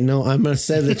 Okay, no, I'm going to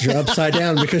say that you're upside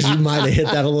down because you might have hit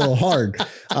that a little hard.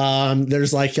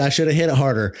 There's like, I should have hit it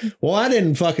harder. Well, I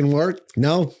didn't fucking work.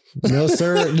 No,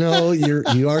 sir. No,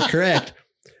 you are correct.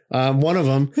 One of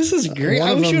them. This is great.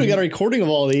 I wish you would have got a recording of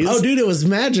all these. Oh, dude, it was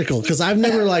magical because I've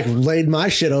never like laid my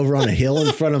shit over on a hill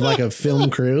in front of like a film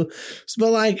crew.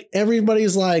 But like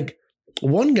everybody's like,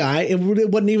 one guy, it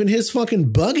wasn't even his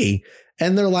fucking buggy.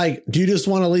 And they're like, "Do you just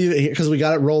want to leave it here?" Because we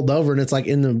got it rolled over and it's like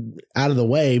out of the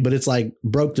way, but it's like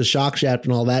broke the shock shaft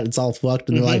and all that. It's all fucked.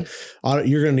 And they're like, "Oh,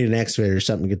 you're going to need an excavator or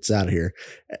something to get this out of here.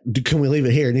 Can we leave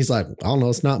it here?" And he's like, "I don't know.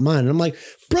 It's not mine." And I'm like,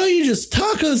 "Bro, you just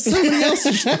talk on somebody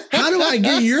else's. How do I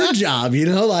get your job? You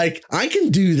know, like I can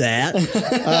do that."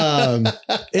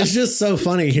 It's just so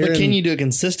funny hearing. But can you do it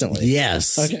consistently?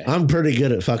 Yes. Okay. I'm pretty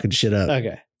good at fucking shit up.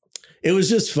 Okay. It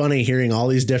was just funny hearing all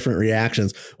these different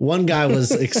reactions. One guy was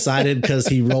excited because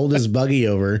he rolled his buggy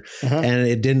over and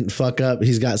it didn't fuck up.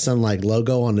 He's got some like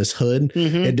logo on his hood.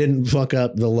 It didn't fuck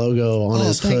up the logo on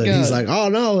his hood. God. He's like, "Oh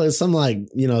no, it's some like,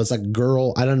 it's like a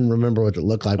girl." I don't remember what it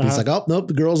looked like. But he's like, "Oh nope,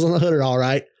 the girls on the hood are all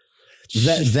right."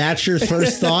 That's your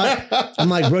first thought? I'm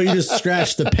like, "Bro, you just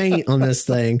scratched the paint on this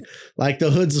thing. Like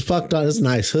the hood's fucked on. It's a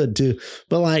nice hood too.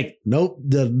 But like, nope,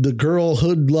 the girl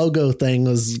hood logo thing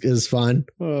is fine."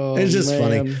 Oh, it's just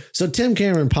funny. So Tim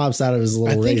Cameron pops out of his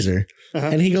little razor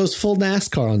and he goes full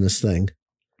NASCAR on this thing.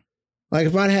 Like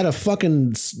if I'd had a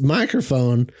fucking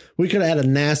microphone, we could have had a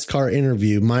NASCAR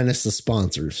interview minus the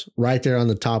sponsors right there on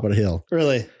the top of the hill.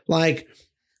 Really? Like,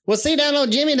 well, see, down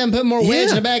old Jimmy done put more wedge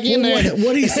in the back in there.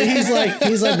 What he say? He's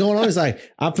like going on. He's like,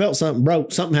 "I felt something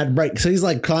broke. Something had to break." So he's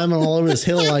like climbing all over this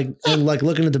hill, like and like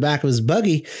looking at the back of his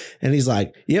buggy, and he's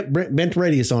like, "Yep, bent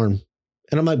radius arm."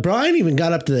 And I'm like, "Bro, I ain't even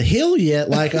got up to the hill yet.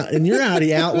 Like, and you're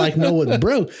already out. Like, know what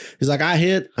broke?" He's like,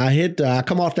 I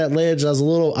come off that ledge. I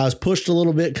was pushed a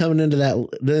little bit coming into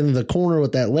the corner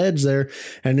with that ledge there.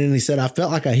 And then he said, "I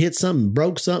felt like I hit something,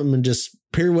 broke something, and just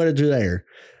pirouetted through the air."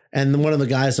 And then one of the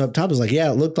guys up top was like,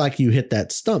 "Yeah, it looked like you hit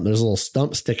that stump. There's a little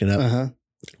stump sticking up."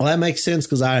 Well, that makes sense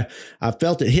because I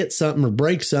felt it hit something or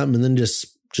break something and then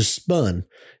just spun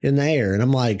in the air. And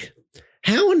I'm like,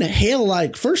 how in the hell,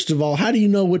 like, first of all, how do you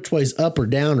know which way's up or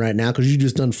down right now? Because you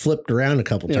just done flipped around a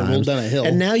couple times. Rolled down a hill.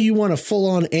 And now you want to full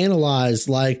on analyze,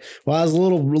 like, well, I was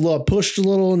I pushed a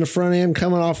little in the front end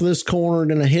coming off of this corner,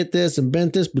 and then I hit this and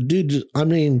bent this. But dude,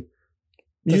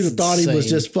 you'd have thought he was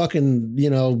just fucking,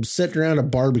 sitting around a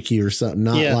barbecue or something.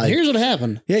 Not like, here's what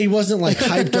happened. Yeah, he wasn't like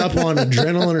hyped up on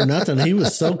adrenaline or nothing. He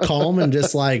was so calm and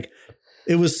just like,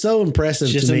 it was so impressive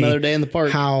just to me. Another day in the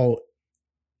park. How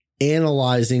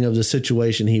analyzing of the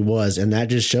situation he was. And that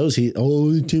just shows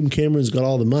Tim Cameron's got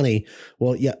all the money.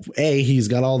 Well, yeah, A, he's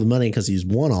got all the money because he's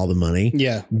won all the money.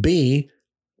 Yeah. B,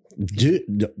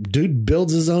 dude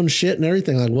builds his own shit and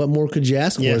everything. Like, what more could you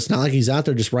ask for? It's not like he's out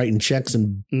there just writing checks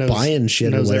and buying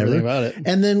shit or whatever. About it.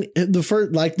 And then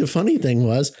the funny thing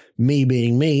was, me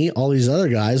being me, all these other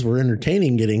guys were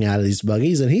entertaining getting out of these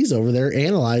buggies, and he's over there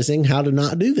analyzing how to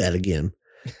not do that again.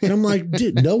 And I'm like,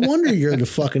 dude, no wonder you're the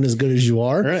fucking as good as you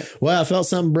are. Right. Well, I felt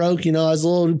something broke. I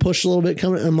was pushed a little bit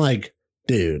coming. I'm like,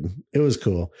 dude, it was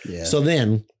cool. Yeah. So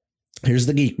then here's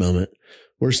the geek moment.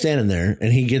 We're standing there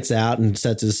and he gets out and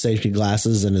sets his safety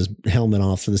glasses and his helmet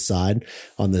off to the side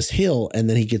on this hill. And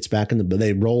then he gets back in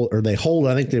they hold.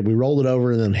 I think that we rolled it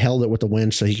over and then held it with the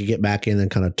winch so he could get back in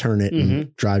and kind of turn it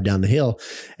and drive down the hill.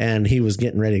 And he was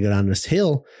getting ready to go down this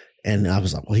hill. And I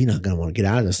was like, well, he's not going to want to get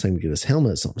out of this thing to get his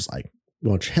helmet. So I was like, "You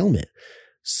want your helmet?"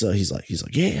 So he's like,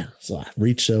 yeah. So I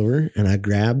reached over and I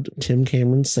grabbed Tim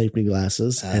Cameron's safety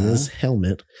glasses and his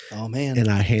helmet. Oh man. And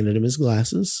I handed him his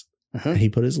glasses. And he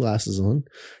put his glasses on,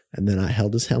 and then I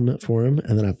held his helmet for him,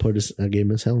 and then I gave him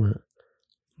his helmet.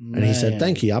 Man. And he said,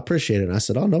 "Thank you. I appreciate it." And I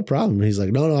said, "Oh, no problem." And he's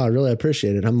like, No, I really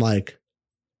appreciate it. I'm like,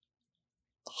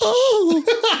 oh.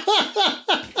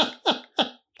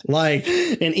 Like,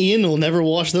 and Ian will never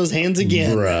wash those hands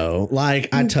again. Bro.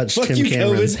 Like, I touched Tim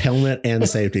Cameron's helmet and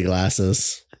safety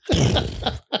glasses.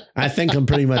 I think I'm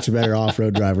pretty much a better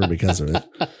off-road driver because of it.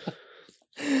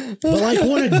 But like,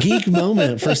 what a geek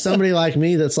moment for somebody like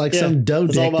me that's like some dough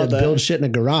dick that builds shit in a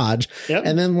garage. Yep.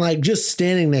 And then like just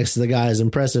standing next to the guy is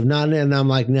impressive. And I'm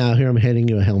like, now here I'm handing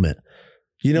you a helmet.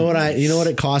 You know what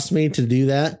it cost me to do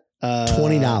that?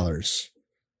 $20.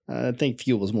 I think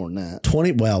fuel was more than that.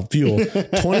 Fuel.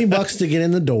 $20 to get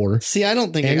in the door. See, I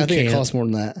think it costs more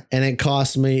than that. And it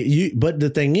cost me but the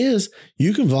thing is,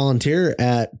 you can volunteer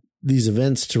at these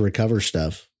events to recover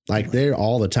stuff. Like they're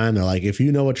all the time. They're like, if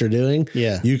you know what you're doing,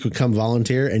 you could come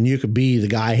volunteer and you could be the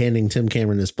guy handing Tim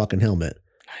Cameron his fucking helmet.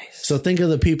 Nice. So think of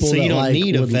the people that you don't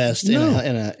need a vest.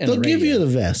 They'll give you the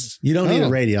vest. You don't need a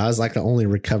radio. I was like the only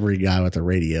recovery guy with a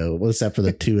radio, well, except for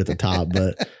the two at the top,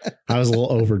 but I was a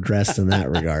little overdressed in that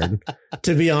regard.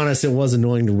 To be honest, it was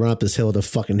annoying to run up this hill with a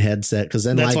fucking headset because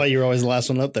then that's why you're always the last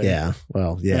one up there. Yeah.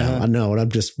 Well, yeah, I know. And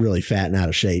I'm just really fat and out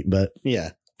of shape, but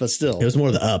yeah. But still, it was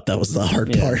more the up. That was the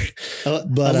hard part.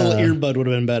 But a little earbud would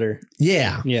have been better.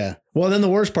 Yeah. Yeah. Well, then the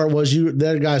worst part was the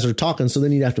other guys are talking. So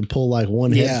then you'd have to pull like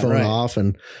one headphone off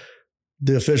and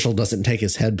the official doesn't take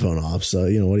his headphone off. So,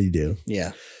 what do you do?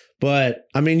 Yeah. But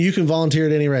I mean, you can volunteer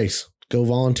at any race. Go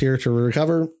volunteer to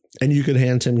recover and you could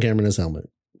hand Tim Cameron his helmet,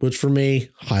 which for me,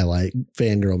 highlight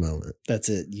fangirl moment. That's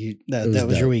it. That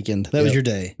was your weekend. That was your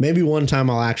day. Maybe one time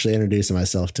I'll actually introduce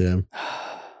myself to him.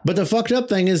 But the fucked up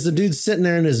thing is the dude's sitting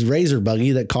there in his Razor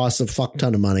buggy that costs a fuck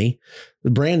ton of money.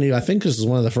 Brand new. I think this is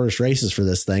one of the first races for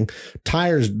this thing.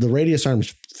 Tires, the radius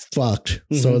arm's fucked.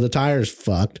 Mm-hmm. So the tire's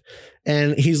fucked.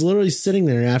 And he's literally sitting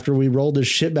there after we rolled his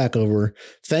shit back over,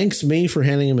 thanks me for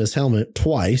handing him his helmet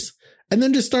twice, and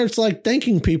then just starts like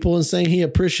thanking people and saying he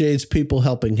appreciates people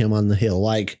helping him on the hill.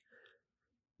 Like,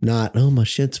 not, oh, my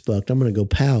shit's fucked, I'm going to go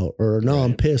pout, or no,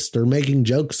 I'm pissed, or making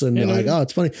jokes and like, oh,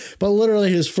 it's funny. But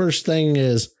literally his first thing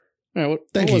is, all right,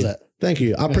 what was that? Thank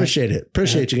you. I appreciate it.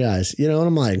 Appreciate you guys. And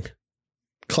I'm like,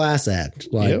 class act,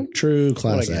 like true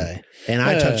class act. And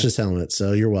I touched his helmet,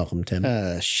 so you're welcome, Tim.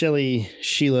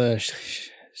 Sheila,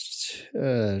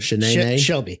 Shanae?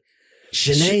 Shelby.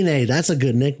 Shanae, that's a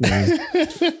good nickname.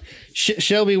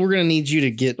 Shelby, we're going to need you to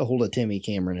get a hold of Timmy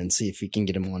Cameron and see if we can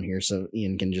get him on here so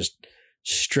Ian can just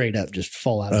straight up just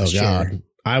fall out of his chair.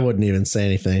 I wouldn't even say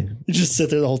anything. You just sit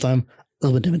there the whole time. I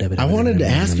wanted to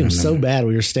ask him so bad.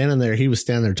 We were standing there. He was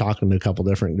standing there talking to a couple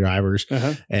different drivers,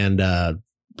 and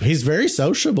he's very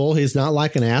sociable. He's not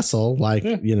like an asshole, like,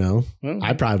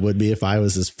 I probably would be if I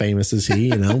was as famous as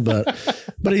he,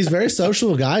 but he's very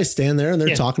sociable guy. Stand there and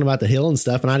they're talking about the hill and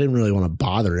stuff. And I didn't really want to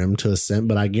bother him to a cent,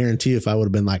 but I guarantee if I would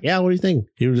have been like, yeah, what do you think?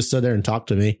 He would just sit there and talk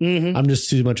to me. Mm-hmm. I'm just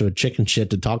too much of a chicken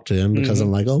shit to talk to him because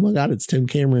I'm like, oh my God, it's Tim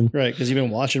Cameron. Right. Cause you've been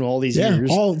watching all these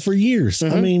years. All for years.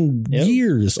 I mean,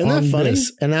 years. Isn't that funny?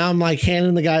 This. And now I'm like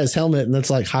handing the guy his helmet and that's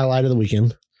like highlight of the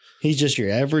weekend. He's just your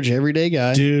average everyday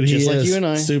guy. Dude, just he like is you and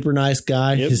I. Super nice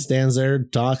guy. Yep. He stands there,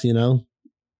 talks,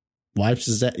 wipes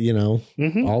his,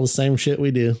 all the same shit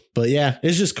we do. But yeah,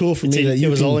 it's just cool for me that it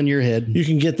was all in your head. You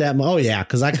can get that. Oh yeah.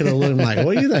 Cause I could have looked like,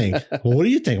 what do you think? Well, what do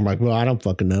you think? I'm like, well, I don't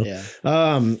fucking know. Yeah.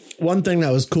 One thing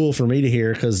that was cool for me to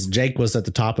hear, cause Jake was at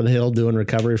the top of the hill doing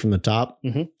recovery from the top.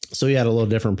 Mm-hmm. So he had a little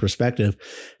different perspective.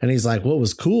 And he's like, what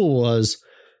was cool was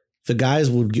the guys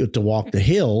would get to walk the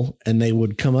hill and they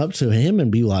would come up to him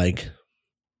and be like,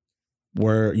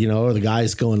 where, are the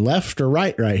guys going left or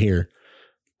right here?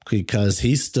 Because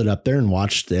he stood up there and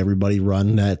watched everybody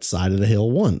run that side of the hill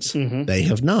once. Mm-hmm. They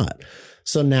have not.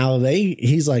 So now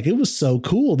he's like, it was so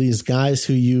cool. These guys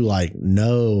who you like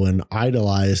know and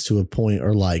idolize to a point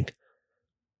are like,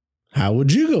 how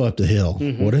would you go up the hill?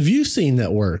 Mm-hmm. What have you seen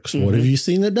that works? Mm-hmm. What have you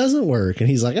seen that doesn't work? And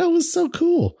he's like, oh, it was so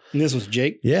cool. And this was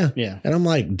Jake? Yeah. Yeah. And I'm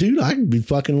like, dude, I could be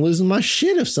fucking losing my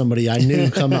shit if somebody I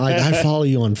knew come out. Like, I follow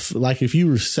you on, like, if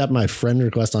you accept my friend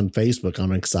request on Facebook,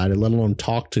 I'm excited, let alone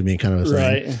talk to me kind of a thing.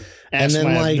 Right. And then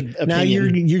like, now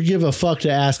you give a fuck to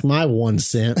ask my 1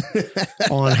 cent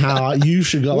on how you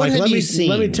should go. Like, let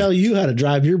me tell you how to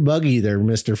drive your buggy there,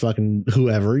 Mr. fucking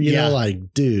whoever, you know,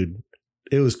 like, dude,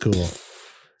 it was cool.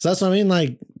 So that's what I mean.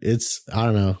 Like, I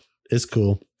don't know. It's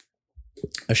cool.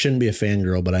 I shouldn't be a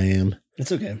fangirl, but I am.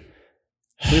 It's okay.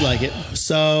 We like it.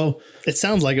 So it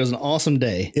sounds like it was an awesome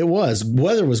day. It was.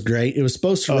 Weather was great. It was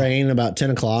supposed to rain about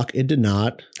 10 o'clock. It did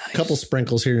not. Nice. A couple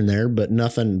sprinkles here and there, but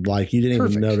nothing like you didn't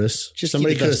even notice. Just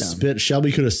somebody could have spit.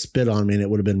 Shelby could have spit on me and it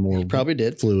would have been more. He probably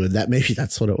did. Fluid. Maybe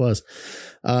that's what it was.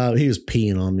 He was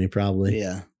peeing on me probably.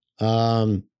 Yeah.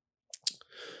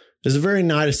 It was a very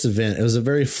nice event. It was a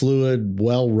very fluid,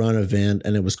 well-run event,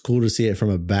 and it was cool to see it from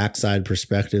a backside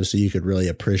perspective so you could really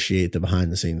appreciate the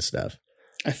behind-the-scenes stuff.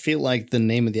 I feel like the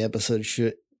name of the episode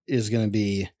should have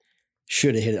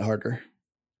hit it harder.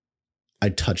 I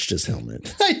touched his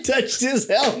helmet. I touched his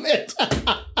helmet.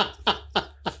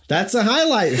 That's a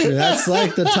highlight. That's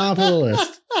like the top of the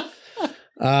list.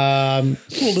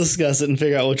 We'll discuss it and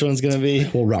figure out which one's going to be.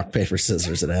 We'll rock, paper,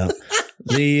 scissors it out.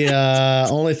 The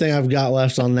only thing I've got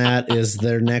left on that is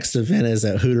their next event is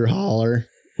at Hooter Holler,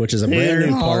 which is a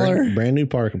brand new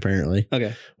park apparently.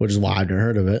 Okay, which is why I've never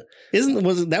heard of it.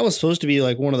 That was supposed to be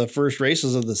like one of the first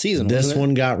races of the season? This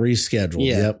one got rescheduled.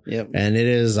 Yeah, yep. And it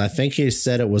is. I think he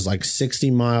said it was like 60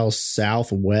 miles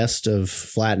southwest of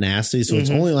Flat Nasty, so it's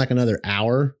only like another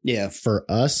hour. Yeah, for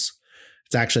us.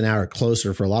 It's actually an hour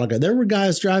closer for a lot of guys. There were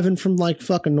guys driving from like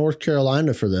fucking North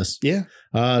Carolina for this. Yeah.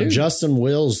 Justin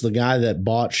Wills, the guy that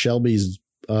bought Shelby's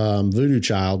Voodoo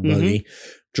Child buggy,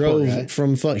 drove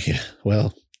from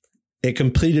well, it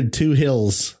completed 2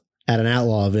 hills at an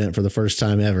outlaw event for the first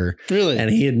time ever. Really? And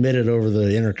he admitted over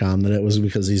the intercom that it was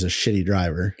because he's a shitty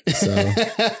driver. So,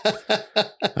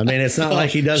 I mean, it's not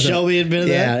like he doesn't. Shelby admitted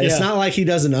that? Yeah. It's not like he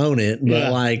doesn't own it,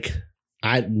 but like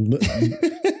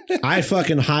I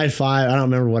fucking high five. I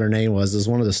don't remember what her name was. It was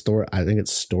one of the store. I think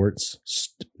it's Storts.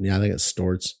 Yeah, I think it's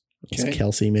Storts. It's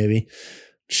Kelsey, maybe.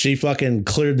 She fucking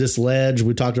cleared this ledge.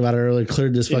 We talked about it earlier.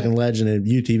 Cleared this fucking ledge in a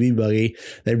UTV buggy.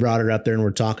 They brought her up there and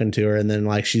we're talking to her. And then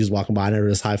like she's walking by and I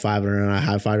was just high fiving her and I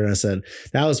high fived her and I said,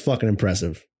 that was fucking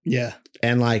impressive. Yeah.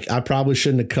 And like, I probably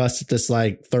shouldn't have cussed at this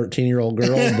like 13-year-old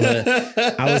girl,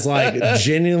 but I was like,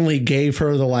 genuinely gave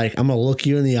her the like, I'm going to look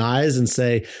you in the eyes and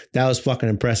say, that was fucking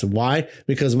impressive. Why?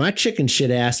 Because my chicken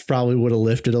shit ass probably would have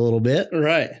lifted a little bit.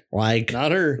 Right. Like,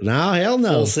 not her. No, hell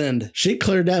no. Full send. She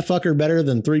cleared that fucker better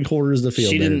than 3/4 of the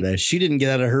field today. She didn't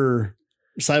get out of her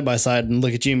side by side and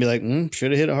look at you and be like,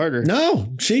 should have hit it harder.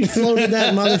 No, she floated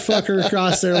that motherfucker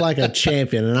across there like a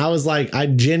champion. And I was like, I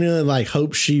genuinely like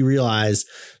hope she realized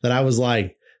that I was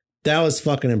like, that was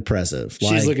fucking impressive.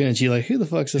 She's like, looking at you like, who the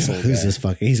fuck's this old guy? Who's this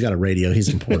fucking? He's got a radio. He's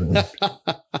important.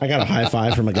 I got a high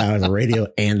five from a guy with a radio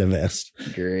and a vest.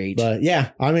 Great. But yeah,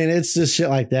 I mean, it's just shit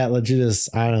like that. Legit,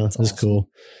 I don't know. It's awesome. Cool.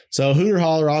 So Hooter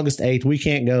Holler, August 8th. We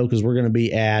can't go because we're going to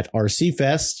be at RC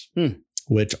Fest.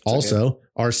 Which that's also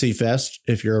RC Fest,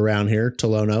 if you're around here,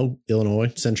 Tolono,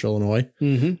 Illinois, Central Illinois,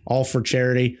 all for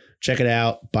charity. Check it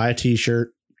out. Buy a t-shirt.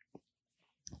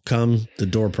 Come. The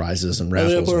door prizes and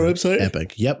raffles are website?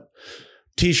 Epic. Yep.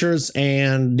 T-shirts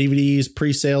and DVDs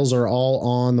pre-sales are all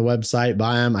on the website.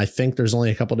 Buy them. I think there's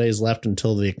only a couple days left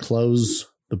until they close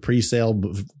the pre-sale.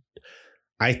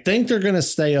 I think they're going to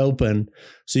stay open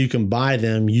so you can buy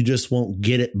them. You just won't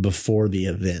get it before the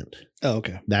event. Oh,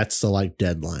 okay. That's the like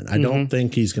deadline. I don't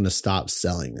think he's going to stop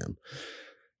selling them.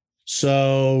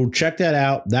 So check that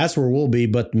out. That's where we'll be.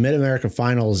 But the Mid-America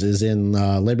Finals is in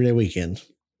Labor Day weekend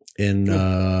in,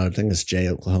 I think it's Jay,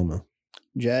 Oklahoma.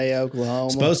 Jay,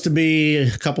 Oklahoma. Supposed to be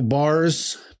a couple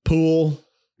bars, pool,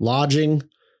 lodging,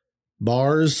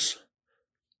 bars.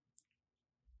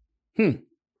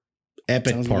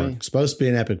 Epic Sounds park. good. Supposed to be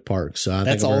an epic park. So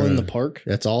that's all in the park?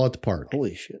 That's all at the park.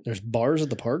 Holy shit. There's bars at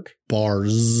the park?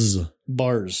 Bars.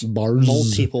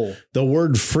 Multiple. The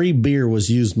word free beer was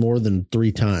used more than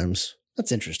 3 times.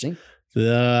 That's interesting.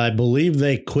 I believe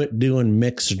they quit doing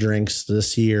mixed drinks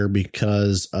this year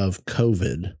because of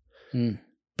COVID.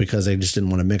 Because they just didn't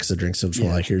want to mix the drinks. So it's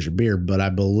like, here's your beer. But I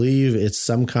believe it's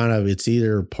some kind of, it's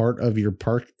either part of your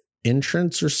park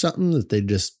entrance or something that they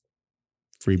just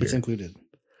free beer. It's included.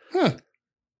 Huh.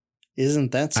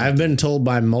 Isn't that something? I've been told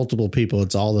by multiple people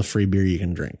it's all the free beer you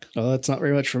can drink. Oh, that's not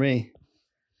very much for me.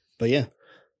 But yeah.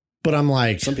 But I'm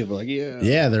like, some people are like, yeah.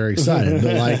 Yeah, they're excited.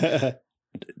 But like,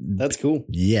 that's cool.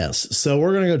 Yes. So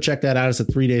we're going to go check that out. It's a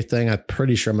 3-day thing. I'm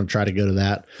pretty sure I'm going to try to go to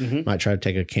that. Might try to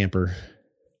take a camper.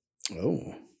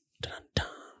 Oh.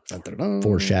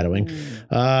 Foreshadowing.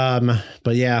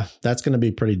 But yeah, that's going to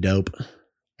be pretty dope.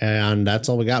 And that's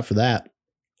all we got for that.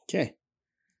 Okay.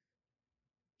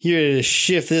 Here to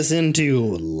shift this into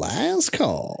last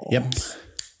call. Yep.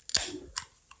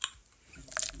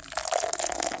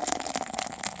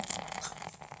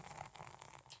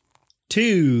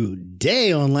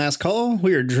 Today on Last Call,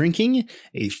 we are drinking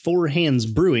a Four Hands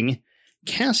Brewing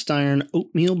cast iron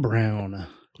oatmeal brown.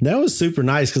 That was super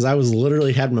nice because I was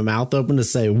literally had my mouth open to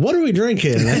say, what are we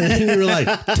drinking? And you were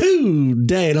like,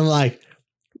 today. And I'm like,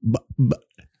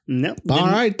 nope. All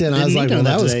right, then. I was like, well,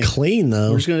 that was clean,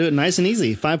 though. We're just going to do it nice and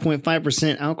easy.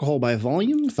 5.5% alcohol by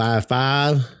volume.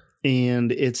 5.5.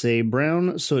 And it's a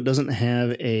brown, so it doesn't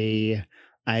have a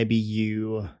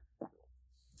IBU.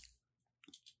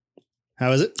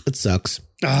 How is it? It sucks.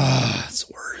 It's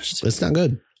worst. It's not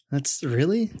good. That's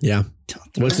really? Yeah.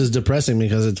 Which is depressing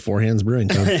because it's Four Hands Brewing.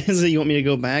 So you want me to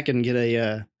go back and get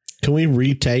a... Can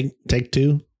we take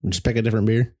 2 and just pick a different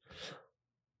beer?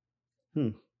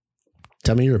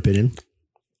 Tell me your opinion.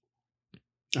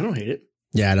 I don't hate it.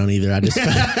 Yeah, I don't either. I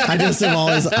just have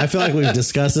always, I feel like we've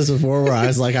discussed this before where I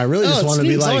was like, I really just want to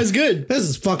be like, it's always good. This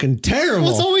is fucking terrible.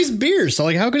 Well, it's always beer. So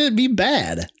like, how could it be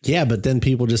bad? Yeah, but then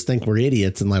people just think we're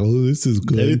idiots and like, oh, this is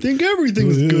good. They think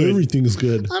everything's good. Everything's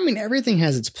good. I mean, everything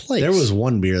has its place. There was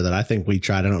one beer that I think we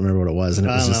tried. I don't remember what it was. And it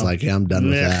was just like, yeah, I'm done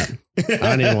with that. I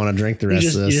don't even want to drink the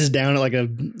rest of this. You just down it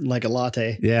like a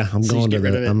latte. Yeah, I'm going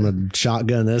to I'm going to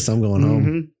shotgun this. I'm going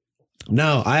home.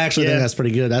 No, I actually think that's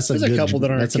pretty good. That's There's a couple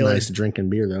that aren't That's a nice drinking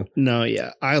beer, though. No,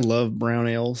 yeah, I love brown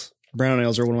ales. Brown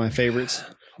ales are one of my favorites.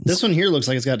 This one here looks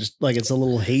like it's got just like it's a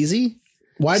little hazy.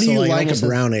 Why do you like a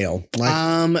brown ale?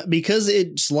 Because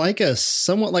it's like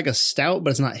somewhat like a stout, but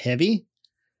it's not heavy.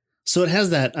 So it has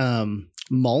that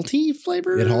malty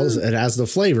flavor. It has the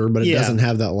flavor, but it doesn't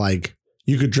have that like.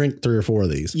 You could drink 3 or 4 of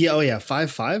these. Yeah. Oh yeah.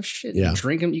 5.5. Shit. Yeah. You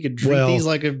drink them. You could drink these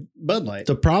like a Bud Light.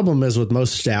 The problem is with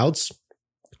most stouts.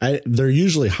 They're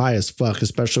usually high as fuck,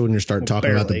 especially when you start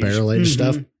talking about the barrel aged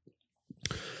stuff.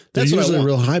 They're usually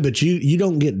real high, but you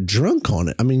don't get drunk on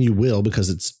it. I mean, you will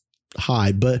because it's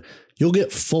high, but you'll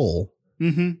get full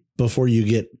before you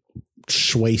get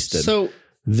wasted. So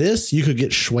this, you could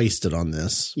get wasted on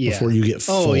this before you get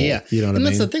full. Oh yeah, you know what I mean?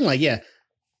 That's the thing. Like, yeah,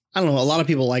 I don't know. A lot of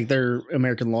people like their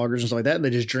American lagers and stuff like that. And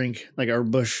they just drink like our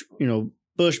Busch,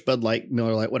 Bud Light,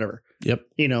 Miller Lite, whatever. Yep.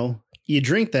 You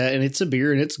drink that and it's a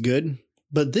beer and it's good.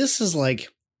 But this is like,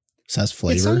 it has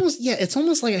flavor. It's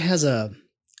almost like it has a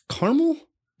caramel.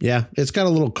 Yeah, it's got a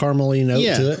little caramely note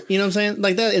to it. You know what I'm saying?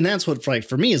 Like that, and that's what like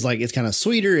for me is like it's kind of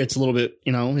sweeter. It's a little bit,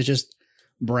 it's just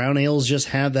brown ales just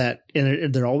have that,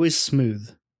 and they're always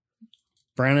smooth.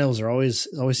 Brown ales are always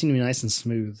seem to be nice and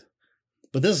smooth.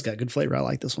 But this has got good flavor. I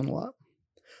like this one a lot.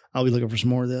 I'll be looking for some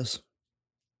more of this.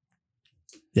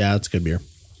 Yeah, it's good beer.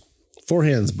 Four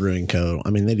Hands Brewing Co. I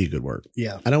mean, they do good work.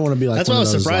 Yeah. I don't want to be like, that's why I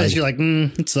was surprised. You're like,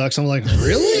 it sucks. I'm like,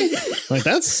 really? Like,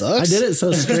 that sucks. I did it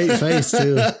so straight face,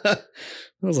 too. I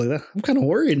was like, I'm kind of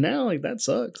worried now. Like, that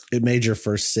sucks. It made your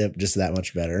first sip just that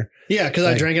much better. Yeah, because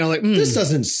I drank it. I was like, this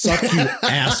doesn't suck, you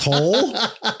asshole.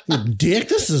 You dick.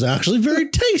 This is actually very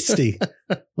tasty.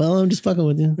 Well, I'm just fucking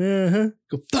with you.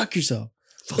 Go fuck yourself.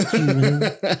 Fuck you, man.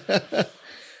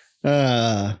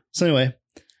 So anyway.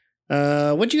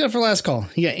 What you got for last call?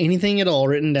 You got anything at all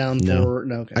written down for?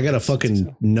 No, okay. I got a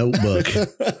fucking notebook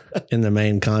in the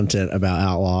main content about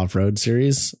Outlaw Off-Road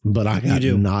series, but I got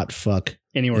not fuck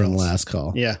anywhere else. Last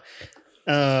call. Yeah.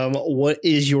 What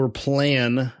is your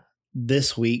plan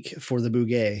this week for the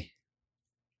Bugay?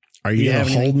 Are you going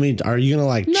to hold me? Are you going to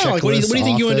like checklist what do you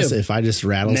think you want to do? If I just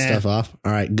rattle stuff off?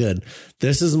 All right, good.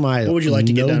 This is my what would you like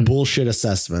to get done? Bullshit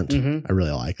assessment. I really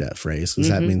like that phrase because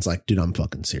that means like, dude, I'm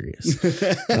fucking serious.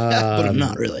 But I'm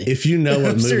not really. If you know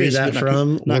what movie that's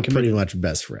from, we're pretty much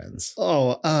best friends.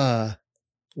 Oh,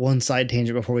 one side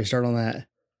tangent before we start on that.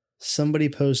 Somebody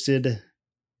posted.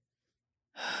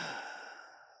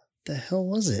 The hell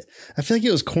was it? I feel like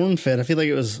it was Corn-Fed. I feel like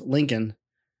it was Lincoln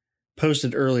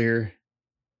posted earlier.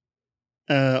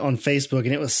 On Facebook,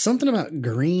 and it was something about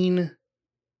green.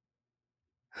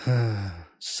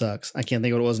 Sucks. I can't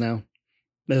think of what it was now.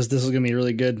 This was going to be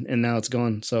really good, and now it's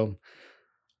gone. So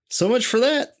much for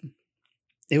that.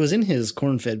 It was in his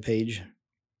Corn-Fed page.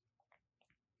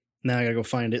 Now I got to go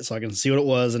find it so I can see what it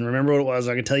was and remember what it was.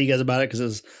 I can tell you guys about it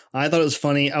because I thought it was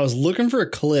funny. I was looking for a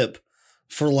clip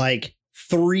for like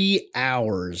 3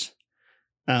 hours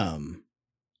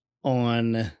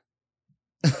on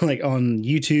like on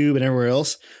YouTube and everywhere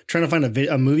else, trying to find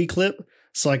a movie clip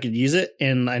so I could use it,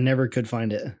 and I never could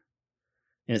find it.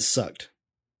 And it sucked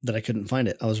that I couldn't find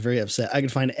it. I was very upset. I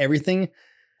could find everything.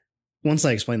 Once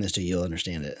I explain this to you, you'll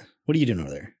understand it. What are you doing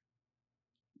over there?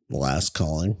 Last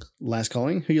calling. Last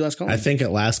calling? Who you last calling? I think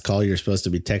at last call, you're supposed to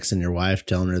be texting your wife,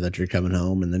 telling her that you're coming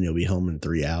home, and then you'll be home in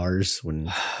 3 hours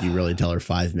when you really tell her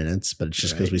 5 minutes. But it's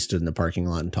just because we stood in the parking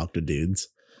lot and talked to dudes.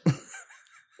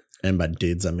 And by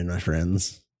dudes, I mean my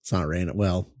friends. It's not random.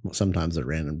 Well, sometimes they're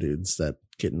random dudes that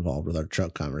get involved with our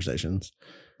truck conversations.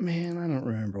 Man, I don't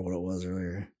remember what it was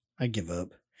earlier. I give up.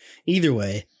 Either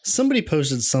way, somebody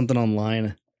posted something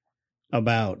online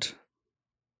about,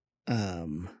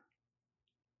 it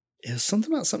was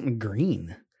something about something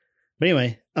green. But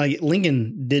anyway,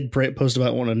 Lincoln did post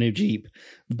about wanting a new Jeep,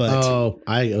 but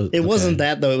it wasn't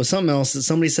that though. It was something else.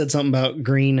 Somebody said something about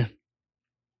green,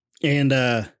 and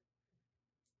I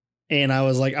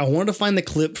was like, I wanted to find the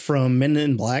clip from Men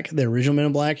in Black, the original Men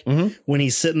in Black, when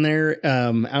he's sitting there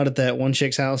out at that one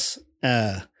chick's house,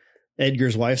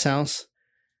 Edgar's wife's house.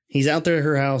 He's out there at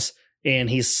her house, and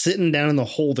he's sitting down in the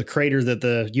hole, the crater that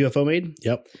the UFO made.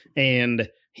 Yep. And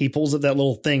he pulls up that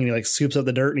little thing, and he like scoops up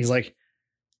the dirt, and he's like,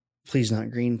 please not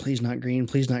green, please not green,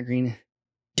 please not green.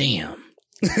 Damn.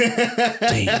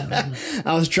 Damn.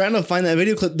 I was trying to find that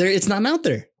video clip. There, it's not out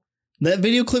there. That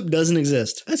video clip doesn't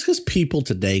exist. That's because people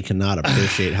today cannot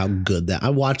appreciate how good that.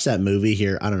 I watched that movie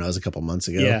here. I don't know. It was a couple months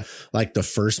ago. Yeah. Like the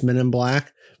first Men in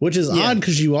Black, which is odd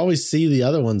because you always see the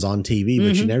other ones on TV,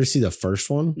 but you never see the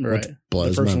first one. Right. Which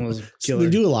blows The first my one was mind. killer. They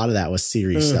do a lot of that with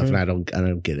series stuff, and I don't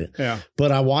get it. Yeah.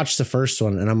 But I watched the first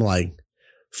one, and I'm like,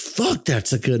 "Fuck,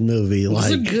 that's a good movie!" It's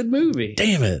Like, a good movie.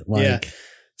 damn it! Like, Yeah.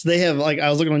 So they have, like,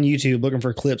 I was looking on YouTube looking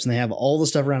for clips, and they have all the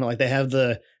stuff around it. Like, they have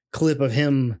the clip of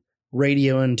him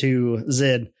radioing to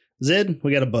Zed. Zed,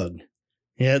 we got a bug.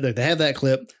 Yeah, they have that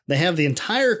clip. They have the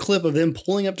entire clip of them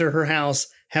pulling up to her house,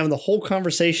 having the whole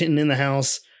conversation in the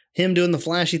house, him doing the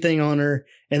flashy thing on her,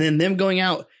 and then them going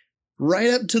out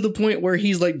right up to the point where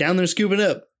he's like down there scooping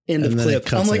up. End of And then it clip.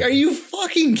 I'm cuts like, it. are you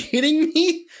fucking kidding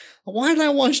me? Why did I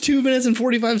watch 2 minutes and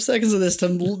 45 seconds of this to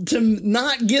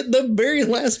not get the very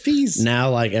last piece?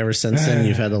 now, like ever since then,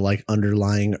 you've had the like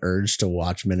underlying urge to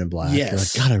watch Men in Black. Yes.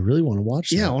 You're like, God, I really want to watch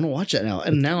that. Yeah, I want to watch that now.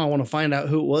 And now I want to find out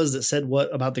who it was that said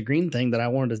what about the green thing that I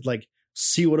wanted to like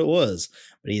see what it was.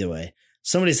 But either way,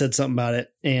 somebody said something about it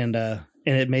and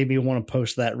it made me want to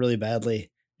post that really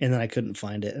badly. And then I couldn't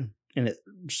find it. And it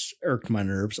just irked my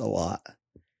nerves a lot.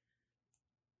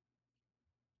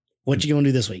 What you gonna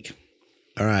do this week?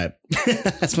 All right.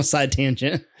 That's my side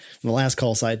tangent. My last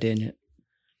call side tangent.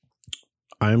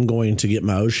 I'm going to get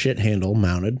my oh shit handle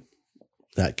mounted.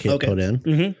 That kit Okay. put in.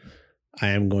 Mm-hmm. I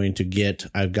am going to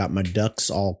I've got my ducts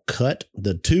all cut.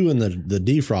 The 2 and the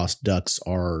defrost ducts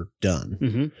are done.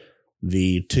 Mm-hmm.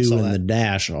 The 2 Saw and that. the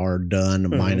dash are done,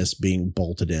 Mhm. minus being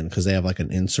bolted in because they have like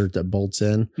an insert that bolts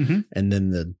in, Mhm. and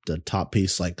then the top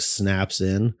piece like snaps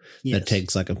in. Yes. That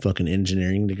takes like a fucking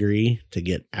engineering degree to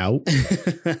get out.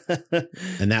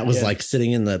 And that was Yeah. like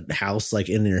sitting in the house, like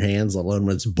in your hands, let alone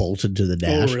when it's bolted to the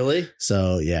dash. Oh, really?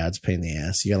 So yeah, it's a pain in the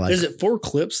ass. You got like, Is it 4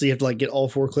 clips? So you have to like get all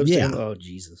 4 clips Yeah. together? Oh,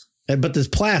 Jesus. but there's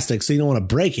plastic, so you don't want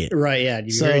to break it. Right, yeah. You're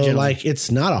So very gentle. like, it's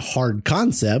not a hard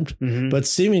concept, Mhm. but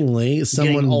seemingly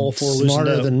someone all 4 loosened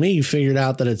smarter up. than me figured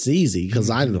out that it's easy because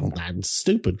I'm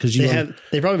stupid because you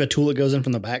they probably have a tool that goes in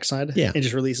from the backside. Yeah. and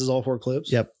just releases all 4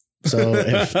 clips. Yep. So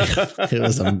it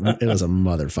was a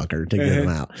motherfucker to get them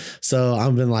out. So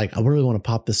I've been like, I really want to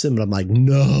pop this in, but I'm like,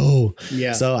 no.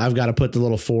 Yeah. So I've got to put the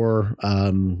little 4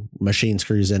 machine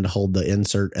screws in to hold the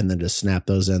insert and then just snap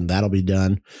those in. That'll be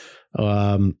done.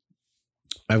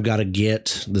 I've got to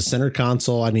get the center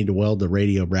console. I need to weld the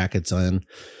radio brackets in,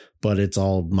 but it's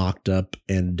all mocked up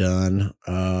and done.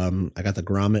 I got the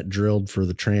grommet drilled for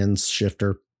the trans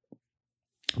shifter.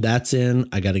 That's in.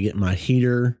 I got to get my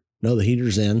heater. No, the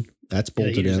heater's in. That's Yeah,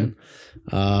 the bolted heater's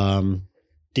in.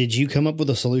 Did you come up with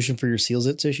a solution for your seal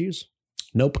zits issues?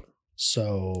 Nope.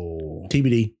 So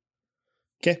TBD.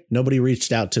 Okay. Nobody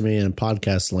reached out to me in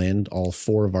podcast land. All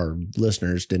 4 of our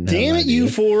listeners didn't have damn an it, you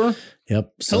idea. 4.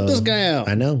 Yep. Help this guy out.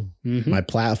 I know. Mhm. My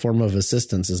platform of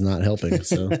assistance is not helping.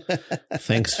 So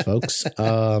thanks, folks.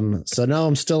 So no,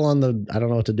 I'm still on I don't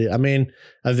know what to do. I mean,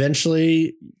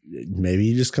 eventually maybe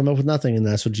you just come up with nothing and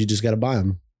that's what you just got to buy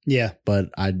them. Yeah.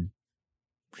 But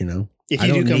If I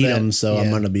you don't do come need back, them. So I'm yeah.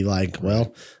 going to be like,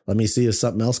 well, let me see if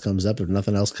something else comes up. If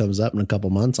nothing else comes up in a couple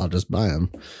months, I'll just buy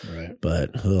them. Right. But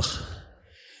ugh.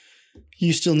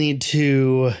 You still need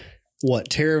to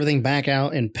tear everything back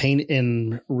out and paint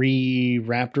and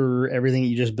re-raptor everything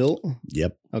you just built?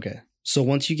 Yep. Okay. So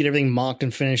once you get everything mocked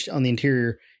and finished on the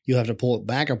interior, you have to pull it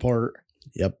back apart.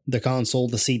 Yep. The console,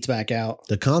 the seats back out.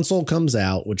 The console comes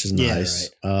out, which is Yeah, nice.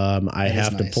 right. I That is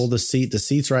have to nice. pull the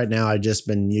seats right now. I've just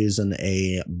been using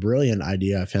a brilliant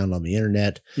idea I found on the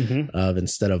internet Mm-hmm. of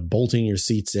instead of bolting your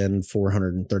seats in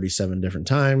 437 different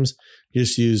times,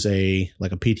 just use a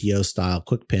PTO style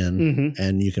quick pin Mm-hmm.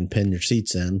 and you can pin your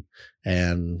seats in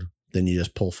and then you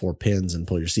just pull 4 pins and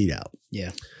pull your seat out.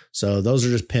 Yeah. So those are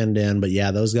just pinned in, but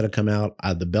yeah, those got to come out.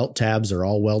 The belt tabs are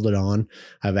all welded on.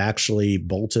 I've actually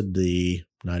bolted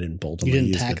I didn't bolt them. You I didn't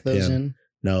used tack the those pin. in?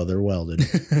 No, they're welded.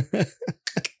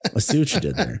 I see what you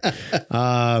did there.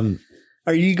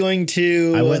 Are you going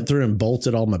to? I went through and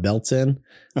bolted all my belts in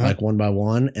Uh-huh. one by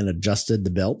one and adjusted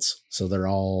the belts. So they're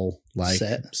all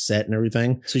set and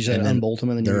everything. So you just and had to then unbolt them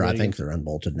and then They're, you're I ready think to they're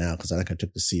unbolted now because I think I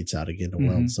took the seats out again to Mhm.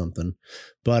 weld something.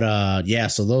 But yeah,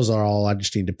 so those are all. I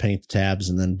just need to paint the tabs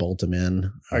and then bolt them in. go.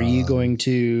 Are you going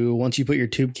to, once you put your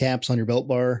tube caps on your belt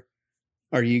bar,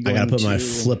 are you I going got to put my to-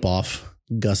 flip off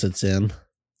gussets in.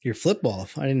 Your flip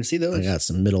off? I didn't see those. I got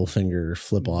some middle finger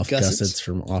flip off Gussets? gussets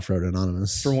from Off Road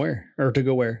Anonymous. From where? Or to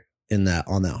go where? On that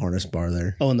harness bar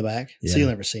there. Oh, in the back? So Yeah. you'll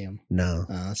never see them. No,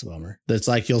 Oh, that's a bummer. that's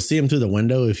like you'll see them through the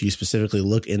window if you specifically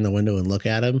look in the window and look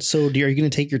at them. So are you going to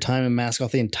take your time and mask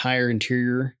off the entire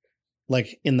interior,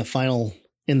 like in the final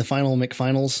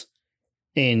McFinals?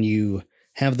 and you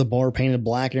have the bar painted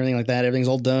black and everything like that, everything's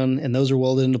all done, and those are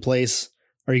welded into place,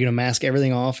 are you going to mask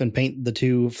everything off and paint the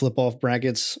 2 flip-off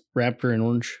brackets, Raptor and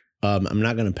orange? I'm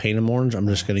not going to paint them orange. I'm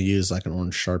just going to use like an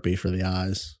orange Sharpie for the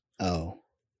eyes. Oh,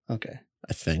 okay.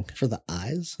 I think. For the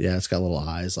eyes? Yeah, it's got little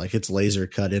eyes. Like it's laser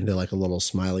cut into like a little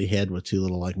smiley head with 2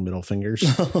 little like middle fingers.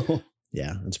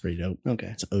 Yeah, it's pretty dope. Okay.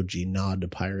 It's OG nod to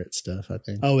pirate stuff, I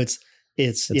think. Oh, it's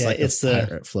like it's the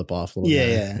pirate flip off little guy.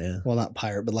 Yeah. Well, not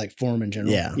pirate, but like forum in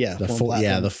general. Yeah.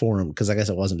 The forum, because I guess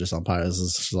it wasn't just on pirate. It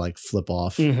was just like flip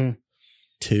off 2.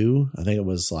 I think it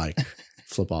was like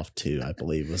flip off 2, I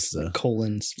believe was the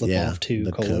colons flip off 2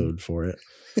 the code for it.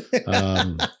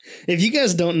 If you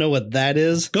guys don't know what that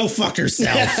is, go fuck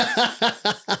yourself.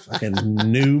 Fucking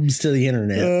noobs to the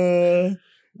internet.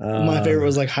 My favorite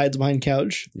was like hides behind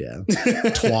couch. Yeah.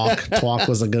 Twalk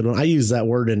was a good one. I use that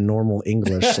word in normal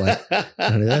English. Like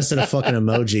that's in a fucking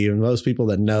emoji. And most people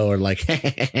that know are like,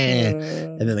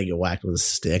 and then they get whacked with a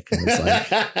stick. And it's like,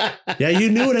 yeah, you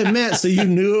knew what it meant. So you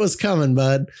knew it was coming,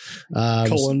 bud.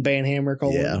 Banhammer.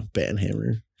 Yeah.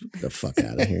 Banhammer. Get the fuck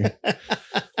out of here.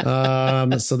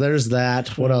 So there's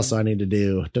that. What else do I need to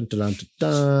do? Dun, dun, dun, dun,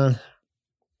 dun.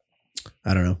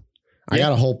 I don't know. I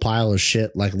got a whole pile of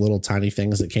shit, like little tiny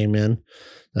things that came in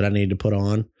that I need to put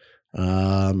on.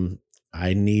 I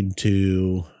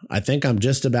think I'm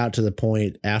just about to the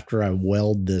point after I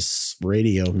weld this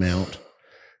radio mount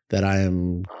that I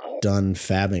am done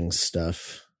fabbing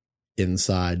stuff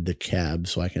inside the cab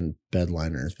so I can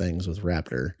bedliner things with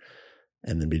Raptor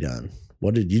and then be done.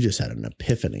 What did you just had an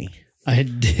epiphany? I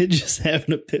did just have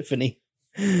an epiphany.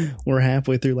 We're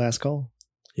halfway through last call.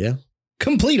 Yeah.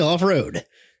 Complete off-road.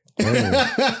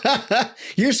 Oh.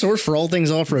 Your source for all things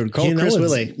off-road. Call Chris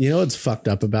Willie. You know what's fucked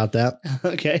up about that?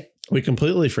 Okay. We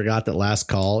completely forgot that last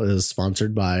call is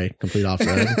sponsored by Complete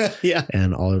Off-Road. Yeah.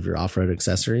 And all of your off-road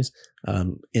accessories.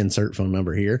 Insert phone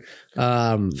number here.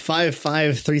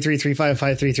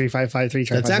 553335533553.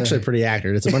 That's actually pretty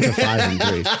accurate. It's a bunch of 5 and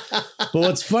 3. But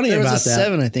what's funny there about was a that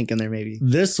 7, I think, in there maybe.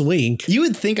 This week. You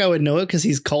would think I would know it because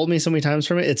he's called me so many times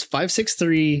from it. It's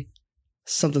 563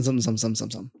 something. I'm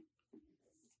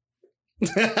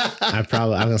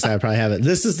gonna say I probably have it.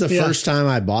 This is the first time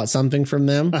I bought something from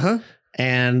them.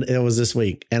 And it was this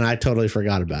week. And I totally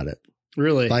forgot about it.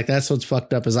 Really? Like that's what's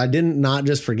fucked up is I didn't not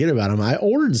just forget about them. I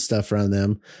ordered stuff from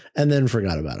them and then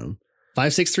forgot about them.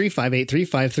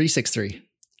 563-583-5363. Ding.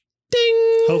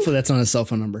 Hopefully that's not his cell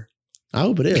phone number. I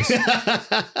hope it is.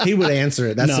 He would answer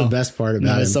it. That's the best part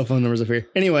about it. His cell phone number's up here.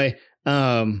 Anyway,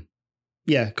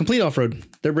 Complete Off-Road.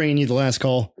 They're bringing you the last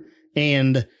call.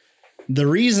 And the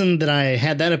reason that I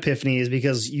had that epiphany is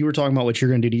because you were talking about what you're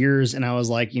going to do to yours. And I was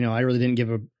like, I really didn't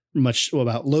give a much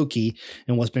about Loki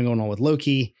and what's been going on with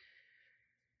Loki.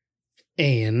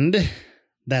 And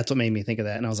that's what made me think of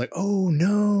that. And I was like, oh,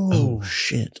 no. Oh,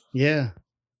 shit. Yeah.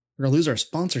 We're going to lose our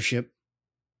sponsorship.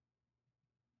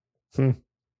 Oh,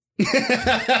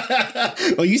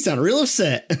 you sound real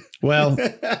upset. Well,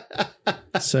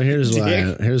 so here's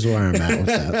where I'm at with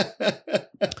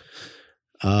that.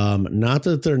 Not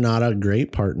that they're not a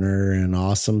great partner and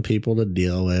awesome people to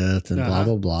deal with and blah,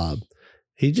 blah, blah.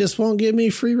 He just won't give me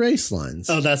free race lines.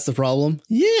 Oh, that's the problem?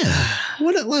 Yeah.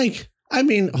 Hold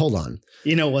on.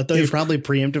 You know what, though? You probably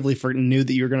preemptively knew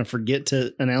that you were going to forget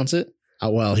to announce it.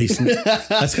 Well,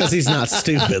 that's because he's not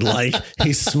stupid. Like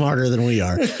he's smarter than we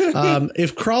are.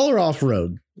 If Crawler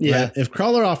Off-Road, if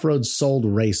Crawler Off-Road sold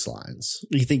race lines,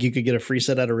 you think you could get a free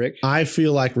set out of Rick? I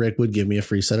feel like Rick would give me a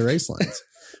free set of race lines.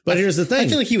 But here's the thing. I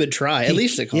feel like he would try, at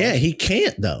least at cost. Yeah, he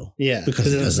can't though. Yeah. Because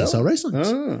he doesn't sell race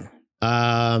lines. Oh.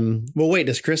 Well, wait,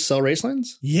 does Chris sell race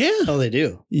lines? Yeah. Oh, they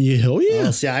do? Yeah. Oh, yeah.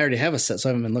 Oh, see, I already have a set, so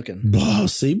I haven't been looking. Oh,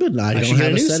 see, but I don't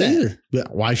have a set either.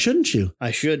 But why shouldn't you? I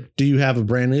should. Do you have a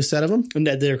brand new set of them?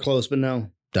 They're close, but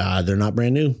no. They're not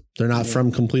brand new. They're not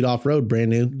from Complete Off-Road, brand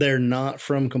new. They're not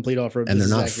from Complete Off-Road. And they're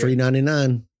not free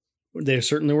 99. They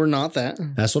certainly were not that.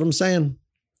 That's what I'm saying.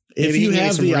 If you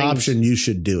have the option, you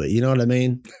should do it. You know what I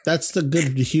mean? That's the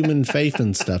good human faith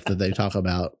and stuff that they talk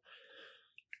about.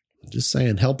 Just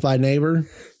saying, help thy neighbor.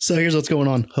 So here's what's going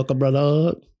on. Hook a brother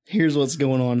up. Here's what's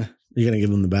going on. You're going to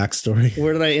give them the backstory.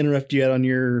 Where did I interrupt you at on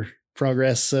your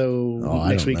progress? So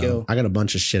next week go. I got a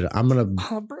bunch of shit. I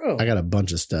got a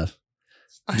bunch of stuff.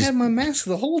 I had my mask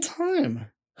the whole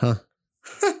time. Huh?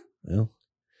 Well,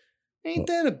 ain't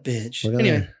that a bitch?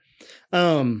 Anyway,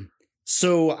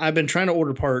 so I've been trying to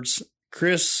order parts.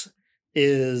 Chris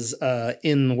is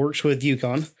in the works with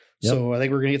Yukon. Yep. So I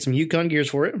think we're going to get some Yukon gears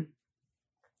for it.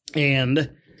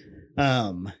 And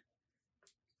so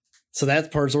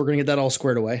that part, so we're going to get that all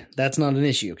squared away. That's not an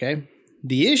issue, okay?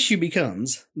 the issue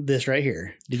becomes this right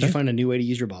here. Did you find a new way to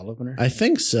use your bottle opener? I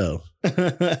think so.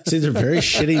 It's either very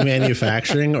shitty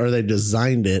manufacturing or they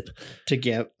designed it to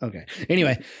get. Okay.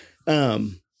 Anyway,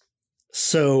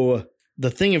 so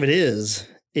the thing of it is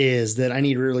that I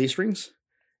need rear leaf springs.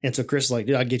 And so Chris is like,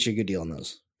 dude, I'll get you a good deal on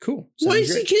those. Cool. Why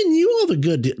is he getting you all the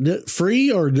good deal?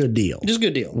 Free or good deal? Just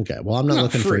good deal. Okay. Well, I'm not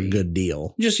looking for a good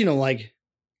deal. Just, like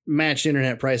matched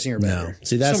internet pricing or better. No.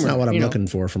 See, that's not what I'm looking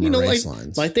for from our race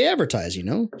lines. Like they advertise,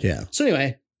 Yeah. So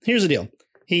anyway, here's the deal.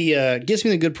 He gets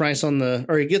me the good price on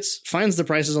finds the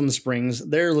prices on the springs.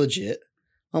 They're legit.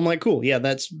 I'm like, cool. Yeah,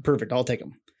 that's perfect. I'll take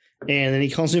them. And then he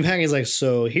calls me back. He's like,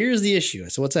 so here's the issue. I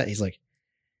said, what's that? He's like,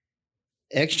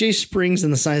 XJ springs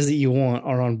in the size that you want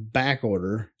are on back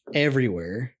order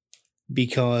everywhere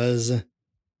because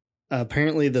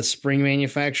apparently the spring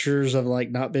manufacturers have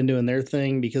not been doing their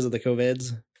thing because of the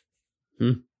COVIDs.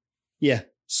 Yeah.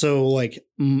 So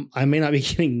I may not be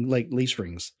getting leaf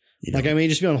springs. I may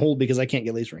just be on hold because I can't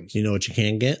get leaf springs. You know what you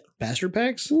can get? Bastard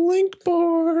packs? Link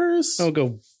bars. Oh,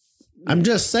 go. I'm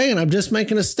just saying. I'm just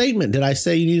making a statement. Did I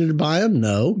say you needed to buy them?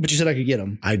 No. But you said I could get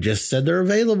them. I just said they're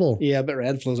available. Yeah, I bet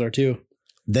Radflows are too.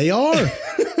 They are.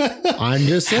 I'm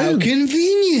just saying. How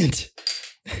convenient.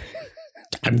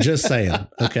 I'm just saying.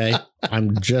 Okay.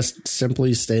 I'm just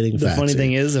simply stating facts. The funny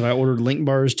thing is, if I ordered link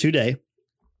bars today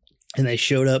and they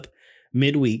showed up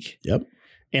midweek. Yep.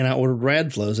 And I ordered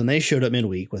Radflows and they showed up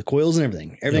midweek with coils and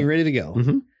everything ready to go.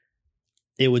 Mm-hmm.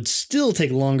 It would still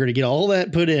take longer to get all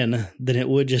that put in than it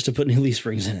would just to put new leaf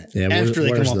springs in it. Yeah, after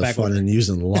they come off back. Fun in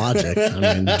using logic. I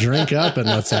mean, drink up and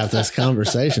let's have this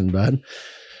conversation, bud.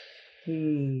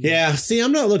 Yeah, see,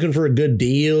 I'm not looking for a good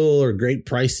deal or great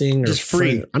pricing or just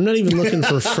free. I'm not even looking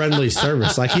for friendly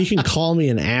service. Like, you can call me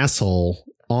an asshole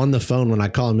on the phone when I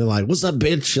call him. You're like, "What's up,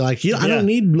 bitch?" You're like, I don't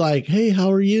need "Hey,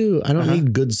 how are you?" I don't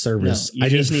need good service. No, I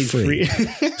just need free.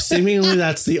 Seemingly,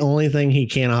 that's the only thing he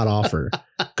cannot offer.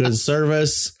 Good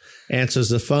service, answers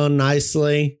the phone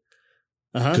nicely.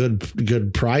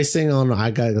 Good pricing on.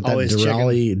 I got that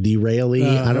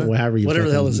Derailleur. I don't know however you whatever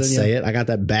the hell is say it. I got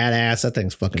that badass. That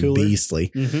thing's fucking cooler.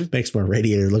 Beastly. Mm-hmm. Makes my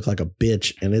radiator look like a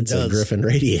bitch, and it's a Griffin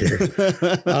radiator.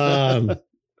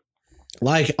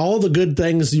 Like all the good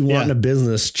things you want in a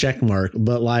business, check mark.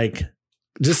 But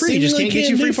just free, just can't get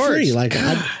you free parts. Like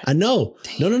I know.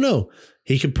 No.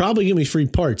 He could probably give me free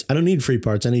parts. I don't need free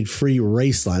parts. I need free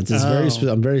race lines. It's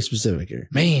I'm very specific here.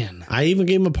 Man, I even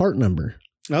gave him a part number.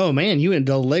 Oh man, you did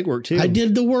the legwork too. I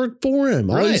did the work for him.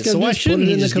 All he's got to do is put it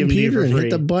in the computer and hit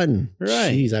the button.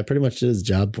 Right. Jeez, I pretty much did his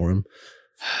job for him.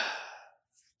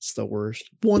 It's the worst.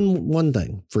 One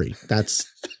thing free. That's.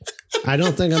 I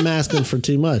don't think I'm asking for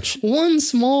too much. One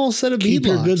small set of keep bead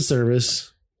your good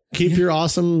service. Keep your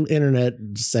awesome internet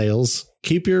sales.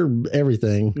 Keep your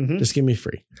everything. Mm-hmm. Just give me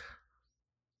free.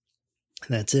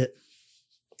 That's it.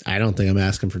 I don't think I'm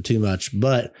asking for too much,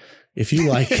 but if you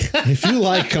like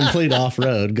complete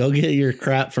off-road, go get your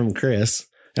crap from Chris.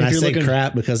 And I say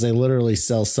crap because they literally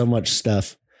sell so much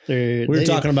stuff. We were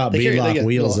talking about beadlock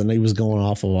wheels, and he was going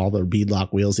off of all the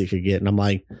beadlock wheels he could get, and I'm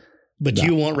like, but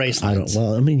you want race lines?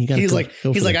 Well, I mean, you got. He's like,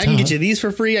 I can get you these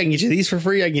for free. I can get you these for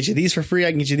free. I can get you these for free. I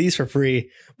can get you these for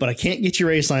free. But I can't get you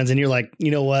race lines. And you're like,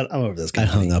 you know what? I'm over this guy. I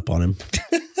hung up on him.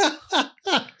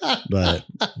 But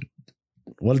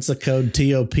what's the code?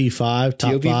 TOP5.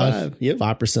 Top 5. Yep.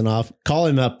 5% off. Call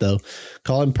him up though.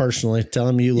 Call him personally. Tell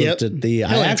him you looked at the.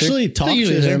 I actually talked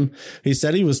to him. He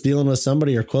said he was dealing with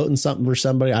somebody or quoting something for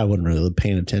somebody. I wasn't really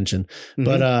paying attention,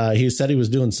 but he said he was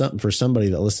doing something for somebody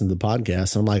that listened to the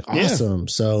podcast. I'm like, awesome.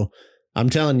 So I'm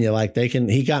telling you,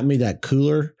 he got me that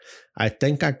cooler. I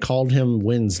think I called him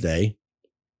Wednesday,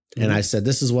 and I said,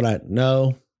 "This is what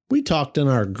we talked in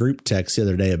our group text the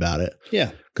other day about it."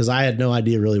 Yeah. Because I had no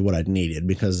idea really what I needed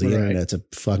because the internet's a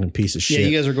fucking piece of shit. Yeah,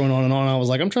 you guys are going on and on. I was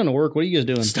like, I'm trying to work. What are you guys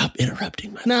doing? Stop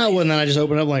interrupting me. No, and then I just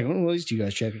opened up like, at least you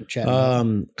guys chatting.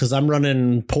 Because I'm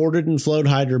running ported and flowed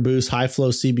hydro boost, high flow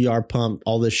CBR pump,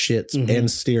 all this shit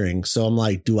and steering. So I'm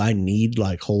like, do I need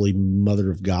holy mother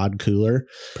of God cooler?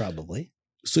 Probably.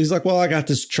 So he's like, well, I got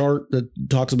this chart that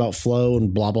talks about flow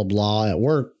and blah, blah, blah at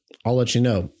work. I'll let you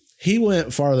know. He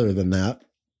went farther than that.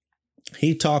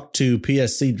 He talked to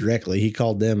PSC directly. He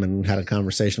called them and had a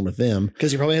conversation with them.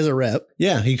 Because he probably has a rep.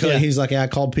 Yeah. He's like, I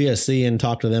called PSC and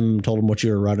talked to them and told them what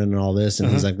you were running and all this. And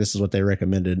he's like, this is what they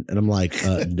recommended. And I'm like,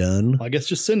 done. Well, I guess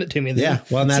just send it to me then. Yeah.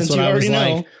 Well, and that's what I was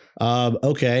like.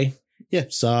 Okay. Yeah.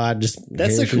 So I just.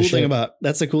 That's the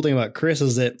cool thing about Chris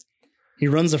is that he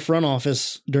runs the front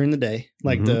office during the day,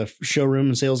 like the showroom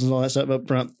and sales and all that stuff up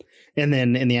front. And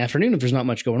then in the afternoon, if there's not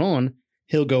much going on,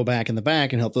 he'll go back in the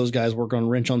back and help those guys work on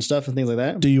wrench on stuff and things like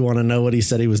that. Do you want to know what he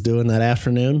said he was doing that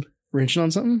afternoon? Wrenching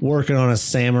on something? Working on a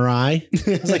Samurai.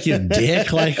 I was like, you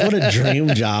dick. Like, what a dream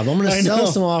job. I'm going to sell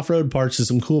some off-road parts to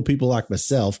some cool people like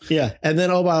myself. Yeah. And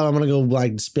then, I'm going to go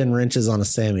like spin wrenches on a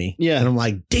Sammy. Yeah. And I'm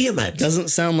like, damn it. Doesn't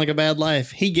sound like a bad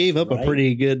life. He gave up a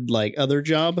pretty good like other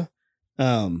job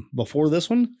before this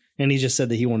one. And he just said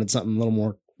that he wanted something a little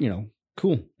more,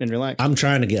 cool and relaxed. I'm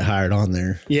trying to get hired on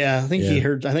there. Yeah. I think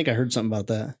I heard something about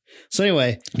that. So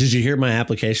anyway. Did you hear my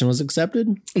application was accepted?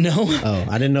 No. Oh,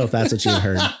 I didn't know if that's what you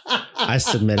heard. I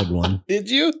submitted one. Did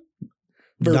you?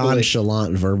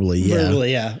 Nonchalant verbally,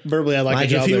 yeah. Verbally, I'd like a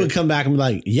job if he there. would come back and be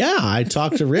like, yeah, I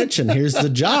talked to Rich and here's the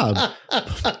job.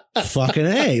 Fucking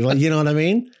A. Like, you know what I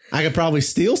mean? I could probably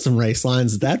steal some race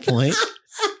lines at that point.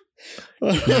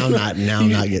 Now I'm not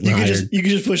getting hired. You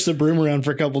could just push the broom around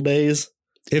for a couple days.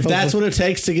 If that's what it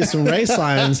takes to get some race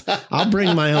lines, I'll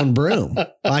bring my own broom.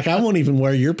 Like, I won't even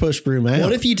wear your push broom out.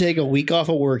 What if you take a week off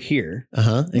of work here?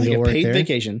 And like go a work paid there?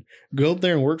 vacation, go up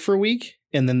there and work for a week,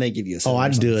 and then they give you a Oh,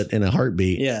 I'd do it in a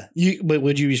heartbeat. Yeah. But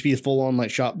would you just be full on like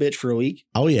shop bitch for a week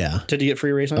Oh, yeah. to get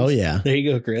free race lines? Oh, yeah. There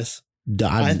you go, Chris.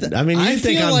 I mean, you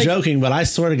think feel I'm like- joking, but I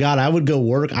swear to God, I would go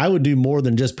work. I would do more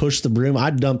than just push the broom.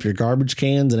 I'd dump your garbage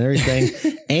cans and everything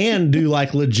and do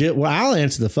like legit. Well, I'll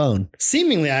answer the phone.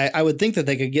 Seemingly, I would think that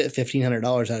they could get $1,500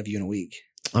 out of you in a week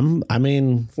I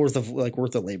mean, worth of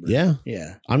labor. yeah.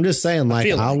 Yeah. I'm just saying,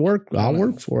 like, I'll work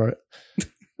for it.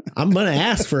 I'm going to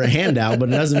ask for a handout, but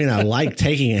it doesn't mean I like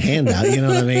taking a handout. You know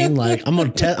what I mean? Like, I'm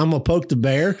going to poke the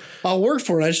bear. I'll work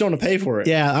for it. I just don't want to pay for it.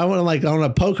 Yeah. I want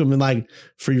to poke them and like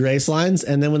for your race lines.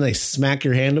 And then when they smack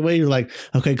your hand away, you're like,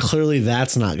 okay, clearly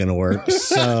that's not going to work.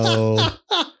 So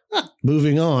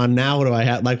moving on. Now, what do I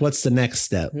have? Like, what's the next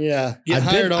step? Yeah. Get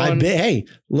hired on. Hey,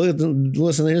 listen,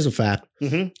 here's a fact.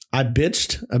 Mm-hmm. I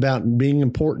bitched about being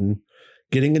important,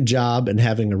 getting a job and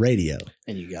having a radio.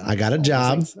 And you got I got a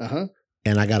job.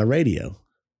 And I got a radio.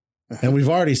 And we've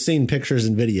already seen pictures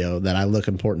and video that I look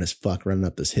important as fuck running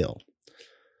up this hill.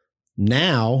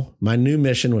 Now, my new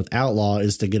mission with Outlaw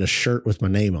is to get a shirt with my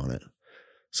name on it.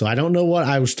 So I don't know what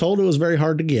I was told. It was very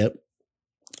hard to get,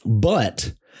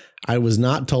 but I was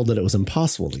not told that it was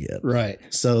impossible to get. Right.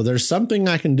 So there's something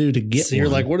I can do to get. So you're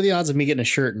like, what are the odds of me getting a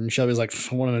shirt? And Shelby's like,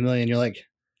 1 in a million. You're like,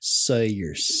 so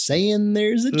you're saying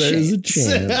there's a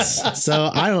chance. So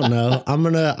I don't know. I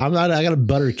got to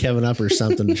butter Kevin up or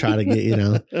something to try to get, I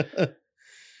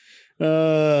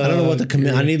don't know what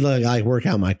the I need to like work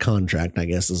out my contract, I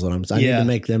guess is what I'm saying. I need to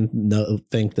make them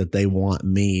think that they want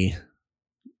me.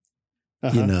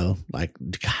 Like,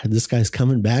 God, this guy's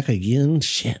coming back again.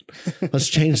 Shit. Let's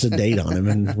change the date on him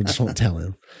and we just won't tell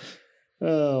him.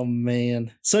 Oh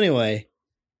man. So anyway,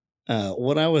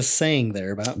 what I was saying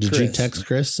there about Did you text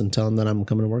Chris and tell him that I'm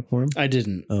coming to work for him? I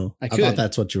didn't. Oh, I thought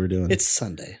that's what you were doing. It's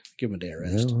Sunday. Give him a day of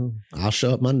rest. Well, I'll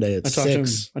show up Monday at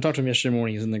 6. I talked to him yesterday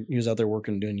morning. He was out there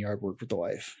working, doing yard work with the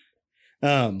wife.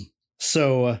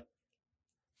 So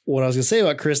what I was going to say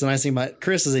about Chris, the nice thing about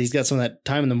Chris is that he's got some of that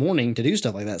time in the morning to do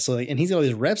stuff like that. So, and he's got all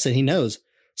these reps that he knows.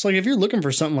 So like if you're looking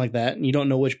for something like that and you don't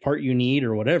know which part you need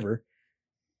or whatever,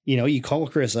 you call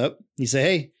Chris up, you say,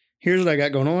 hey, here's what I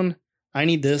got going on. I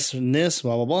need this and this,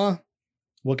 blah, blah, blah.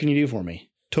 What can you do for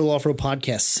me? Total Off-Road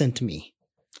Podcast sent me.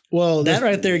 Well, that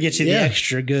right there gets you the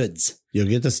extra goods. You'll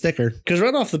get the sticker. Because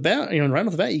right off the bat,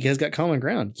 you guys got common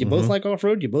ground. You both like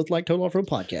off-road. You both like Total Off-Road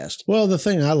Podcast. Well, the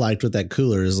thing I liked with that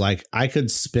cooler is like I could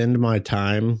spend my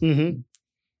time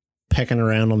pecking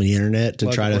around on the internet to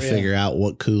try to figure out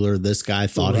what cooler this guy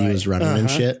thought he was running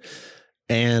and shit.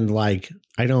 And like,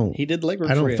 he did legwork.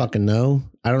 I don't fucking know.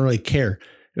 I don't really care.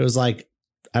 It was like,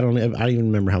 I don't even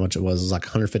remember how much it was. It was like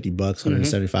 $150,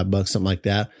 $175, something like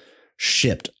that.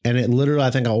 Shipped. And it literally, I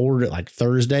think I ordered it like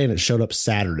Thursday and it showed up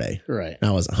Saturday. Right.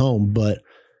 And I was at home, but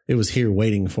it was here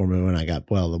waiting for me when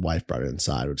the wife brought it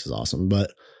inside, which is awesome.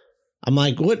 But I'm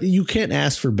like, what? You can't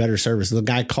ask for better service. The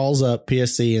guy calls up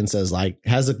PSC and says like,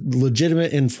 has a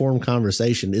legitimate informed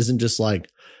conversation. Isn't just like,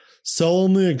 sell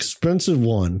him the expensive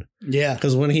one. Yeah.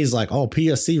 Because when he's like, oh,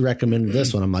 PSC recommended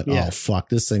this one, I'm like, oh, fuck,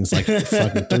 this thing's like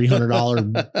fucking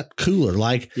 $300 cooler.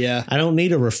 Like, I don't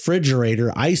need a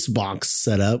refrigerator ice box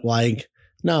set up. Like,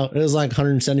 no, it was like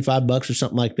 $175 or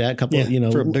something like that. Couple,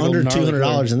 under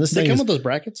 $200. And this thing come with those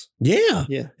brackets. Yeah.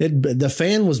 Yeah. The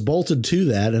fan was bolted to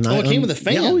that. And it came with a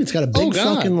fan. Yeah, it's got a big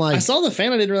fucking like. I saw the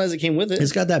fan. I didn't realize it came with it.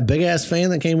 It's got that big ass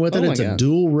fan that came with it. It's a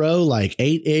dual row, like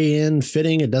 8 AN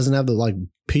fitting. It doesn't have the like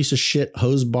piece of shit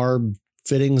hose barb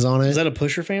fittings on it. Is that a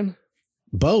pusher fan?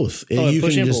 Both. You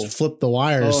can just flip the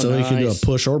wires so you can do a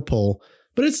push or pull.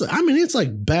 But it's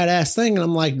like badass thing. And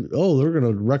I'm like, oh, they're going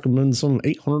to recommend some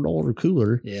 $800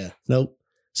 cooler. Yeah. Nope.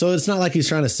 So it's not like he's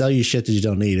trying to sell you shit that you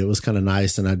don't need. It was kind of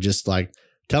nice. And I just like,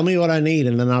 tell me what I need.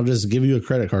 And then I'll just give you a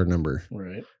credit card number.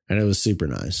 Right. And it was super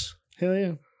nice. Hell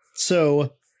yeah.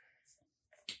 So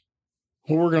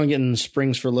we're working on getting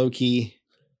springs for Loki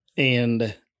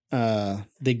and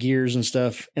the gears and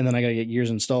stuff. And then I got to get gears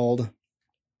installed.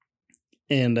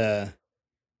 And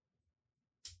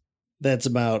that's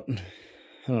about, I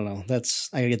don't know. I got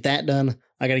to get that done.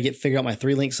 I got to figure out my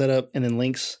 3-link setup and then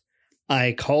links.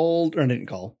 I didn't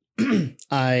call.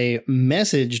 I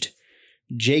messaged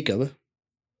Jacob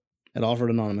at Offered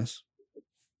Anonymous.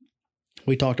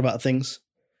 We talked about things.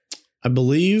 I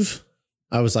believe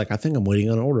I was like, I think I'm waiting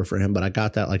on an order for him, but I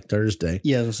got that like Thursday.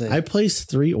 Yeah, I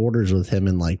placed 3 orders with him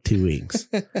in like 2 weeks.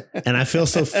 And I feel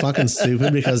so fucking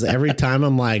stupid because every time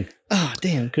I'm like, oh,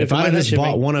 damn. If I just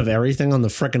bought one of everything on the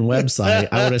freaking website,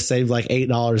 I would have saved like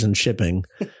 $8 in shipping.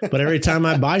 But every time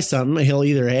I buy something, he'll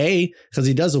either because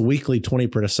he does a weekly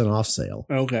 20% off sale.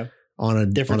 Okay. On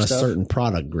a certain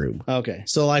product group. Okay.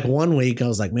 So like one week I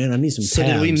was like, man, I need some tabs. So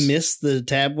did we miss the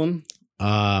tab one?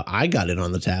 I got it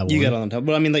on the tab one. You got it on the tab.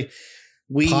 But I mean, like,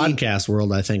 Podcast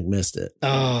World, I think, missed it.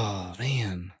 Oh,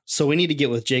 man. So we need to get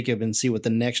with Jacob and see what the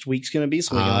next week's going to be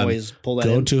so we can always pull that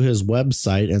Go in. to his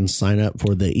website and sign up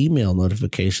for the email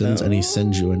notifications, and he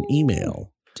sends you an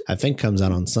email. I think comes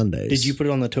out on Sundays. Did you put it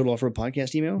on the Total Off-Road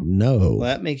Podcast email? No. Well,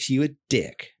 that makes you a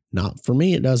dick. Not for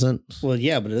me, it doesn't. Well,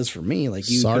 yeah, but it is for me. Like,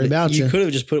 you you could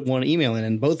have just put one email in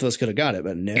and both of us could have got it,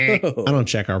 but no. I don't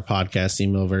check our podcast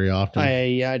email very often.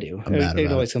 I do.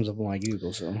 It always comes up on my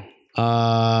Google.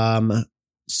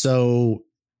 So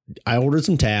I ordered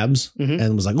some tabs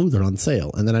and was like, oh, they're on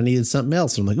sale. And then I needed something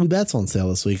else. And I'm like, oh, that's on sale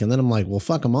this week. And then I'm like, well,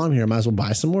 fuck, I'm on here. I might as well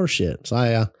buy some more shit. So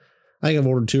I think I've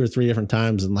ordered 2 or 3 different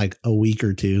times in like a week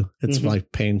or 2. It's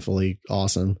like painfully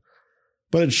awesome.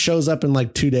 But it shows up in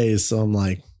like 2 days. So I'm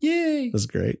like, yay. That's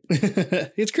great.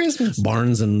 It's Christmas.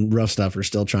 Barnes and Rough Stuff are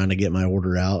still trying to get my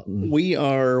order out. We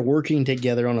are working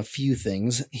together on a few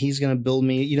things. He's going to build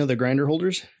me, the grinder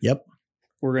holders? Yep.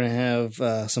 We're going to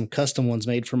have some custom ones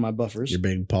made for my buffers. Your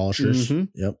big polishers.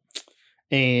 Yep.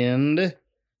 And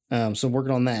so I'm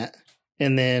working on that.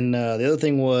 And then the other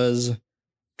thing was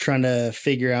trying to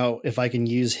figure out if I can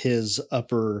use his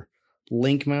upper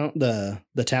link mount, the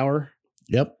tower.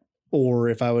 Yep. Or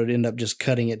if I would end up just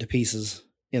cutting it to pieces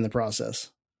in the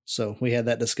process. So we had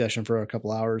that discussion for a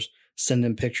couple hours,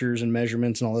 sending pictures and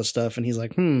measurements and all this stuff. And he's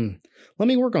like, let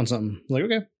me work on something. I'm like,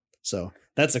 okay. So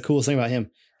that's the coolest thing about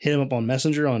him. Hit him up on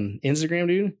Messenger on Instagram,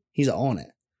 dude. He's on it.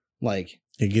 Like,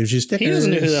 it gives you stickers. He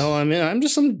doesn't know who the hell I'm in. I'm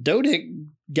just some doedick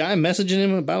guy messaging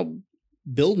him about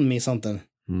building me something.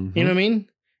 You know what I mean?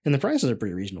 And the prices are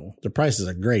pretty reasonable. The prices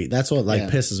are great. That's what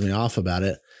pisses me off about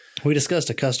it. We discussed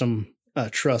a custom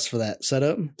truss for that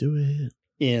setup. Do it.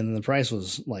 And the price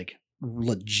was like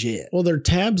legit. Well, their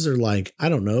tabs are like, I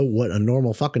don't know what a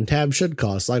normal fucking tab should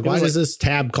cost. Like, why does this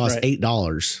tab cost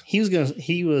 $8?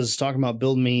 He was talking about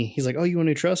building me. He's like, oh, you want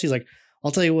a new truss? He's like,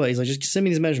 I'll tell you what. He's like, just send me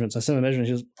these measurements. I sent him the measurements.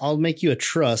 He goes, I'll make you a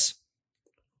truss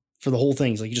for the whole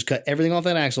thing. He's like, you just cut everything off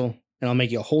that axle and I'll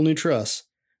make you a whole new truss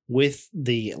with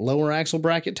the lower axle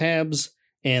bracket tabs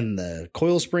and the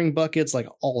coil spring buckets, like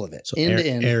all of it. So end to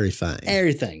end.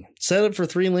 Everything. Set up for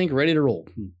 3-link, ready to roll.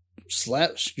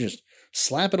 Slap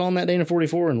it on that Dana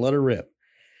 44 and let her rip.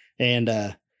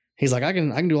 And he's like, I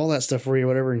can do all that stuff for you,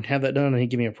 whatever, and have that done. And he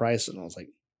gave me a price. And I was like,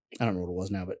 I don't know what it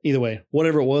was now, but either way,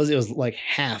 whatever it was like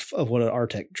half of what an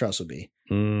Artec truss would be.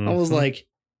 I was like,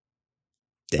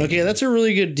 dang. Okay, that's a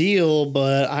really good deal,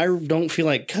 but I don't feel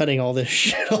like cutting all this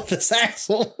shit off this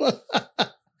axle.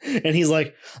 And he's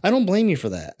like, I don't blame you for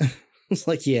that. I was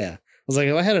like, yeah. I was like,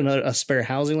 if I had a spare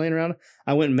housing laying around,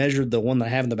 I went and measured the one that I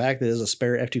have in the back that is a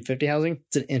spare F250 housing.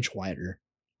 It's an inch wider.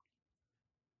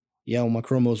 Yeah, well, my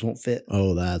chromos won't fit.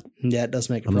 Oh, that. Yeah, it does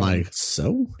make a problem. I'm like,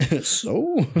 so?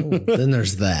 So? Then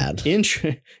there's that.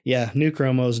 Yeah, new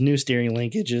chromos, new steering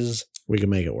linkages. We can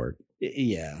make it work.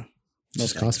 Yeah. It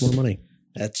just costs more money.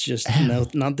 That's just, no,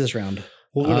 not this round.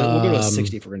 We'll go to a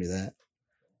 60 if we're going to do that.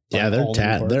 Yeah,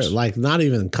 they're like not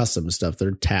even custom stuff.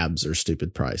 Their tabs are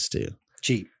stupid price too.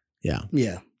 Cheap. Yeah.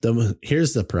 Yeah.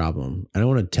 Here's the problem. I don't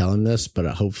want to tell him this, but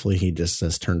hopefully he just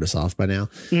has turned us off by now.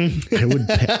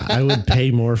 I would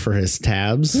pay more for his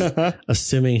tabs,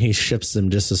 assuming he ships them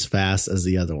just as fast as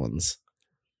the other ones.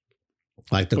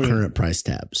 Like the current price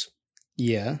tabs.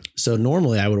 Yeah. So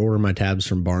normally I would order my tabs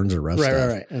from Barnes or Rough Stuff.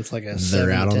 Right. And it's like they're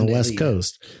out on the West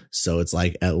Coast. So it's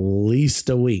like at least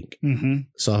a week.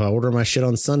 So if I order my shit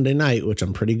on Sunday night, which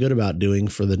I'm pretty good about doing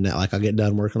for the net, like I'll get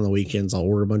done working on the weekends. I'll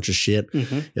order a bunch of shit.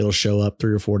 It'll show up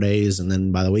 3 or 4 days. And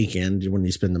then by the weekend, when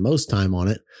you spend the most time on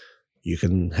it, you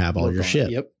can have all your shit.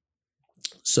 Yep.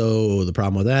 So the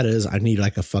problem with that is I need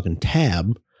like a fucking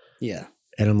tab. Yeah.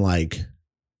 And I'm like,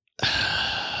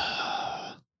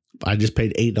 I just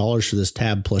paid $8 for this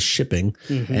tab plus shipping,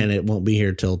 and it won't be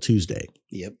here till Tuesday.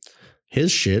 Yep.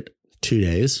 His shit, 2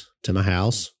 days to my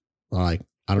house, like,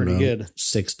 I don't know, good.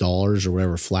 $6 or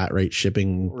whatever flat rate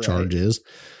shipping charge is.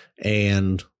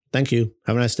 And thank you.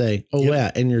 Have a nice day. Oh,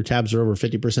 yeah. And your tabs are over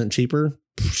 50% cheaper.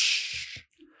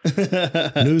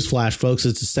 Newsflash, folks.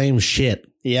 It's the same shit.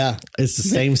 Yeah. It's the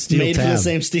same steel Made tab. for the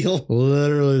same steel.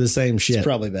 Literally the same shit. It's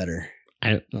probably better.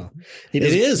 It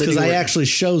is because I actually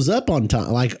shows up on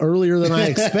time, like earlier than I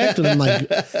expected.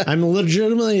 I'm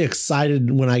legitimately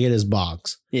excited when I get his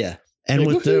box. Yeah. And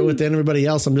like, with everybody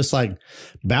else, I'm just like,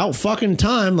 about fucking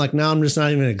time. Like now I'm just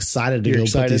not even excited to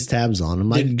put these tabs on. I'm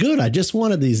like, good. I just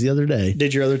wanted these the other day.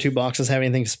 Did your other 2 boxes have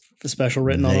anything special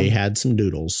written on them? They had some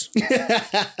doodles.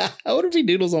 I wonder if he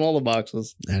doodles on all the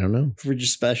boxes. I don't know. If we're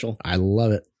just special. I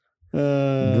love it.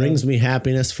 Brings me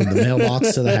happiness from the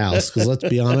mailbox to the house. Because let's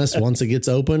be honest, once it gets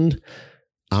opened,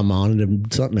 I'm on to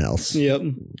something else. Yep.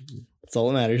 That's all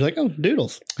that matters. You're like, oh,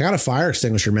 doodles. I got a fire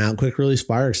extinguisher mount, quick release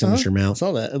fire extinguisher mount. I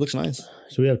saw that. It looks nice.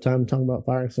 So we have time to talk about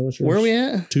fire extinguishers. Where are we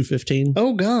at? 2:15.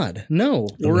 Oh God, no.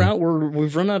 We're out.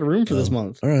 We've run out of room for this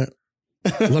month. All right.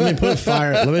 Let me put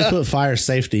fire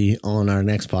safety on our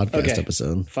next podcast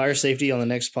episode. Fire safety on the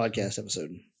next podcast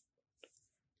episode.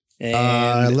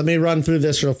 And let me run through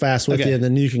this real fast with you, and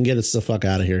then you can get us the fuck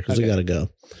out of here because we got to go.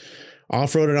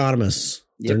 Off-Road Anonymous.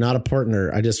 Yep. They're not a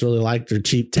partner. I just really like their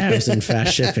cheap tabs and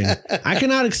fast shipping. I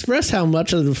cannot express how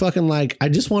much of the fucking I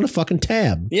just want a fucking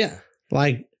tab. Yeah.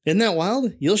 Like, isn't that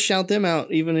wild? You'll shout them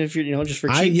out even if you're, just for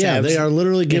cheap tabs. They are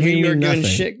literally giving me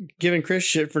nothing. Giving Chris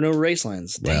shit for no race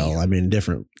lines. Damn. Well, I mean,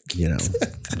 different, I'm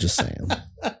just saying.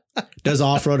 Does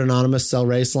Off-Road Anonymous sell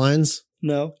race lines?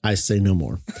 No. I say no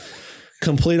more.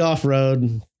 Complete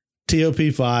Off-Road, TOP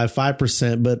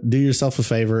 5%, but do yourself a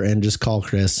favor and just call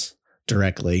Chris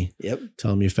directly. Yep.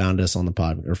 Tell him you found us on the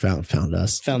pod or found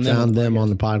us. Found them on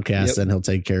the podcast, and he'll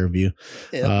take care of you.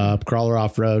 Yep. Crawler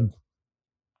Off-Road,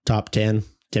 top 10%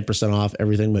 off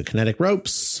everything but kinetic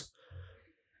ropes.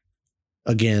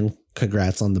 Again,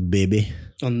 congrats on the baby.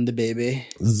 On the baby.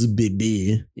 The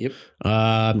baby.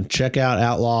 Yep. Check out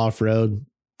Outlaw Off-Road.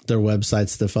 Their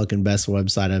website's the fucking best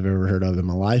website I've ever heard of in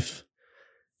my life.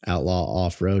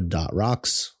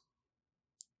 outlawoffroad.rocks.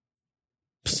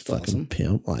 It's fucking awesome.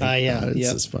 Pimp.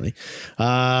 It's just funny.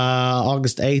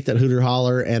 August 8th at Hooter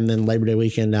Holler, and then Labor Day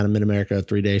weekend down in Mid-America,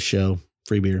 3-day show.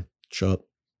 Free beer. Show up.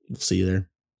 We'll see you there.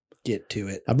 Get to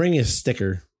it. I'll bring you a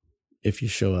sticker if you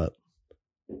show up.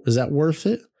 Is that worth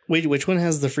it? Wait, which one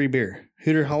has the free beer?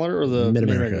 Hooter Holler or the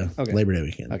Mid-America? Okay. Labor Day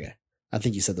weekend. Okay. I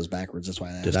think you said those backwards. That's why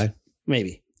I asked. Did I?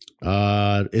 Maybe.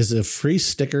 Is a free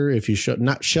sticker if you show,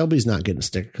 not Shelby's not getting a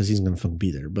sticker because he's going to fucking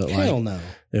be there, but hell no.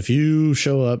 If you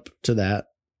show up to that,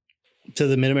 to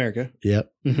the Mid-America.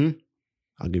 Yep. Mm-hmm.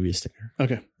 I'll give you a sticker.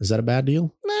 Okay. Is that a bad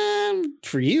deal?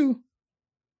 For you.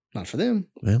 Not for them.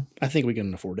 Well, I think we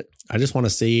can afford it. I just want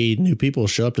to see new people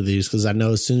show up to these because I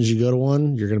know as soon as you go to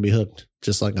one, you're going to be hooked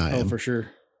just like I am. Oh, for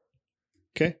sure.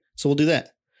 Okay. So we'll do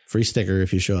that. Free sticker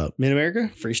if you show up. Mid-America?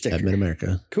 Free sticker. At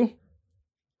Mid-America. Cool.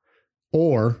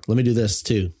 Or let me do this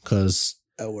too, because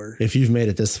if you've made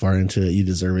it this far into it, you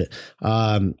deserve it.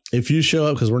 If you show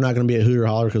up, because we're not going to be at Hooter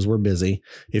Holler because we're busy.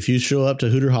 If you show up to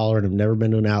Hooter Holler and have never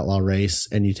been to an outlaw race,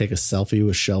 and you take a selfie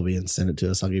with Shelby and send it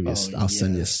to us, I'll give you. I'll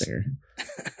send you a sticker,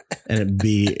 and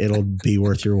it'll be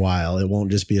worth your while. It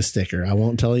won't just be a sticker. I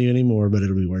won't tell you anymore, but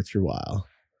it'll be worth your while.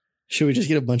 Should we just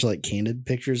get a bunch of candid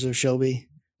pictures of Shelby?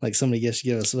 Like somebody gets to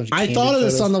give us a bunch of I thought of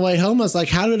this on the way home. I was like,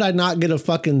 how did I not get a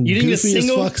fucking goofy as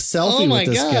fuck selfie with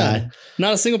this guy?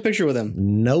 Not a single picture with him.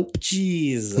 Nope.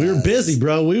 Jesus. We were busy,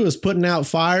 bro. We was putting out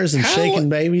fires and shaking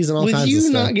babies and all kinds of stuff. With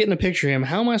you not getting a picture of him,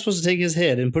 how am I supposed to take his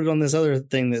head and put it on this other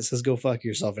thing that says go fuck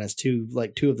yourself and it's two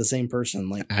of the same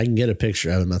person? I can get a picture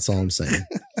of him. That's all I'm saying.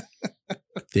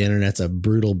 The internet's a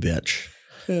brutal bitch.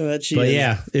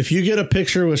 Yeah, if you get a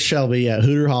picture with Shelby at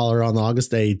Hooter Holler on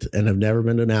August 8th and have never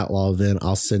been to an outlaw event,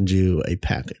 I'll send you a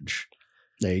package.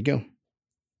 There you go.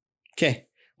 Okay.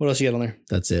 What else you got on there?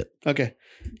 That's it. Okay.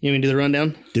 You want me to do the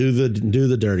rundown? Do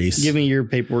the dirties. Give me your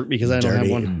paperwork because I don't have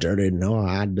one. Dirty. No,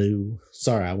 I do.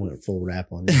 Sorry, I went full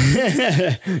rap on you.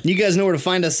 You guys know where to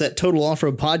find us at Total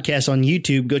Off-Road Podcast on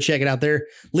YouTube. Go check it out there.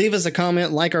 Leave us a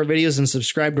comment, like our videos, and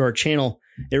subscribe to our channel.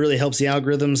 It really helps the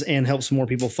algorithms and helps more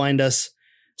people find us.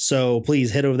 So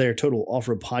please head over there, Total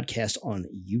Off-Road Podcast on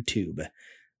YouTube.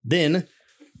 Then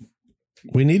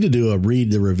we need to do a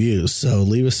read the reviews. So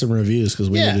leave us some reviews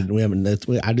because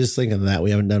I just think of that.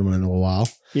 We haven't done one in a while.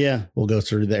 Yeah. We'll go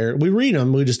through there. We read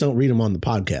them. We just don't read them on the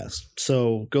podcast.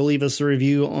 So go leave us a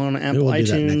review on Apple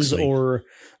iTunes or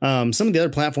some of the other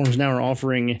platforms now are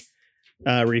offering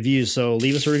reviews. So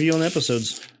leave us a review on the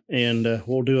episodes and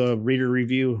we'll do a reader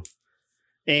review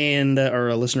and or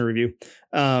a listener review.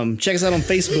 Check us out on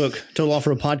Facebook, Total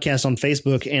Off-Road Podcast on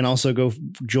Facebook, and also go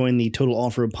join the Total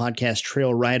Off-Road Podcast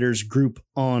Trail Riders group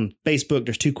on Facebook.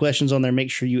 There's 2 questions on there.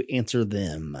 Make sure you answer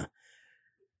them.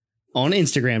 On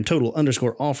Instagram,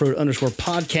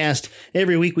 total_offroad_podcast.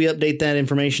 Every week we update that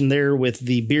information there with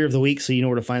the beer of the week, so you know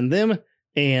where to find them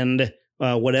and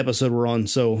what episode we're on.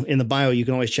 So in the bio, you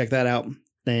can always check that out.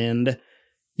 And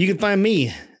you can find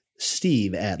me,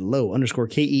 Steve, at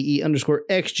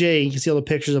low_KEE_XJ. You can see all the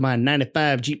pictures of my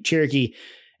 95 Jeep Cherokee.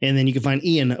 And then you can find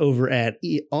Ian over at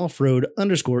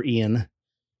offroad_Ian.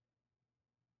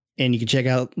 And you can check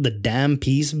out the Dime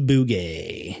Piece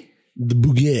Boogie. The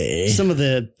Boogie. Some of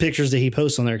the pictures that he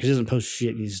posts on there, because he doesn't post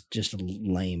shit. He's just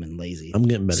lame and lazy. I'm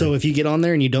getting better. So if you get on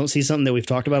there and you don't see something that we've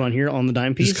talked about on here on the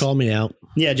Dime Piece, just call me out.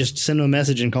 Yeah, just send him a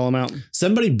message and call him out.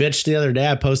 Somebody bitched the other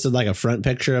day. I posted like a front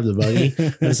picture of the buggy,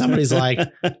 and somebody's like,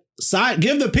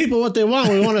 give the people what they want.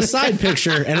 We want a side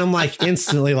picture. And I'm like,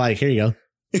 instantly like, here you go.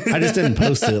 I just didn't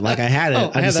post it. Like I had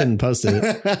it. I just didn't post it.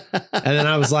 And then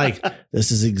I was like,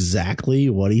 this is exactly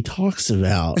what he talks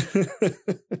about.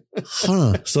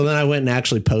 Huh. So then I went and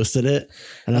actually posted it.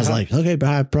 And I was like, okay,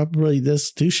 but probably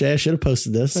this touche. I should have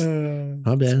posted this.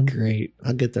 My bad. Great.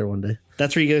 I'll get there one day.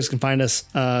 That's where you guys can find us.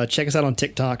 Check us out on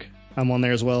TikTok. I'm on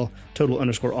there as well.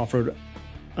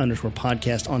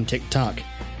 Total_offroad_podcast on TikTok.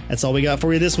 That's all we got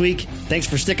for you this week. Thanks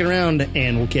for sticking around,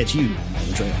 and we'll catch you on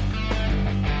the trail.